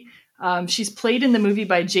 probably. She's played in the movie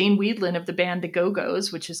by Jane Wiedlin of the band The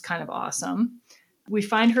Go-Go's, which is kind of awesome. We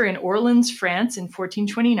find her in Orleans, France in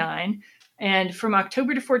 1429. And from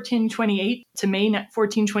October to 1428 to May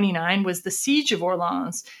 1429 was the Siege of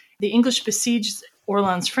Orleans. The English besieged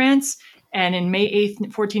Orleans, France, and in May 8th,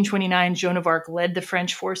 1429, Joan of Arc led the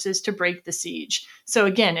French forces to break the siege. So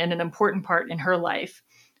again, an important part in her life.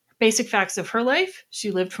 Basic facts of her life: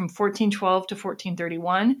 she lived from 1412 to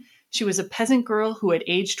 1431. She was a peasant girl who at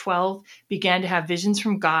age 12 began to have visions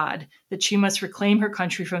from God that she must reclaim her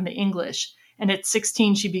country from the English. And at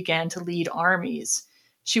 16, she began to lead armies.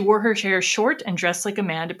 She wore her hair short and dressed like a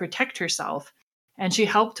man to protect herself, and she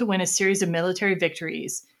helped to win a series of military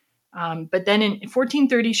victories. But then in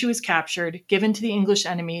 1430, she was captured, given to the English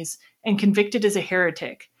enemies, and convicted as a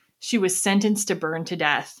heretic. She was sentenced to burn to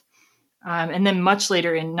death. And then much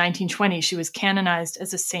later in 1920, she was canonized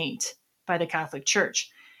as a saint by the Catholic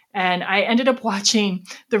Church. And I ended up watching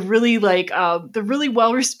the really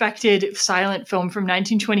well-respected silent film from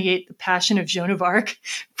 1928, The Passion of Joan of Arc,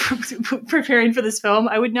 preparing for this film.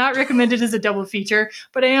 I would not recommend it as a double feature,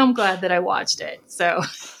 but I am glad that I watched it. So,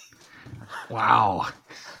 wow.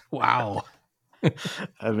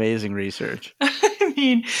 Amazing research. I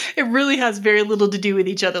mean, it really has very little to do with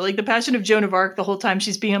each other. Like The Passion of Joan of Arc, the whole time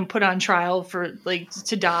she's being put on trial for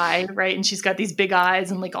to die, right? And she's got these big eyes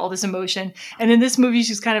and like all this emotion. And in this movie,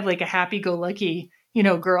 she's kind of like a happy-go-lucky,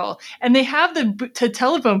 girl. And they have the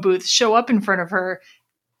telephone booth show up in front of her,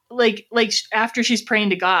 like after she's praying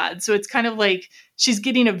to God. So it's kind of like she's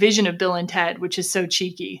getting a vision of Bill and Ted, which is so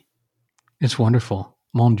cheeky. It's wonderful.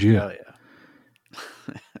 Mon Dieu. Oh, yeah.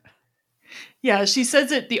 Yeah, she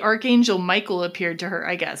says that the Archangel Michael appeared to her,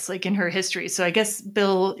 I guess, like in her history. So I guess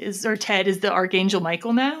Ted is the Archangel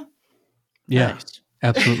Michael now? Yeah, Nice.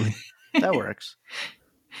 absolutely. That works.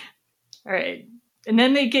 All right. And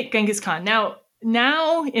then they get Genghis Khan.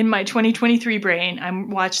 Now in my 2023 brain, I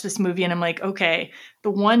watch this movie and I'm like, okay,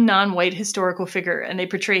 the one non-white historical figure, and they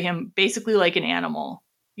portray him basically like an animal,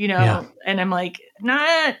 Yeah. And I'm like,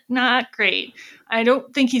 not great. I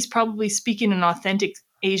don't think he's probably speaking an authentic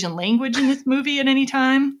Asian language in this movie at any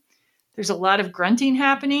time. There's a lot of grunting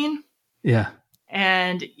happening. Yeah.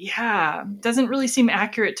 And doesn't really seem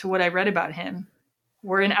accurate to what I read about him.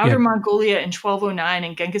 We're in Outer Mongolia in 1209,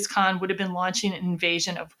 and Genghis Khan would have been launching an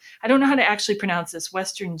invasion of, I don't know how to actually pronounce this,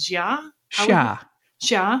 Western Xia?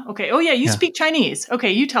 Xia? Okay. Oh, yeah, you speak Chinese.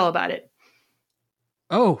 Okay, you tell about it.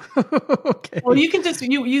 Oh, okay. Well, you can just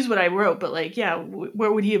use what I wrote, but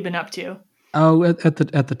where would he have been up to? Oh, at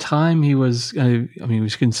the time he was, he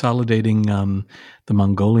was consolidating the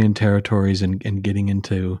Mongolian territories and getting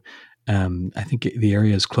into, I think the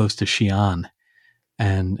areas close to Xi'an,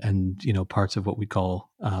 and parts of what we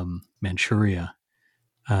call Manchuria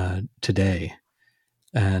today.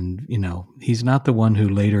 And he's not the one who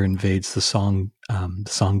later invades the Song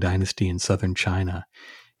dynasty in southern China.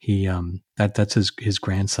 He that's his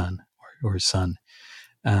grandson or his son.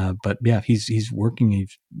 But yeah, he's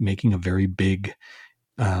making a very big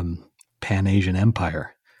Pan-Asian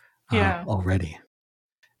empire already.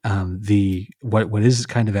 What is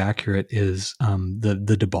kind of accurate is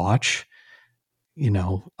the debauch.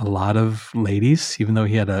 A lot of ladies, even though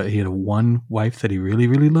he had a one wife that he really,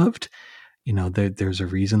 really loved. There's a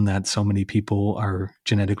reason that so many people are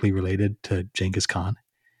genetically related to Genghis Khan.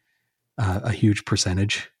 A huge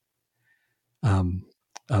percentage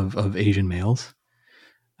of Asian males.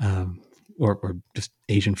 Or just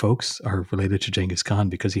Asian folks are related to Genghis Khan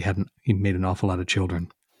because he made an awful lot of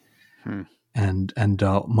children, and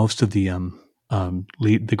most of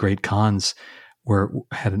the great Khans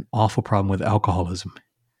had an awful problem with alcoholism.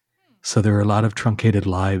 So there are a lot of truncated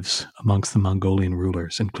lives amongst the Mongolian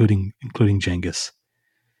rulers, including Genghis.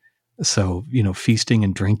 So feasting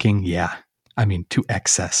and drinking, to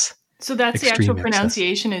excess. So that's the actual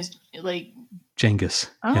pronunciation is like Genghis.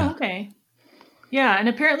 Oh, okay. Yeah, and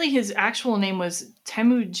apparently his actual name was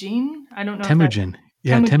Temujin. I don't know. Temujin.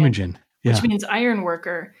 Temujin. Yeah. Which means iron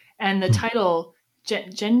worker. And the title,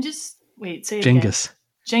 Genghis? Wait, say it Genghis. Again.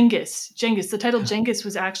 Genghis. The title Genghis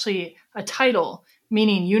was actually a title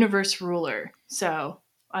meaning universe ruler. So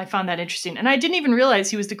I found that interesting. And I didn't even realize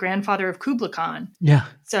he was the grandfather of Kublai Khan. Yeah.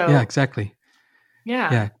 So yeah, exactly.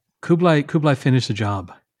 Yeah. Yeah. Kublai finished the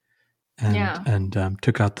job and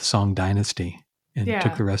took out the Song dynasty and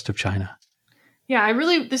took the rest of China. Yeah, I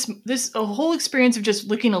really this a whole experience of just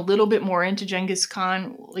looking a little bit more into Genghis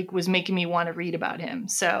Khan was making me want to read about him.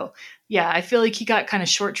 So yeah, I feel like he got kind of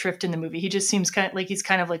short shrift in the movie. He just seems kind of like he's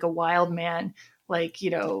kind of like a wild man,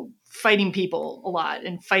 fighting people a lot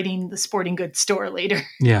and fighting the sporting goods store later.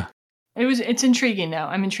 Yeah, it's intriguing though.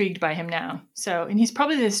 I'm intrigued by him now. So, and he's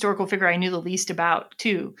probably the historical figure I knew the least about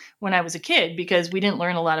too when I was a kid because we didn't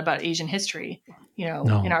learn a lot about Asian history, No.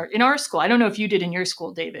 in our school. I don't know if you did in your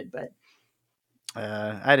school, David, but.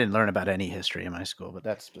 I didn't learn about any history in my school, but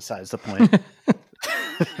that's besides the point.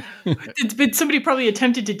 But somebody probably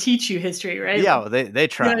attempted to teach you history, right? Yeah, well, they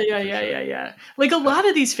tried. Yeah. Like a lot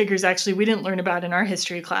of these figures, actually, we didn't learn about in our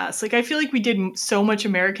history class. Like I feel like we did so much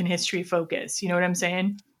American history focus. You know what I'm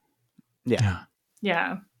saying?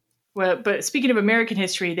 Yeah. Well, but speaking of American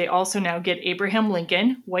history, they also now get Abraham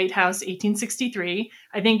Lincoln, White House, 1863.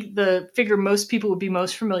 I think the figure most people would be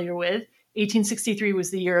most familiar with. 1863 was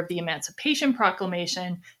the year of the Emancipation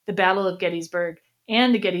Proclamation, the Battle of Gettysburg,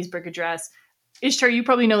 and the Gettysburg Address. Ishtar, you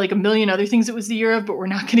probably know like a million other things it was the year of, but we're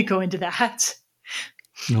not going to go into that.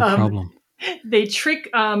 No problem. They trick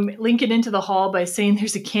Lincoln into the hall by saying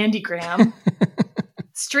there's a candygram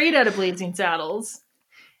straight out of Blazing Saddles.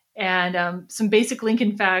 And some basic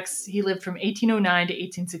Lincoln facts. He lived from 1809 to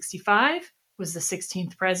 1865, was the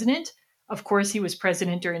 16th president. Of course, he was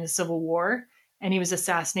president during the Civil War, and he was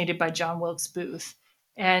assassinated by John Wilkes Booth.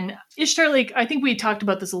 And Ishtar, like, I think we talked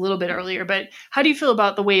about this a little bit earlier, but how do you feel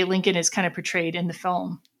about the way Lincoln is kind of portrayed in the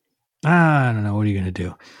film? I don't know. What are you going to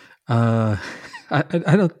do? I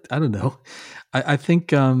don't know. I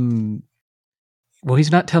think, well,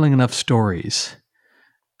 he's not telling enough stories.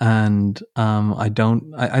 And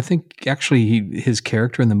I think actually his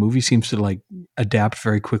character in the movie seems to like adapt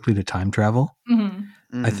very quickly to time travel.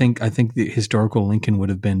 Mm-hmm. I think the historical Lincoln would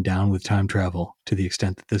have been down with time travel to the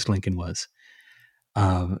extent that this Lincoln was.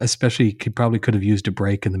 Especially, he probably could have used a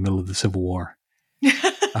break in the middle of the Civil War.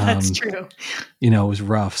 That's true. You know, it was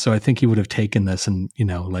rough. So I think he would have taken this and, you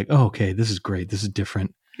know, like, oh, okay, this is great. This is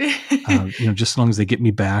different. You know, just as long as they get me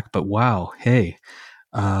back. But wow, hey,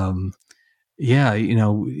 yeah, you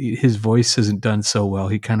know, his voice isn't done so well.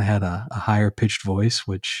 He kind of had a higher pitched voice,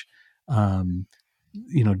 which,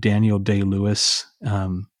 you know, Daniel Day-Lewis,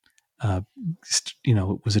 you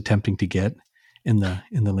know, was attempting to get in the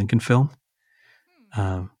Lincoln film.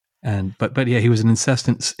 But yeah, he was an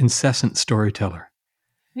incessant storyteller.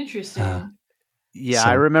 Interesting. Yeah,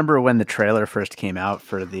 I remember when the trailer first came out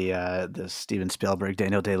for the Steven Spielberg,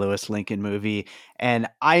 Daniel Day-Lewis Lincoln movie, and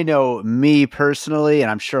I know me personally, and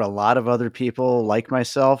I'm sure a lot of other people like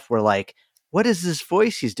myself were like, "What is this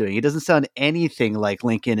voice he's doing? He doesn't sound anything like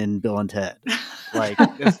Lincoln in Bill and Ted. Like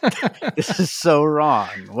this is so wrong.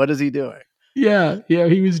 What is he doing?" Yeah,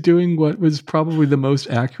 he was doing what was probably the most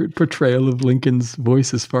accurate portrayal of Lincoln's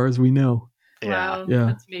voice as far as we know. Wow, yeah,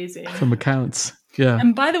 that's amazing. From accounts. Yeah.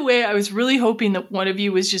 And by the way, I was really hoping that one of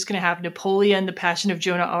you was just going to have Napoleon, The Passion of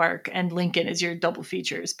Joan of Arc, and Lincoln as your double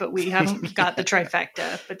features, but we haven't got the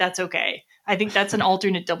trifecta, but that's okay. I think that's an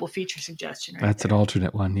alternate double feature suggestion. That's an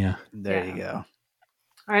alternate one, yeah. There you go.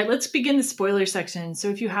 All right, let's begin the spoiler section. So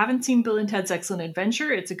if you haven't seen Bill and Ted's Excellent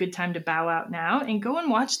Adventure, it's a good time to bow out now and go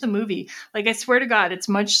and watch the movie. Like, I swear to God, it's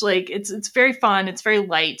much like, it's very fun. It's very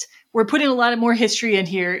light. We're putting a lot of more history in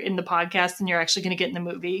here in the podcast than you're actually going to get in the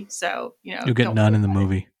movie. So, you know. You'll get none in the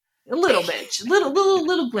movie. A little bit.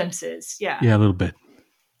 Little glimpses. Yeah. Yeah, a little bit.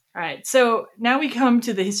 All right. So now we come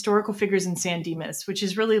to the historical figures in San Dimas, which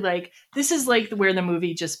is really like, this is like where the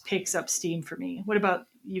movie just picks up steam for me. What about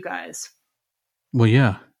you guys? Well,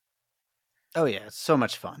 yeah. Oh, yeah. It's so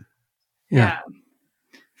much fun. Yeah.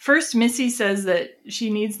 First, Missy says that she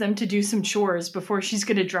needs them to do some chores before she's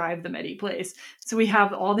going to drive them any place. So we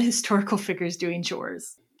have all the historical figures doing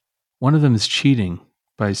chores. One of them is cheating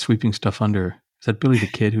by sweeping stuff under. Is that Billy the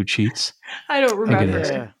Kid who cheats? I don't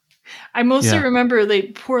remember. I mostly remember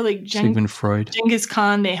poor Sigmund Freud. Genghis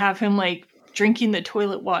Khan. They have him like drinking the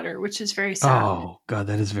toilet water, which is very sad. Oh God,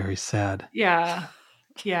 that is very sad. Yeah.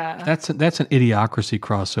 That's an Idiocracy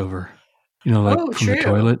crossover. You know, like from the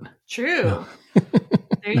toilet. True. No.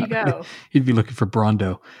 There you go. He'd be looking for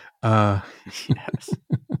Brondo. Yes.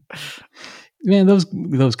 Man,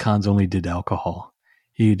 those cons only did alcohol.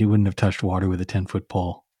 He wouldn't have touched water with a 10-foot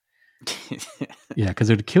pole. Yeah, because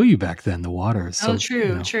it would kill you back then. The water is so. Oh,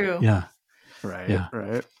 true. Yeah. Right. Yeah.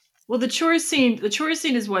 Right. Well, the chores scene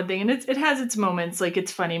is one thing, and it has its moments, like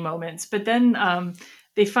its funny moments. But then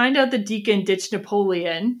they find out that Deacon ditched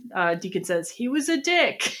Napoleon. Deacon says he was a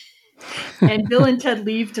dick, and Bill and Ted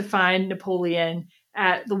leave to find Napoleon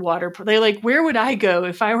at the water. They're like, where would I go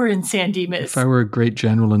if I were in San Dimas? If I were a great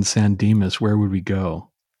general in San Dimas, where would we go?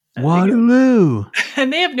 Waterloo.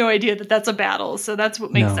 And they have no idea that that's a battle. So that's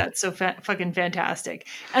what makes that so fucking fantastic.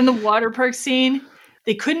 And the water park scene,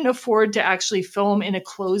 they couldn't afford to actually film in a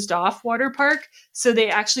closed off water park. So they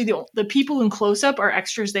actually, the people in close up are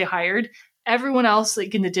extras they hired. Everyone else,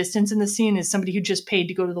 like in the distance in the scene, is somebody who just paid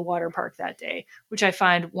to go to the water park that day, which I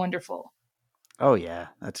find wonderful. Oh yeah,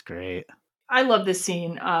 that's great. I love this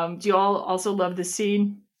scene. Do you all also love this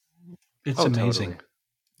scene? It's amazing. Totally.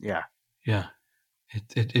 Yeah. Yeah.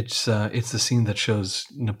 It's the scene that shows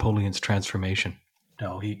Napoleon's transformation.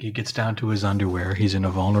 No, he gets down to his underwear. He's in a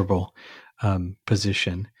vulnerable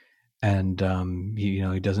position, and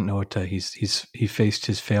he doesn't know what to. He faced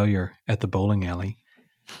his failure at the bowling alley,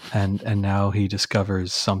 and now he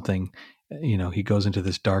discovers something. You know, he goes into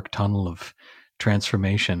this dark tunnel of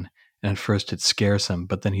transformation, and at first it scares him,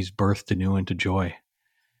 but then he's birthed anew into joy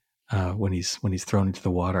when he's thrown into the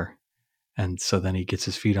water, and so then he gets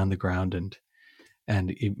his feet on the ground and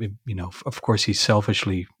of course he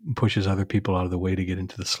selfishly pushes other people out of the way to get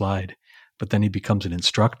into the slide, but then he becomes an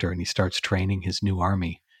instructor and he starts training his new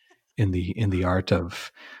army in the art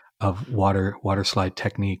of water slide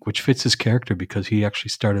technique, which fits his character because he actually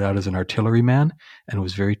started out as an artilleryman and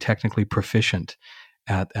was very technically proficient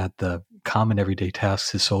at the common everyday tasks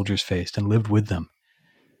his soldiers faced and lived with them.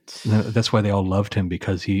 And that's why they all loved him,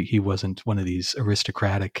 because he wasn't one of these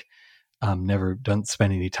aristocratic, never done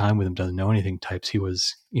spend any time with them, doesn't know anything types. He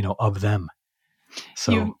was, of them.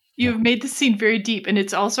 So you've made the scene very deep, and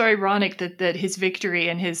it's also ironic that his victory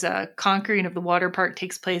and his conquering of the water park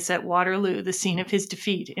takes place at Waterloo, the scene of his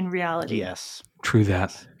defeat in reality. Yes, true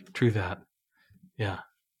that. Yeah.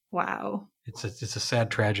 Wow. It's a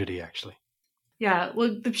sad tragedy, actually. Yeah,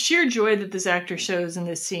 well, the sheer joy that this actor shows in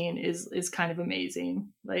this scene is kind of amazing.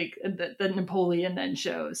 Like that Napoleon then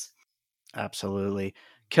shows. Absolutely.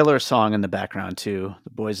 Killer song in the background too. The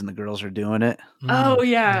boys and the girls are doing it. Oh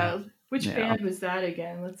yeah. Which band was that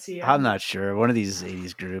again? Let's see. I'm not sure. One of these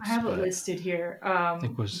 80s groups. I have it listed here.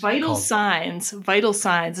 It was Vital Signs. Vital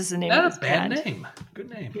Signs is the name of this band. Bad name. Good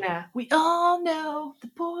name. Yeah. We all know the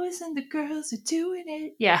boys and the girls are doing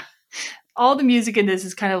it. Yeah. All the music in this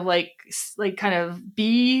is kind of like kind of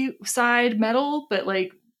B-side metal, but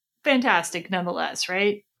like fantastic nonetheless,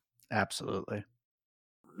 right? Absolutely.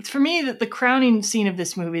 For me, the crowning scene of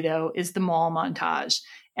this movie, though, is the mall montage.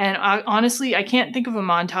 And honestly, I can't think of a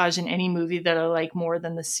montage in any movie that I like more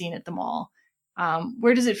than the scene at the mall.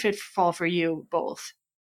 Where does it fall for you both?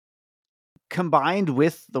 Combined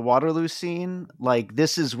with the Waterloo scene, like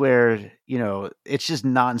this is where, it's just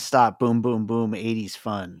nonstop boom, boom, boom, 80s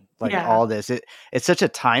fun. Like all this. It's such a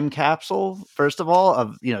time capsule, first of all,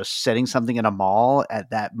 of, setting something in a mall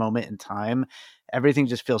at that moment in time. Everything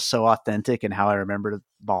just feels so authentic and how I remember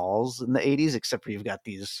balls in the 80s, except for you've got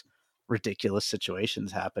these ridiculous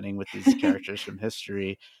situations happening with these characters from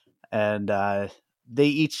history. And they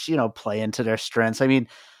each, play into their strengths. I mean,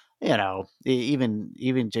 even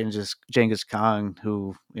Genghis Khan,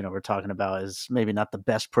 who, we're talking about, is maybe not the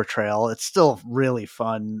best portrayal. It's still really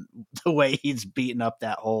fun the way he's beating up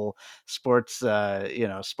that whole sports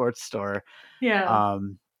store. Yeah.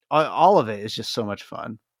 All of it is just so much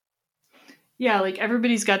fun. Yeah, like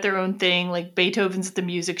everybody's got their own thing. Like Beethoven's at the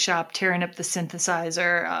music shop tearing up the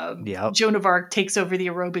synthesizer. Joan of Arc takes over the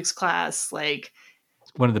aerobics class. Like,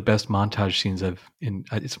 it's one of the best montage scenes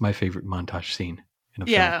it's my favorite montage scene in a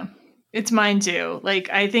film. Yeah, it's mine too.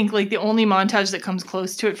 Like, I think like the only montage that comes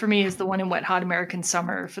close to it for me is the one in Wet Hot American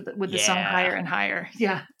Summer with the song Higher and Higher.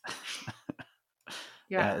 Yeah.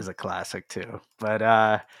 That is a classic too. But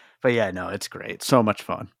yeah, no, it's great. So much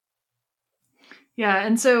fun. Yeah,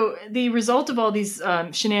 and so the result of all these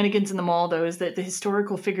shenanigans in the mall, though, is that the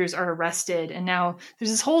historical figures are arrested, and now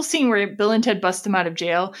there's this whole scene where Bill and Ted bust them out of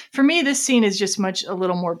jail. For me, this scene is just a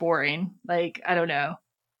little more boring. Like, I don't know.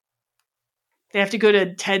 They have to go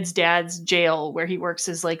to Ted's dad's jail where he works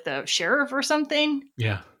as like the sheriff or something.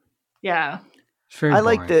 Yeah. Yeah. It's very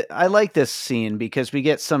boring. I like this scene because we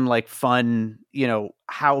get some like fun,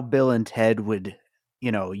 how Bill and Ted would,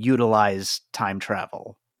 utilize time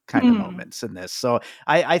travel kind of moments in this. So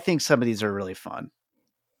I think some of these are really fun.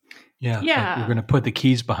 Yeah. Like we're going to put the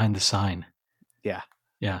keys behind the sign. Yeah.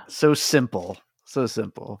 Yeah. So simple. So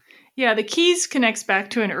simple. Yeah. The keys connects back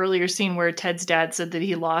to an earlier scene where Ted's dad said that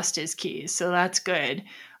he lost his keys. So that's good.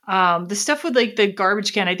 The stuff with like the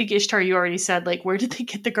garbage can, I think Ishtar, you already said, like, where did they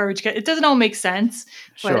get the garbage can? It doesn't all make sense,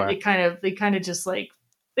 but they kind of just like,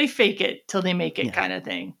 they fake it till they make it kind of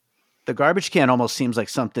thing. The garbage can almost seems like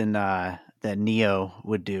something, that Neo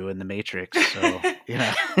would do in the Matrix. So,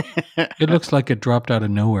 it looks like it dropped out of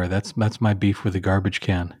nowhere. That's my beef with the garbage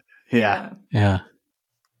can. Yeah.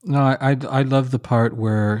 No, I love the part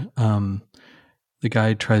where the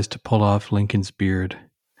guy tries to pull off Lincoln's beard.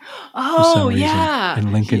 For some reason,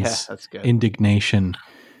 and Lincoln's indignation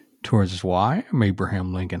towards why I'm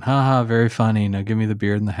Abraham Lincoln. Haha, very funny. Now give me the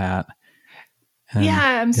beard and the hat. And,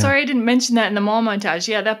 I'm sorry I didn't mention that in the mall montage.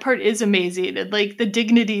 Yeah, that part is amazing. And, like the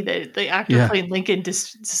dignity that the actor playing Lincoln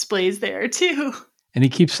displays there too. And he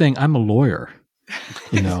keeps saying, "I'm a lawyer,"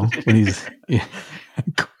 when he's in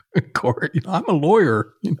court. I'm a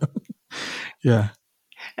lawyer. Yeah.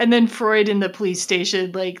 And then Freud in the police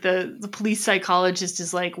station, like the police psychologist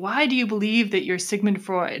is like, "Why do you believe that you're Sigmund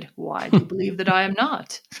Freud? Why do you believe that I am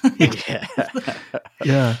not?"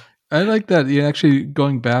 Yeah. I like that. Actually,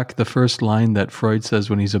 going back, the first line that Freud says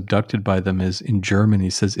when he's abducted by them is in German. He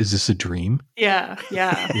says, "Is this a dream?" Yeah.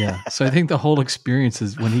 Yeah. So I think the whole experience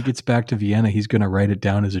is when he gets back to Vienna, he's going to write it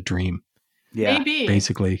down as a dream. Yeah. Maybe.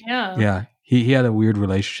 Basically. Yeah. He had a weird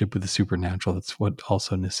relationship with the supernatural. That's what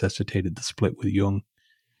also necessitated the split with Jung.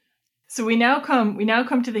 So we now come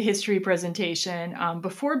to the history presentation.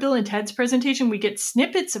 Before Bill and Ted's presentation, we get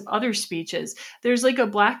snippets of other speeches. There's like a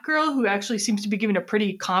black girl who actually seems to be giving a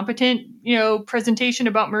pretty competent, presentation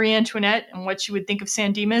about Marie Antoinette and what she would think of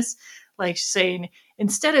San Dimas. Like saying,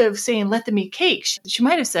 instead of saying "let them eat cake," she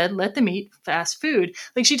might have said "let them eat fast food."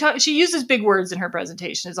 Like she uses big words in her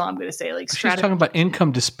presentation. Is all I'm going to say. Like she's talking about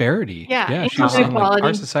income disparity. Yeah, she's saying like,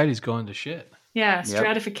 our society's going to shit. Yeah,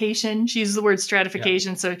 stratification. She uses the word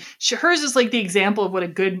stratification. Yeah. So hers is like the example of what a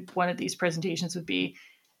good one of these presentations would be.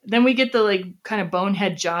 Then we get the like kind of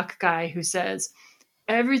bonehead jock guy who says,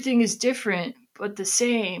 "Everything is different, but the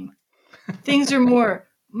same. Things are more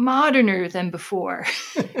moderner than before."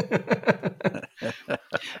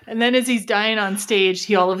 And then as he's dying on stage,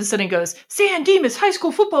 he all of a sudden goes, "San Dimas high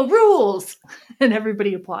school football rules." And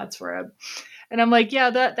everybody applauds for him. And I'm like, yeah,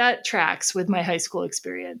 that tracks with my high school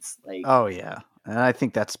experience. Like, oh yeah. And I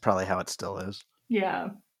think that's probably how it still is.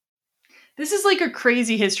 Yeah. This is like a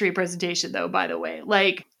crazy history presentation though, by the way.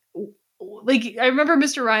 Like I remember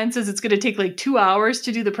Mr. Ryan says it's going to take like 2 hours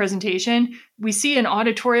to do the presentation. We see an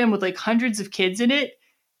auditorium with like hundreds of kids in it.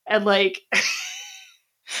 And like,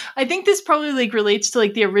 I think this probably like relates to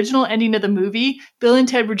like the original ending of the movie. Bill and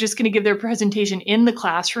Ted were just going to give their presentation in the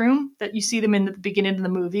classroom that you see them in the beginning of the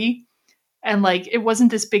movie. And like, it wasn't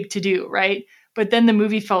this big to do, right? But then the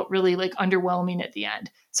movie felt really like underwhelming at the end.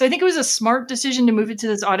 So I think it was a smart decision to move it to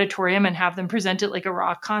this auditorium and have them present it like a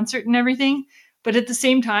rock concert and everything. But at the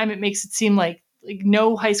same time, it makes it seem like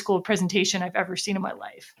no high school presentation I've ever seen in my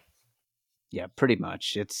life. Yeah, pretty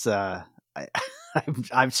much. It's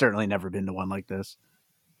I've certainly never been to one like this.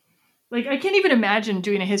 Like, I can't even imagine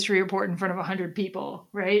doing a history report in front of 100 people,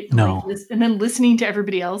 right? No. Like and then listening to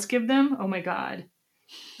everybody else give them. Oh my God.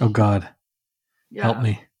 Oh God. Yeah. Help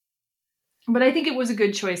me. But I think it was a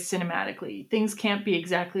good choice cinematically. Things can't be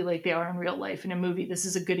exactly like they are in real life in a movie. This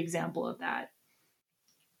is a good example of that.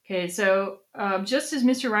 Okay, so just as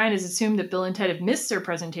Mr. Ryan has assumed that Bill and Ted have missed their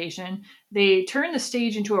presentation, they turn the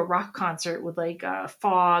stage into a rock concert with like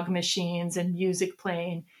fog machines and music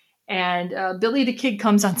playing. And Billy the Kid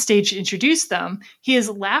comes on stage to introduce them. He is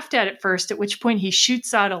laughed at first, at which point he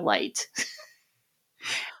shoots out a light.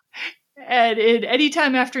 And any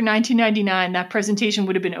time after 1999, that presentation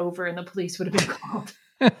would have been over and the police would have been called.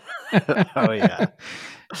 Oh, yeah.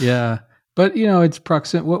 Yeah. But, it's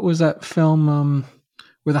proximate. What was that film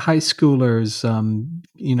where the high schoolers,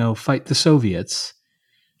 fight the Soviets?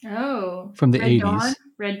 Oh. From the Red 80s. Dawn?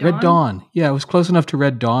 Red Dawn. Yeah, it was close enough to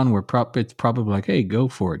Red Dawn where it's probably like, hey, go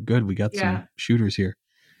for it. Good. We got some shooters here.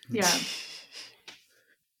 Yeah.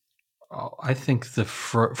 Oh, I think the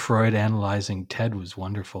Freud analyzing Ted was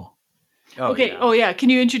wonderful. Oh, okay. Yeah. Oh, yeah. Can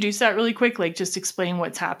you introduce that really quick? Like, just explain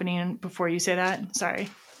what's happening before you say that. Sorry.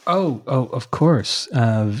 Oh, of course.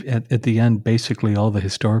 At the end, basically, all the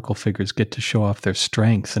historical figures get to show off their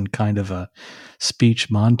strengths in kind of a speech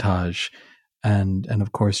montage, and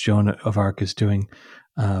of course, Joan of Arc is doing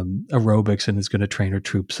aerobics and is going to train her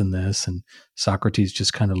troops in this, and Socrates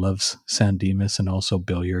just kind of loves San Dimas and also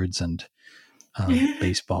billiards and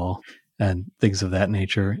baseball and things of that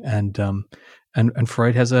nature, and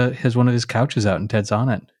Freud has one of his couches out and Ted's on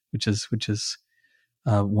it, which is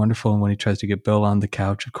wonderful. And when he tries to get Bill on the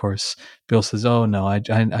couch, of course, Bill says, "Oh no,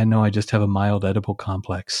 I know I just have a mild Oedipal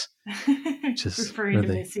complex." Just referring to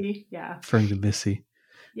Missy. Yeah. Referring to Missy.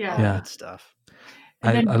 Yeah. Good stuff.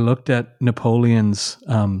 I looked at Napoleon's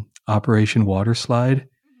Operation Water Slide.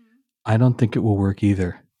 I don't think it will work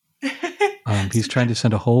either. He's trying to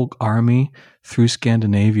send a whole army through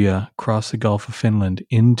Scandinavia, cross the Gulf of Finland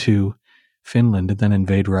into Finland, and then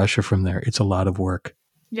invade Russia from there. It's a lot of work.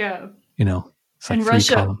 Yeah. It's like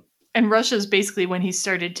and Russia's basically when he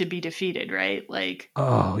started to be defeated, right? Like,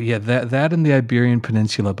 oh yeah, that and the Iberian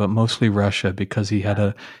Peninsula, but mostly Russia, because he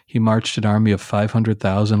marched an army of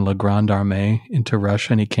 500,000 La Grande Armée into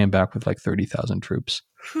Russia, and he came back with like 30,000 troops.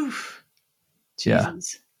 Whew.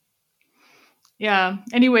 Jesus. Yeah.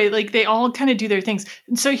 Anyway, like they all kind of do their things.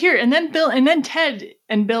 And so here, and then Ted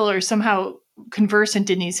and Bill are somehow conversant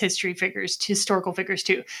in these historical figures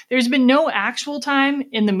too. There's been no actual time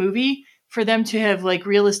in the movie for them to have like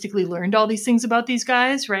realistically learned all these things about these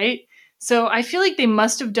guys, right? So I feel like they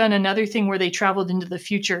must have done another thing where they traveled into the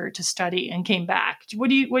future to study and came back. What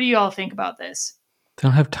do you all think about this? They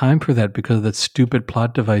don't have time for that because of that stupid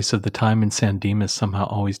plot device of the time in San Dimas somehow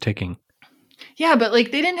always ticking. Yeah, but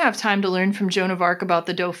like they didn't have time to learn from Joan of Arc about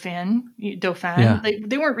the Dauphin. Yeah.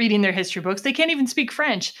 They weren't reading their history books. They can't even speak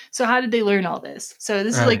French. So how did they learn all this? So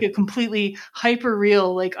this is like a completely hyper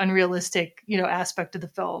real, like unrealistic, aspect of the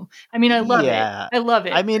film. I mean, I love it. I love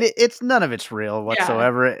it. I mean, it's none of it's real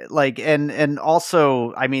whatsoever. Yeah. Like, and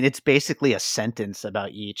also, I mean, it's basically a sentence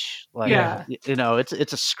about each. Like,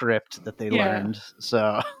 it's a script that they learned.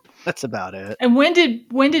 So. That's about it. And when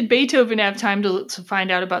did Beethoven have time to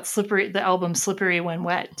find out about the album Slippery When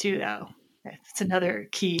Wet too, though? That's another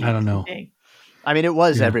key I don't know. thing. I mean, it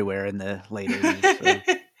was everywhere in the late 80s.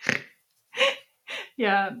 So.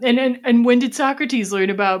 Yeah. And when did Socrates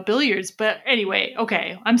learn about billiards? But anyway,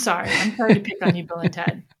 okay. I'm sorry to pick on you, Bill and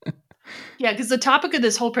Ted. Yeah, because the topic of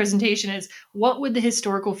this whole presentation is what would the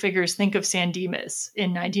historical figures think of San Dimas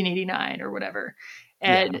in 1989 or whatever?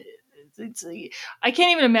 And I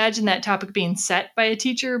can't even imagine that topic being set by a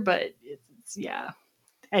teacher, but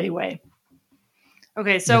anyway.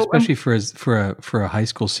 Okay, so especially for a high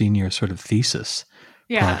school senior sort of thesis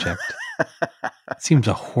project, it seems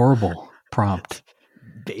a horrible prompt.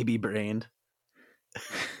 Baby brained.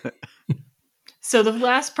 So the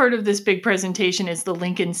last part of this big presentation is the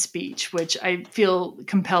Lincoln speech, which I feel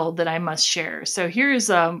compelled that I must share. So here's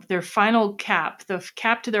their final cap. The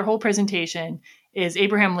cap to their whole presentation is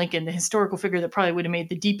Abraham Lincoln, the historical figure that probably would have made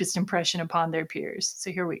the deepest impression upon their peers.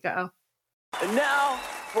 So here we go. And now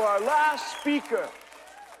for our last speaker,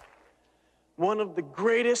 one of the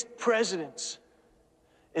greatest presidents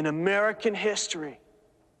in American history,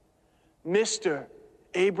 Mr.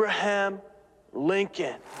 Abraham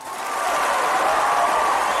Lincoln.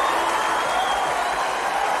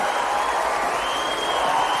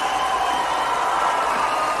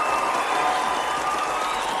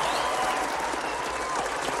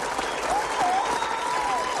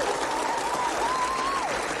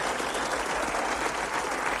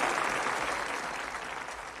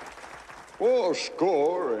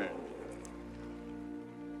 Score and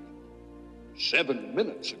 7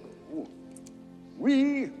 minutes ago,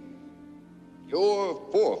 we, your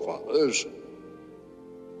forefathers,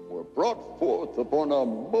 were brought forth upon a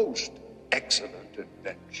most excellent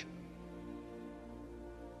adventure,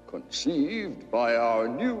 conceived by our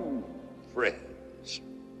new friends,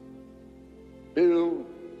 Bill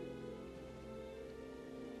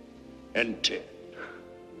and Ted.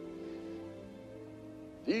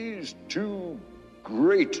 These two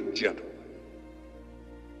great gentlemen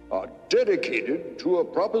are dedicated to a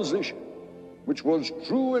proposition which was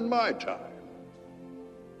true in my time,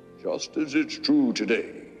 just as it's true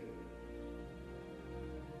today.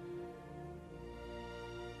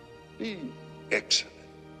 Be excellent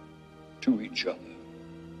to each other.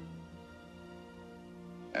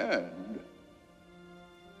 And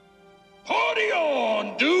party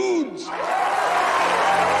on, dudes!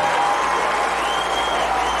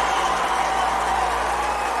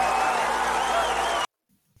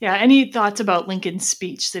 Yeah, any thoughts about Lincoln's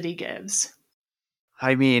speech that he gives?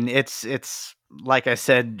 I mean, it's like I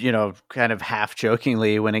said, kind of half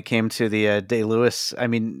jokingly when it came to the Day-Lewis. I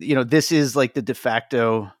mean, this is like the de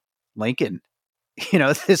facto Lincoln.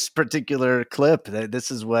 This particular clip. This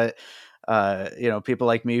is what people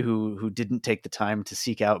like me who didn't take the time to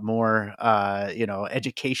seek out more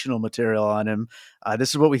educational material on him. This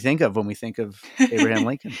is what we think of when we think of Abraham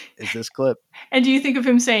Lincoln. Is this clip? And do you think of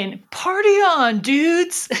him saying, "Party on,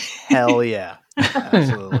 dudes"? Hell yeah,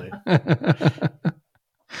 absolutely.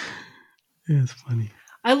 Yeah, it's funny.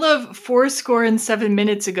 I love 7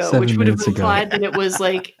 minutes ago, which would have implied that it was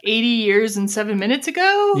like 80 years and 7 minutes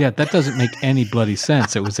ago. Yeah, that doesn't make any bloody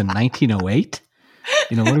sense. It was in 1908.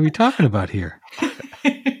 What are we talking about here?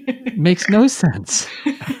 It makes no sense.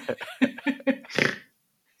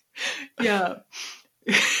 Yeah.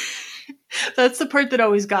 That's the part that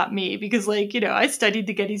always got me because, I studied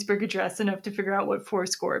the Gettysburg Address enough to figure out what 4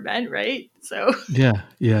 meant, right? So. Yeah.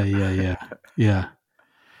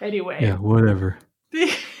 Anyway. Yeah, whatever.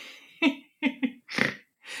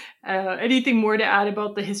 Anything more to add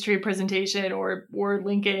about the history presentation or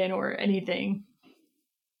Lincoln or anything?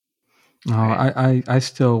 Oh, right. I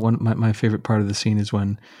still my favorite part of the scene is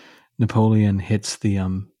when Napoleon hits the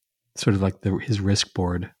sort of like his risk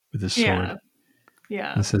board with his sword.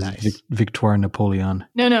 Yeah. And it says nice. Victoire Napoleon.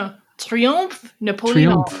 No. Triomphe Napoleon.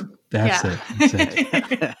 Triomphe. That's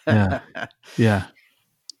it. Yeah.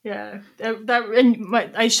 Yeah.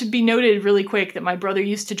 I should be noted really quick that my brother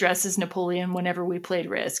used to dress as Napoleon whenever we played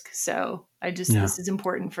Risk. So this is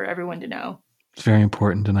important for everyone to know. It's very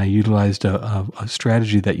important. And I utilized a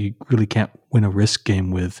strategy that you really can't win a Risk game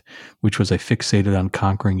with, which was I fixated on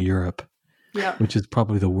conquering Europe, which is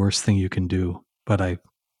probably the worst thing you can do. But I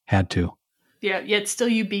had to. Yeah, yet still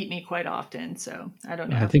you beat me quite often, so I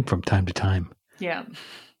don't know. I think from time to time. Yeah.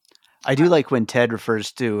 I do like when Ted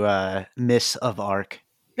refers to Miss of Arc.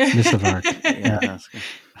 Miss of Arc. Yeah. That's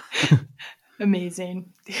good.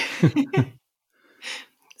 Amazing.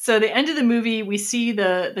 So the end of the movie, we see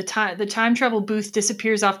the time travel booth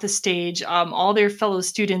disappears off the stage. All their fellow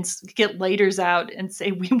students get lighters out and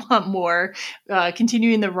say, "We want more,"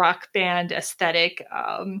 continuing the rock band aesthetic.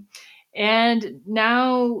 And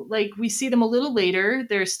now, like, we see them a little later.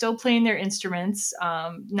 They're still playing their instruments,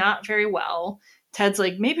 not very well. Ted's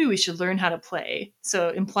like, maybe we should learn how to play. So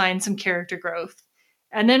implying some character growth.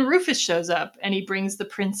 And then Rufus shows up and he brings the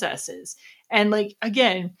princesses. And like,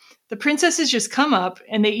 again, the princesses just come up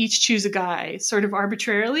and they each choose a guy sort of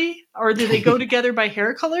arbitrarily, or do they go together by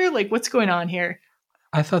hair color? Like, what's going on here?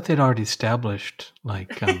 I thought they'd already established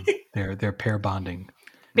like their pair bonding.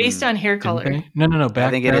 Based on hair color. No. I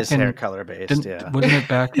think it is hair color based. Yeah. Wasn't it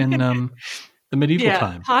back in the medieval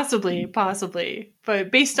time? Possibly.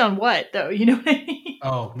 But based on what, though? You know what I mean?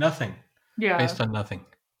 Oh, nothing. Yeah. Based on nothing.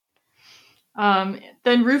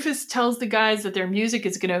 Then Rufus tells the guys that their music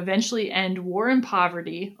is going to eventually end war and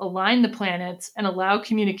poverty, align the planets, and allow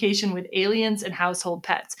communication with aliens and household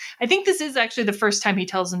pets. I think this is actually the first time he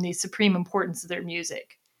tells them the supreme importance of their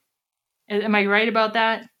music. Am I right about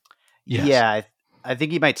that? Yes. Yeah. I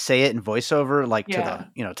think he might say it in voiceover, like to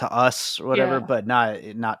the, to us or whatever, but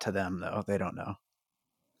not to them though. They don't know.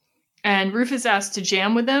 And Rufus asked to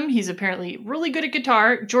jam with them. He's apparently really good at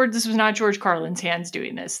guitar. This was not George Carlin's hands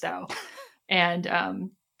doing this though.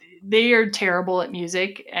 And they are terrible at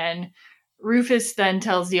music. And Rufus then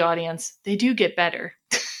tells the audience they do get better.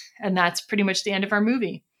 And that's pretty much the end of our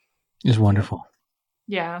movie. It's wonderful.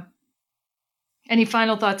 Yeah. Any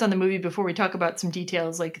final thoughts on the movie before we talk about some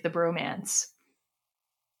details like the bromance?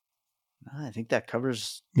 I think that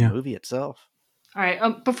covers the movie itself. All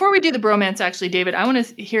right. Before we do the bromance, actually, David, I want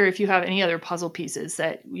to hear if you have any other puzzle pieces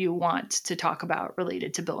that you want to talk about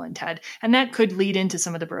related to Bill and Ted. And that could lead into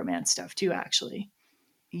some of the bromance stuff too, actually.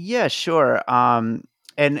 Yeah, sure.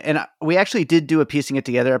 And we actually did do a Piecing It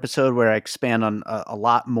Together episode where I expand on a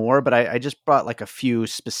lot more, but I just brought like a few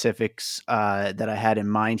specifics that I had in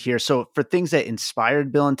mind here. So for things that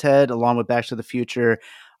inspired Bill and Ted, along with Back to the Future,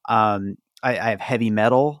 I have Heavy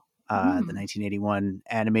Metal. The 1981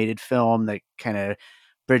 animated film that kind of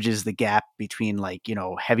bridges the gap between like,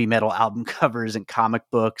 heavy metal album covers and comic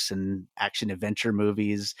books and action adventure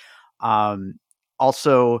movies.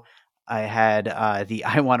 Also, I had the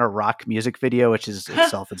I Wanna Rock music video, which is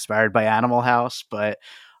itself inspired by Animal House, but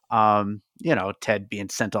Ted being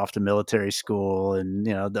sent off to military school and,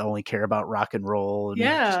 they only care about rock and roll. And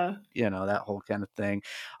yeah. Just, that whole kind of thing.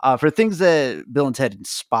 For things that Bill and Ted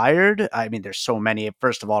inspired, I mean, there's so many.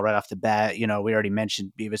 First of all, right off the bat, we already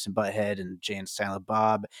mentioned Beavis and Butthead and Jay and Silent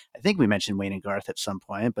Bob. I think we mentioned Wayne and Garth at some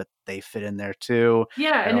point, but they fit in there too.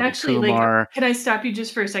 Yeah. And actually, can I stop you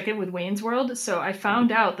just for a second with Wayne's World? So I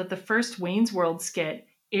found out that the first Wayne's World skit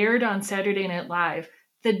aired on Saturday Night Live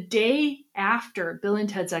the day after Bill and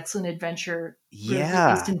Ted's Excellent Adventure was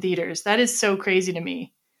released in theaters. That is so crazy to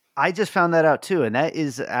me. I just found that out too, and that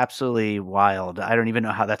is absolutely wild. I don't even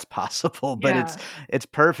know how that's possible, but it's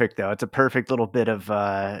perfect though. It's a perfect little bit of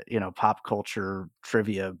pop culture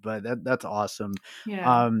trivia, but that's awesome.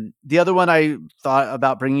 Yeah. The other one I thought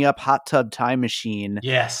about bringing up, Hot Tub Time Machine.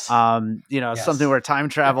 Yes. Yes. Something where time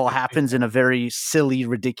travel happens in a very silly,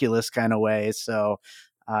 ridiculous kind of way. So,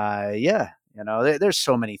 there's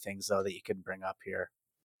so many things though that you could bring up here.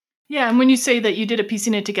 Yeah, and when you say that you did a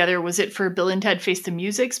Piecing It Together, was it for Bill and Ted Face the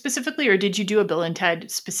Music specifically, or did you do a Bill and Ted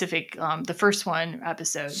specific, the first one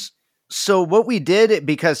episode? So what we did,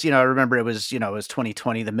 because, I remember it was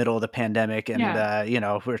 2020, the middle of the pandemic, and,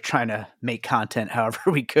 we were trying to make content however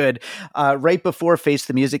we could. Right before Face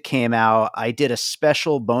the Music came out, I did a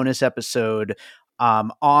special bonus episode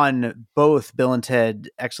on both Bill and Ted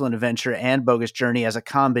Excellent Adventure and Bogus Journey as a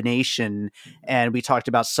combination. And we talked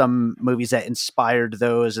about some movies that inspired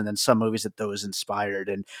those and then some movies that those inspired.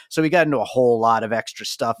 And so we got into a whole lot of extra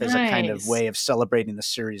stuff as a kind of way of celebrating the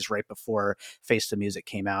series right before Face the Music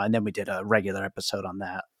came out. And then we did a regular episode on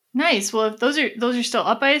that. Nice. Well, if those are still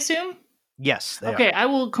up, I assume? Yes. Okay, I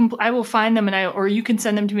will find them or you can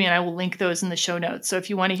send them to me and I will link those in the show notes. So if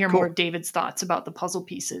you want to hear more of David's thoughts about the puzzle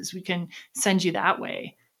pieces, we can send you that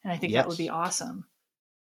way. And I think that would be awesome.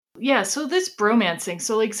 Yeah, so this bromance thing.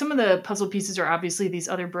 So like some of the puzzle pieces are obviously these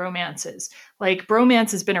other bromances. Like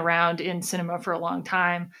bromance has been around in cinema for a long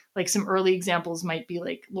time. Like some early examples might be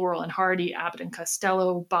like Laurel and Hardy, Abbott and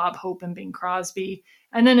Costello, Bob Hope and Bing Crosby.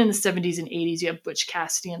 And then in the 70s and 80s, you have Butch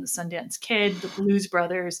Cassidy and the Sundance Kid, the Blues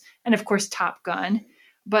Brothers, and of course, Top Gun.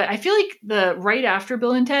 But I feel like the right after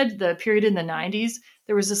Bill and Ted, the period in the 90s,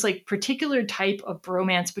 there was this like particular type of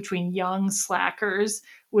bromance between young slackers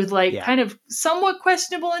with like kind of somewhat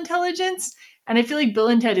questionable intelligence. And I feel like Bill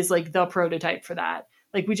and Ted is like the prototype for that.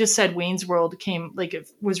 Like we just said, Wayne's World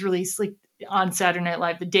it was released like on Saturday Night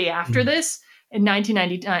Live the day after this. In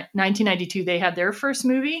 1992, they had their first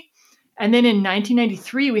movie. And then in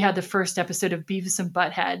 1993, we had the first episode of Beavis and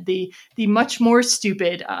Butthead, the much more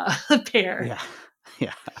stupid pair. Yeah.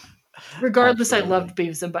 Yeah. Regardless, absolutely. I loved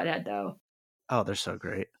Beavis and Butthead, though. Oh, they're so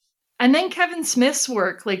great. And then Kevin Smith's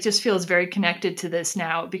work like just feels very connected to this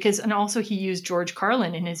now and also he used George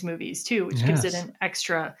Carlin in his movies too, which gives it an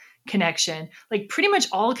extra connection. Like pretty much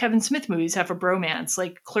all Kevin Smith movies have a bromance.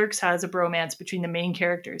 Like Clerks has a bromance between the main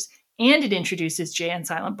characters, and it introduces Jay and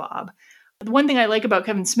Silent Bob. The one thing I like about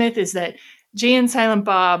Kevin Smith is that Jay and Silent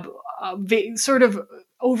Bob sort of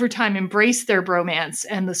over time embrace their bromance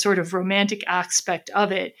and the sort of romantic aspect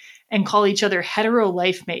of it and call each other hetero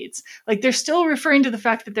life mates. Like they're still referring to the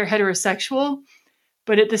fact that they're heterosexual,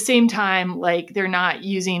 but at the same time, like they're not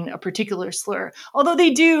using a particular slur. Although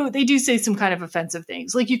they do say some kind of offensive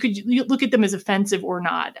things. Like you look at them as offensive or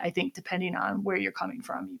not, I think, depending on where you're coming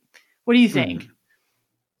from. What do you think?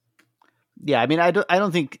 Yeah, I mean, I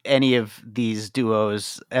don't think any of these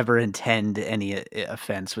duos ever intend any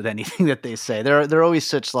offense with anything that they say. They're always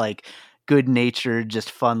such like good-natured, just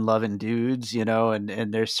fun-loving dudes, you know,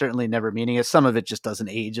 and they're certainly never meaning it. Some of it just doesn't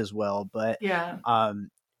age as well, but yeah.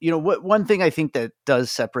 You know, one thing I think that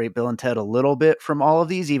does separate Bill and Ted a little bit from all of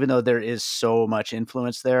these, even though there is so much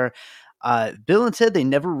influence there, Bill and Ted, they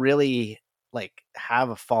never really like have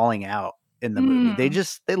a falling out in the movie.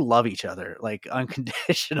 They love each other like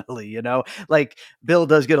unconditionally, you know. Like Bill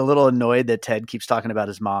does get a little annoyed that Ted keeps talking about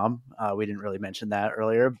his mom. We didn't really mention that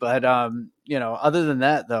earlier, but you know, other than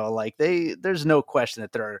that though, like there's no question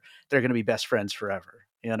that they're going to be best friends forever,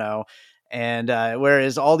 you know. And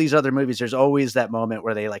whereas all these other movies, there's always that moment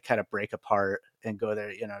where they like kind of break apart and go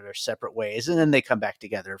their separate ways, and then they come back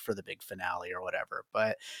together for the big finale or whatever.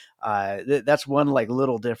 But that's one like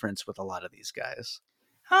little difference with a lot of these guys.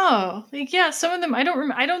 Oh, like, yeah, some of them, I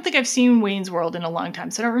don't think I've seen Wayne's World in a long time,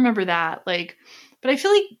 so I don't remember that. Like, but I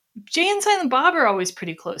feel like Jay and Silent Bob are always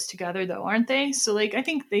pretty close together, though, aren't they? So, like, I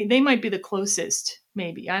think they might be the closest,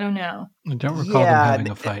 maybe. I don't know. I don't recall them having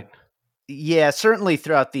a fight. Yeah, certainly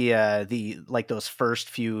throughout the like those first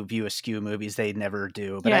few View Askew movies, they never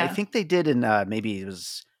do. But I think they did in maybe it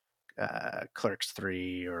was Clerks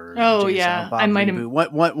 3 or I might have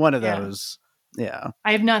one of those. Yeah,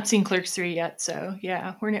 I have not seen Clerks 3 yet, so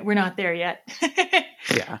yeah, we're not there yet.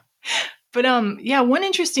 Yeah, but one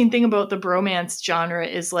interesting thing about the bromance genre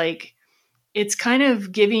is like it's kind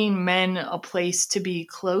of giving men a place to be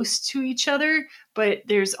close to each other, but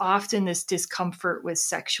there's often this discomfort with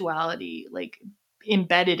sexuality like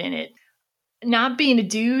embedded in it. Not being a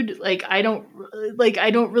dude, like I don't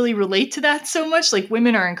really relate to that so much. Like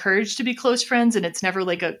women are encouraged to be close friends, and it's never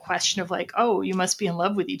like a question of like, oh, you must be in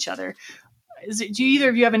love with each other. Do either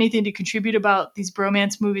of you have anything to contribute about these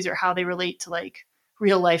bromance movies or how they relate to like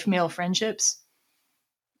real life male friendships?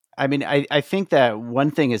 I mean, I think that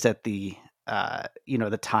one thing is that the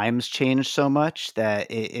times change so much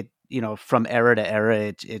that it from era to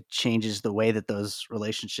era, it changes the way that those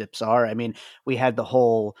relationships are. I mean, we had the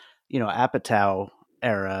whole, Apatow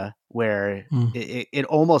era where it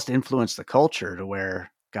almost influenced the culture to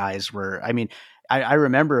where guys were, I mean, I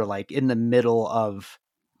remember like in the middle of,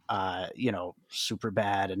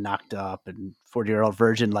 Superbad and Knocked Up and 40-Year-Old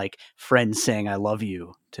Virgin, like friends saying I love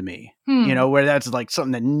you to me, where that's like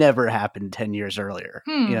something that never happened 10 years earlier,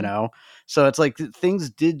 so it's like things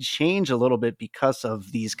did change a little bit because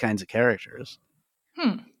of these kinds of characters.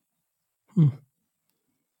 Do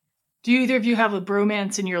either of you have a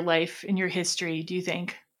bromance in your life, in your history, do you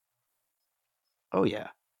think? Oh yeah.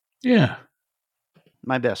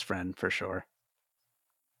 My best friend for sure.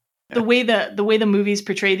 The way the movies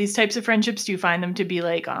portray these types of friendships, do you find them to be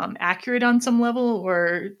like accurate on some level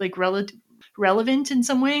or like relevant in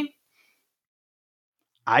some way?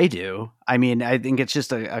 I do. I mean, I think it's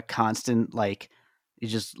just a constant, like, you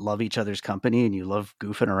just love each other's company and you love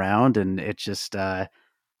goofing around, and it's just,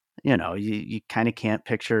 you kind of can't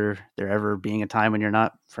picture there ever being a time when you're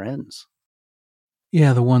not friends.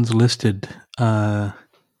 Yeah, the ones listed, I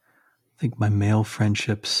think my male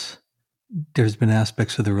friendships, there's been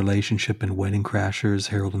aspects of the relationship in Wedding Crashers,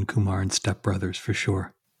 Harold and Kumar, and Step Brothers for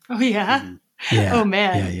sure. Oh, yeah? Yeah. Oh,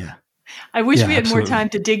 man. Yeah. I wish we had more time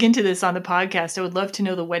to dig into this on the podcast. I would love to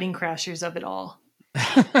know the Wedding Crashers of it all.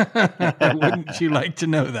 Wouldn't you like to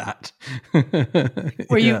know that?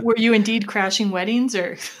 Were you indeed crashing weddings,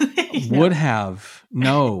 or would have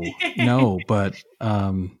no, but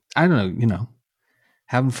I don't know,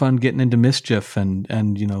 having fun, getting into mischief, and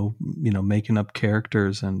making up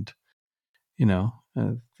characters, and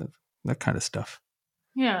that kind of stuff.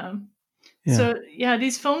 Yeah. Yeah. So yeah,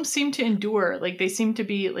 these films seem to endure. Like they seem to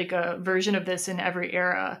be like a version of this in every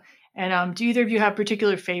era. And do either of you have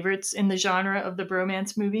particular favorites in the genre of the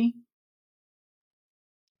bromance movie?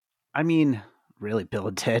 I mean, really, Bill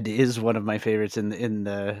and Ted is one of my favorites in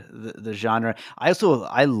the genre. I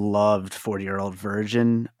loved 40-Year-Old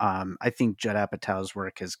Virgin. I think Judd Apatow's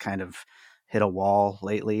work has kind of hit a wall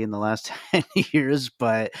lately in the last 10 years,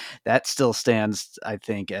 but that still stands, I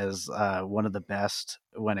think, as one of the best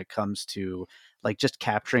when it comes to like just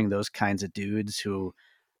capturing those kinds of dudes who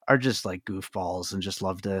are just like goofballs and just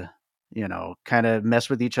love to, kind of mess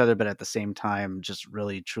with each other, but at the same time, just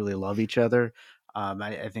really truly love each other.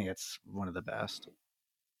 I think it's one of the best.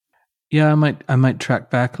 Yeah, I might track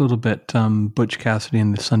back a little bit. Butch Cassidy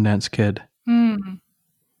and the Sundance Kid. Mm.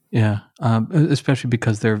 Yeah, especially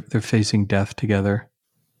because they're facing death together.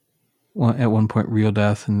 Well, at one point, real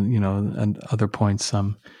death, and and other points,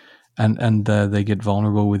 and they get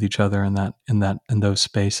vulnerable with each other in those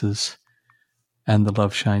spaces, and the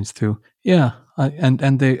love shines through. Yeah,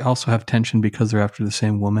 and they also have tension because they're after the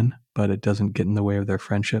same woman, but it doesn't get in the way of their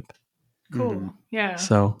friendship. Cool. Mm-hmm. Yeah.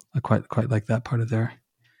 So I quite like that part of their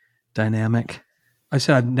dynamic. I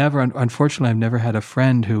said unfortunately, I've never had a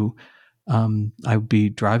friend who I'd be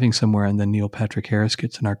driving somewhere and then Neil Patrick Harris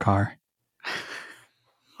gets in our car.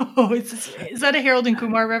 Oh, is that a Harold and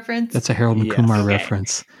Kumar reference? That's a Harold and Kumar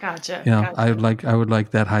reference. Gotcha. Yeah, gotcha. I would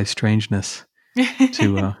like that high strangeness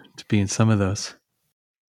to be in some of those.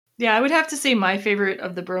 Yeah, I would have to say my favorite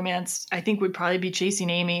of the bromance, I think, would probably be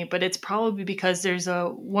Chasing Amy, but it's probably because there's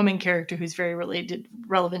a woman character who's very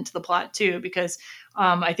relevant to the plot too, because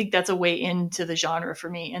I think that's a way into the genre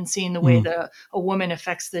for me, and seeing the way a woman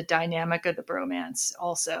affects the dynamic of the bromance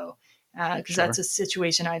also, because that's a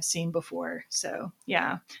situation I've seen before. So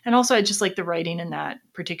yeah, and also I just like the writing in that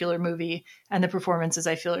particular movie, and the performances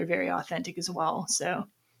I feel are very authentic as well. So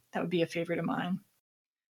that would be a favorite of mine.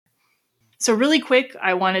 So really quick,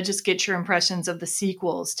 I want to just get your impressions of the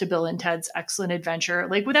sequels to Bill and Ted's Excellent Adventure.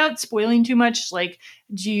 Like without spoiling too much, like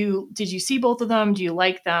did you see both of them? Do you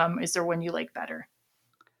like them? Is there one you like better?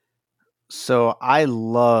 So I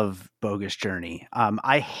love Bogus Journey.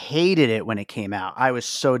 I hated it when it came out. I was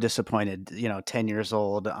so disappointed, 10 years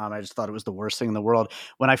old. I just thought it was the worst thing in the world.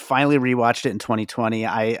 When I finally rewatched it in 2020,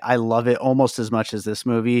 I love it almost as much as this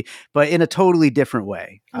movie, but in a totally different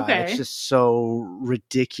way. Okay. It's just so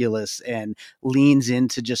ridiculous and leans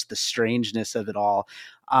into just the strangeness of it all.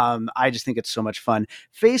 I just think it's so much fun.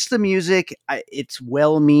 Face the Music, it's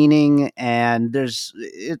well-meaning, and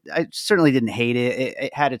I certainly didn't hate it.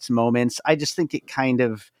 It had its moments. I just think it kind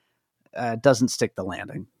of doesn't stick the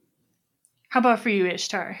landing. How about for you,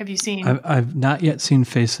 Ishtar? Have you seen? I've not yet seen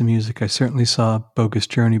Face the Music. I certainly saw Bogus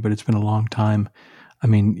Journey, but it's been a long time. I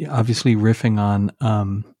mean, obviously riffing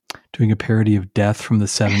on doing a parody of Death from the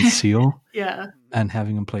Seventh Seal. Yeah. And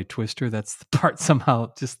having him play Twister, that's the part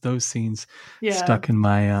somehow, just those scenes stuck in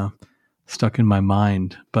my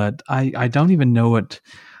mind. But I don't even know what,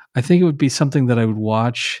 I think it would be something that I would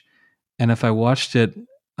watch. And if I watched it,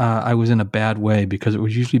 I was in a bad way, because it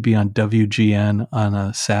would usually be on WGN on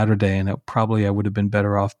a Saturday, and I would have been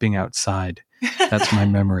better off being outside. That's my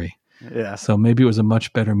memory. Yeah. So maybe it was a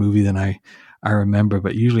much better movie than I remember,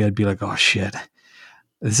 but usually I'd be like, oh shit,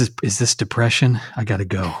 is this depression? I gotta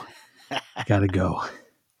go.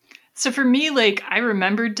 So for me, like, I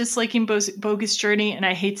remembered disliking Bogus Journey, and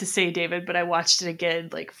I hate to say, David, but I watched it again,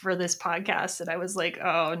 like, for this podcast, and I was like,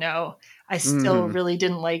 oh no, I still really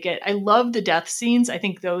didn't like it. I love the death scenes. I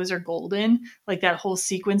think those are golden. Like, that whole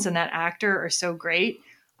sequence and that actor are so great.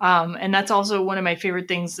 And that's also one of my favorite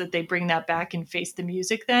things, that they bring that back in Face the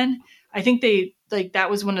Music then. I think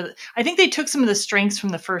I think they took some of the strengths from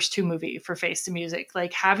the first two movies for Face the Music,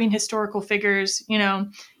 like having historical figures,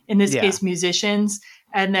 in this case, musicians,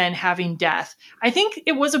 and then having death. I think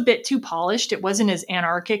it was a bit too polished. It wasn't as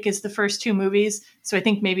anarchic as the first two movies. So I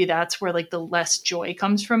think maybe that's where like the less joy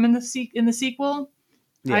comes from in the sequel.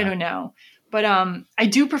 Yeah. I don't know. But I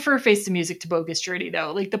do prefer Face the Music to Bogus Journey,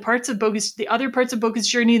 though. Like the other parts of Bogus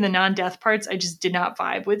Journey, the non-death parts, I just did not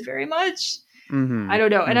vibe with very much. Mm-hmm. I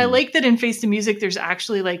don't know. And I like that in Face the Music, there's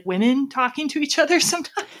actually like women talking to each other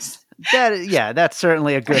sometimes. That's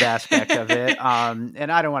certainly a good aspect of it.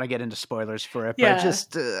 And I don't want to get into spoilers for it, but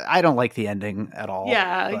just I don't like the ending at all.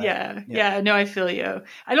 Yeah. No, I feel you.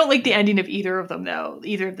 I don't like the ending of either of them, though,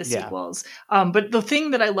 either of the sequels. But the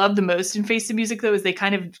thing that I love the most in Face the Music, though, is they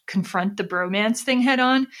kind of confront the bromance thing head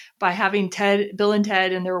on by having Bill and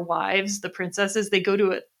Ted and their wives, the princesses, they go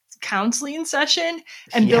to a counseling session,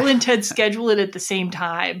 and Bill and Ted schedule it at the same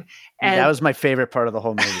time. And that was my favorite part of the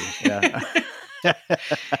whole movie. Yeah.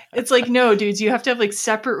 It's like, no, dudes, you have to have like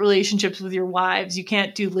separate relationships with your wives. You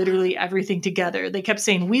can't do literally everything together. They kept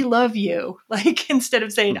saying, we love you, like instead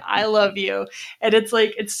of saying, I love you. And it's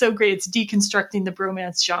like, it's so great. It's deconstructing the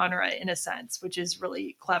bromance genre in a sense, which is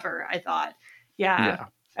really clever, I thought. Yeah.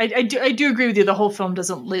 I do agree with you. The whole film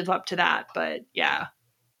doesn't live up to that, but yeah.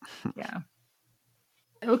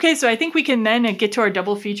 Okay, so I think we can then get to our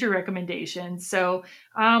double feature recommendations. So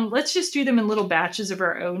let's just do them in little batches of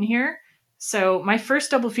our own here. So my first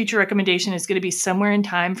double feature recommendation is going to be Somewhere in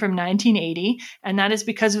Time from 1980, and that is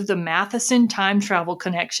because of the Matheson time travel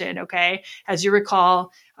connection, okay? As you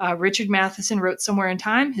recall, Richard Matheson wrote Somewhere in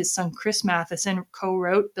Time. His son Chris Matheson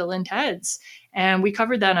co-wrote Bill and Ted's, and we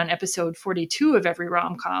covered that on episode 42 of Every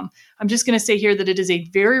Rom-Com. I'm just going to say here that it is a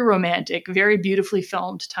very romantic, very beautifully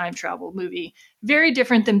filmed time travel movie. Very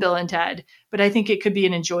different than Bill and Ted, but I think it could be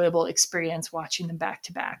an enjoyable experience watching them back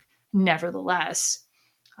to back, nevertheless.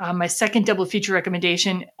 My second double feature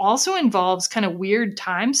recommendation also involves kind of weird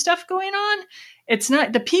time stuff going on. It's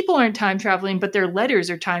not, the people aren't time traveling, but their letters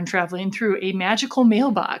are time traveling through a magical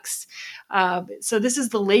mailbox. So this is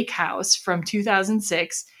The Lake House from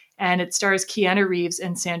 2006, and it stars Keanu Reeves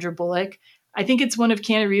and Sandra Bullock. I think it's one of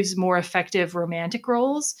Keanu Reeves' more effective romantic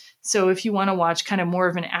roles. So if you want to watch kind of more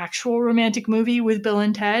of an actual romantic movie with Bill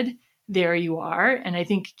and Ted, there you are. And I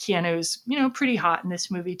think Keanu's, pretty hot in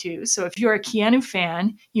this movie too. So if you're a Keanu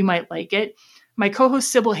fan, you might like it. My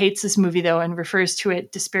co-host Sybil hates this movie though, and refers to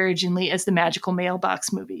it disparagingly as the magical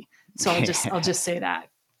mailbox movie. So I'll just say that.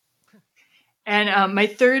 And my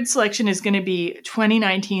third selection is going to be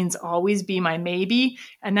 2019's Always Be My Maybe.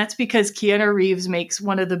 And that's because Keanu Reeves makes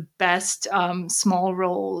one of the best small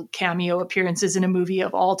role cameo appearances in a movie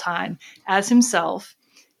of all time as himself.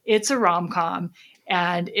 It's a rom-com.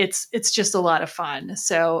 And it's just a lot of fun.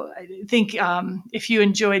 So I think if you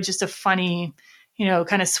enjoy just a funny,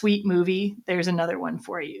 kind of sweet movie, there's another one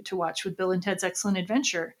for you to watch with Bill and Ted's Excellent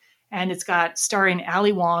Adventure. And it's got starring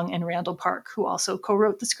Ali Wong and Randall Park, who also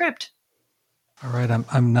co-wrote the script. All right,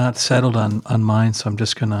 I'm not settled on mine, so I'm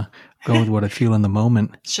just gonna go with what I feel in the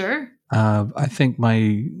moment. Sure. I think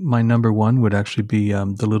my number one would actually be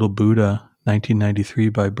The Little Buddha, 1993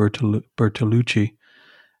 by Bertolucci.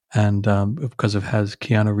 And because it has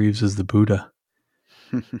Keanu Reeves as the Buddha.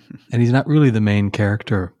 And he's not really the main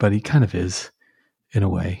character, but he kind of is, in a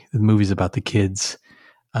way. The movie's about the kids.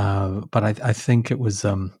 But I think it was,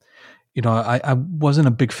 I wasn't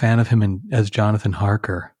a big fan of him as Jonathan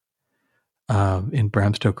Harker in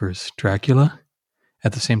Bram Stoker's Dracula.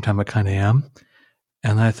 At the same time, I kind of am.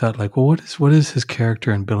 And I thought, like, well, what is his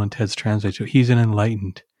character in Bill and Ted's Translate? So he's an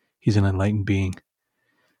enlightened being.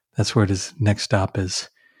 That's where his next stop is,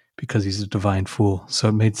 because he's a divine fool. So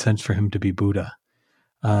it made sense for him to be Buddha.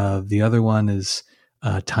 The other one is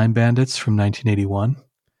Time Bandits from 1981,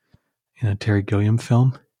 in a Terry Gilliam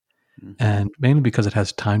film. Mm-hmm. And mainly because it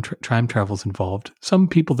has time travels involved. Some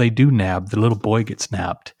people they do nab. The little boy gets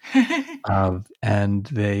nabbed. And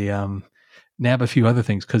they nab a few other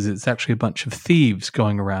things because it's actually a bunch of thieves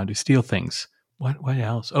going around who steal things. What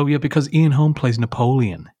else? Oh, yeah, because Ian Holm plays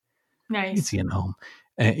Napoleon. Nice. It's Ian Holm.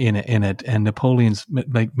 In it, and Napoleon's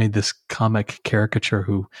made this comic caricature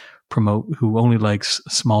who only likes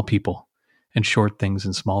small people and short things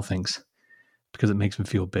and small things because it makes him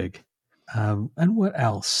feel big. And what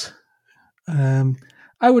else? I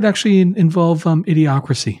would actually involve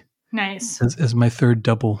Idiocracy. Nice. As my third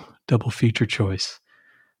double feature choice.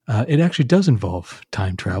 It actually does involve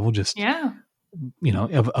time travel, just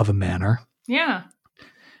of a manner. Yeah.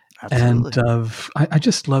 Absolutely. And I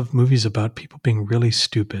just love movies about people being really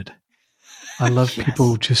stupid. I love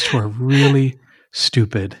people just who are really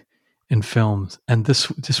stupid in films. And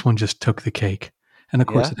this one just took the cake. And of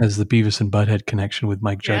course, it has the Beavis and Butthead connection with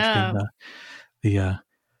Mike Judge being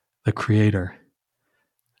the creator.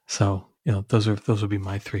 So those would be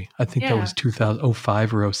my three. I think that was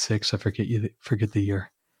 2005 or 06. I forget the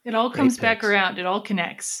year. It all comes back around. It all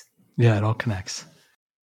connects. Yeah, it all connects.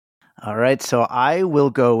 All right, so I will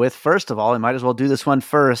go with, first of all, I might as well do this one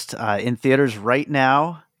first. In theaters right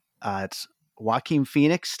now, it's Joaquin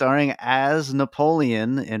Phoenix starring as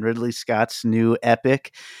Napoleon in Ridley Scott's new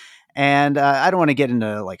epic. And I don't want to get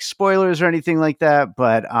into like spoilers or anything like that,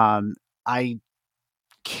 but I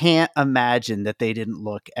can't imagine that they didn't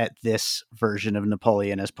look at this version of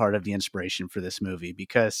Napoleon as part of the inspiration for this movie,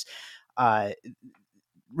 because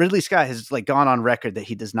Ridley Scott has like gone on record that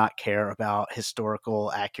he does not care about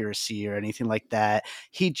historical accuracy or anything like that.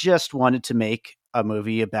 He just wanted to make a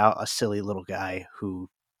movie about a silly little guy who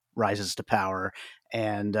rises to power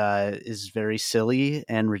and is very silly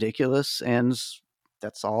and ridiculous, and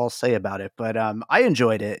that's all I'll say about it. But I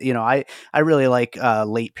enjoyed it. You know, I really like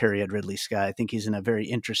late period Ridley Scott. I think he's in a very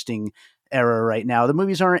interesting era right now. The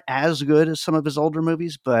movies aren't as good as some of his older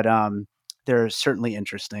movies, but they're certainly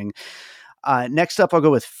interesting. Next up, I'll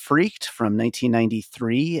go with Freaked from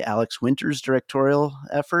 1993, Alex Winter's directorial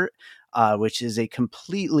effort, which is a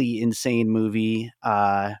completely insane movie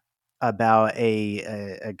about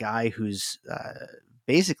a guy who's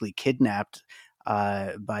basically kidnapped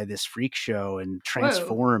by this freak show and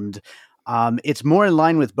transformed. It's more in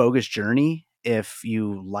line with Bogus Journey. If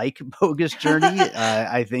you like Bogus Journey,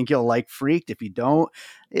 I think you'll like Freaked. If you don't,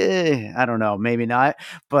 I don't know, maybe not.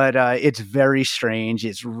 But it's very strange.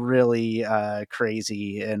 It's really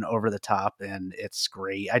crazy and over the top, and it's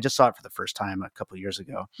great. I just saw it for the first time a couple years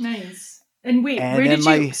ago. Nice. And wait, where did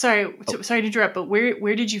you? Sorry to interrupt, but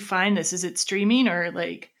where did you find this? Is it streaming or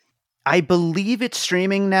like? I believe it's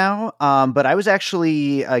streaming now, but I was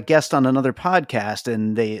actually a guest on another podcast,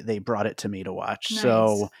 and they brought it to me to watch. Nice.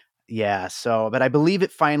 So. Yeah, but I believe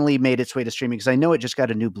it finally made its way to streaming because I know it just got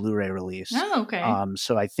a new Blu-ray release. Oh, okay.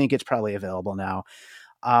 So I think it's probably available now.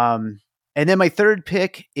 And then my third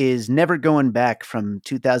pick is Never Going Back from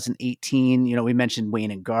 2018. You know, we mentioned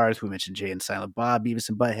Wayne and Garth. We mentioned Jay and Silent Bob, Beavis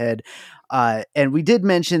and Butthead. And we did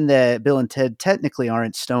mention that Bill and Ted technically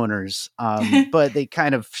aren't stoners, but they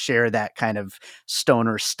kind of share that kind of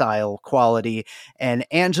stoner style quality. And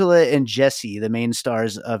Angela and Jesse, the main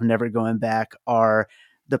stars of Never Going Back, are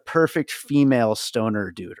the perfect female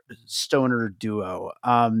stoner duo.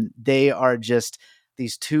 They are just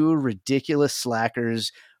these two ridiculous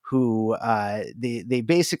slackers who they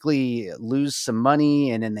basically lose some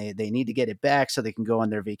money, and then they need to get it back so they can go on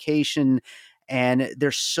their vacation. And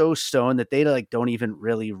they're so stoned that they like don't even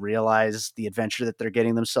really realize the adventure that they're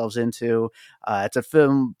getting themselves into. It's a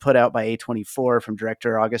film put out by A24 from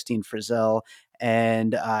director Augustine Frizzell.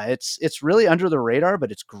 And it's really under the radar,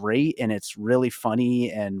 but it's great, and it's really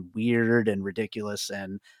funny and weird and ridiculous,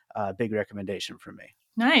 and a big recommendation for me.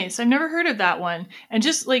 Nice. I've never heard of that one. And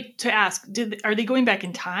just like to ask, are they going back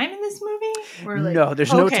in time in this movie? Or like, no,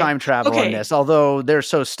 there's no time travel in this, although they're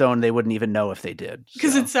so stoned they wouldn't even know if they did.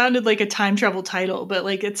 Because it sounded like a time travel title, but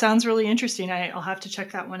like it sounds really interesting. I'll have to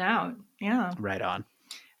check that one out. Yeah. Right on.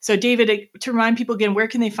 So David, to remind people again, where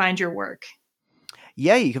can they find your work?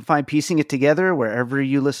 Yeah, you can find Piecing It Together wherever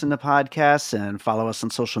you listen to podcasts, and follow us on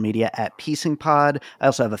social media at Piecing Pod. I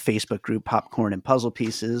also have a Facebook group, Popcorn and Puzzle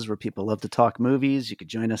Pieces, where people love to talk movies. You could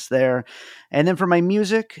join us there. And then for my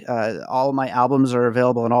music, all my albums are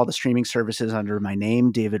available on all the streaming services under my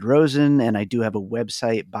name, David Rosen. And I do have a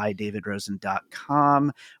website,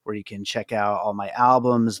 bydavidrosen.com, where you can check out all my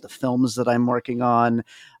albums, the films that I'm working on,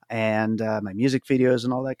 and my music videos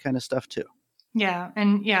and all that kind of stuff too. Yeah.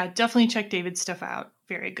 And yeah, definitely check David's stuff out.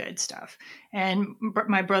 Very good stuff. And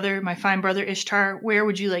my fine brother Ishtar, where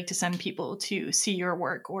would you like to send people to see your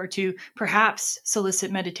work or to perhaps solicit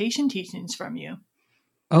meditation teachings from you?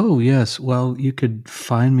 Oh, yes. Well, you could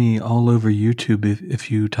find me all over YouTube if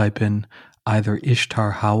you type in either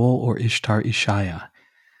Ishtar Howell or Ishtar Ishaya.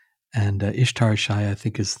 And Ishtar Ishaya, I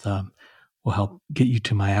think, will help get you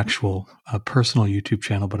to my actual personal YouTube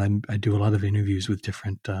channel, but I do a lot of interviews with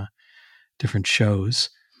different shows.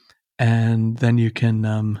 And then you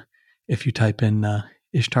can, if you type in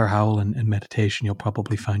Ishtar Howell and meditation, you'll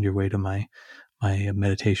probably find your way to my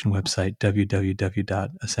meditation website,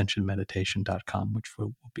 www.ascensionmeditation.com, which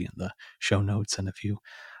will be in the show notes. And if you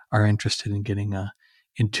are interested in getting a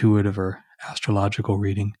intuitive or astrological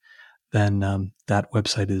reading, then that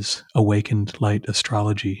website is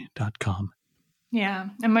awakenedlightastrology.com. Yeah.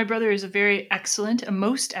 And my brother is a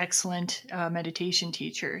most excellent meditation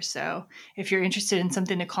teacher. So if you're interested in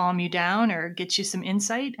something to calm you down or get you some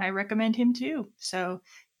insight, I recommend him too. So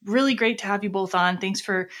really great to have you both on. Thanks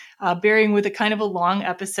for bearing with a kind of a long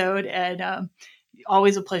episode, and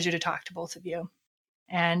always a pleasure to talk to both of you.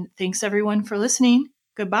 And thanks everyone for listening.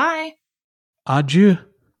 Goodbye. Adieu.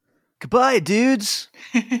 Goodbye, dudes.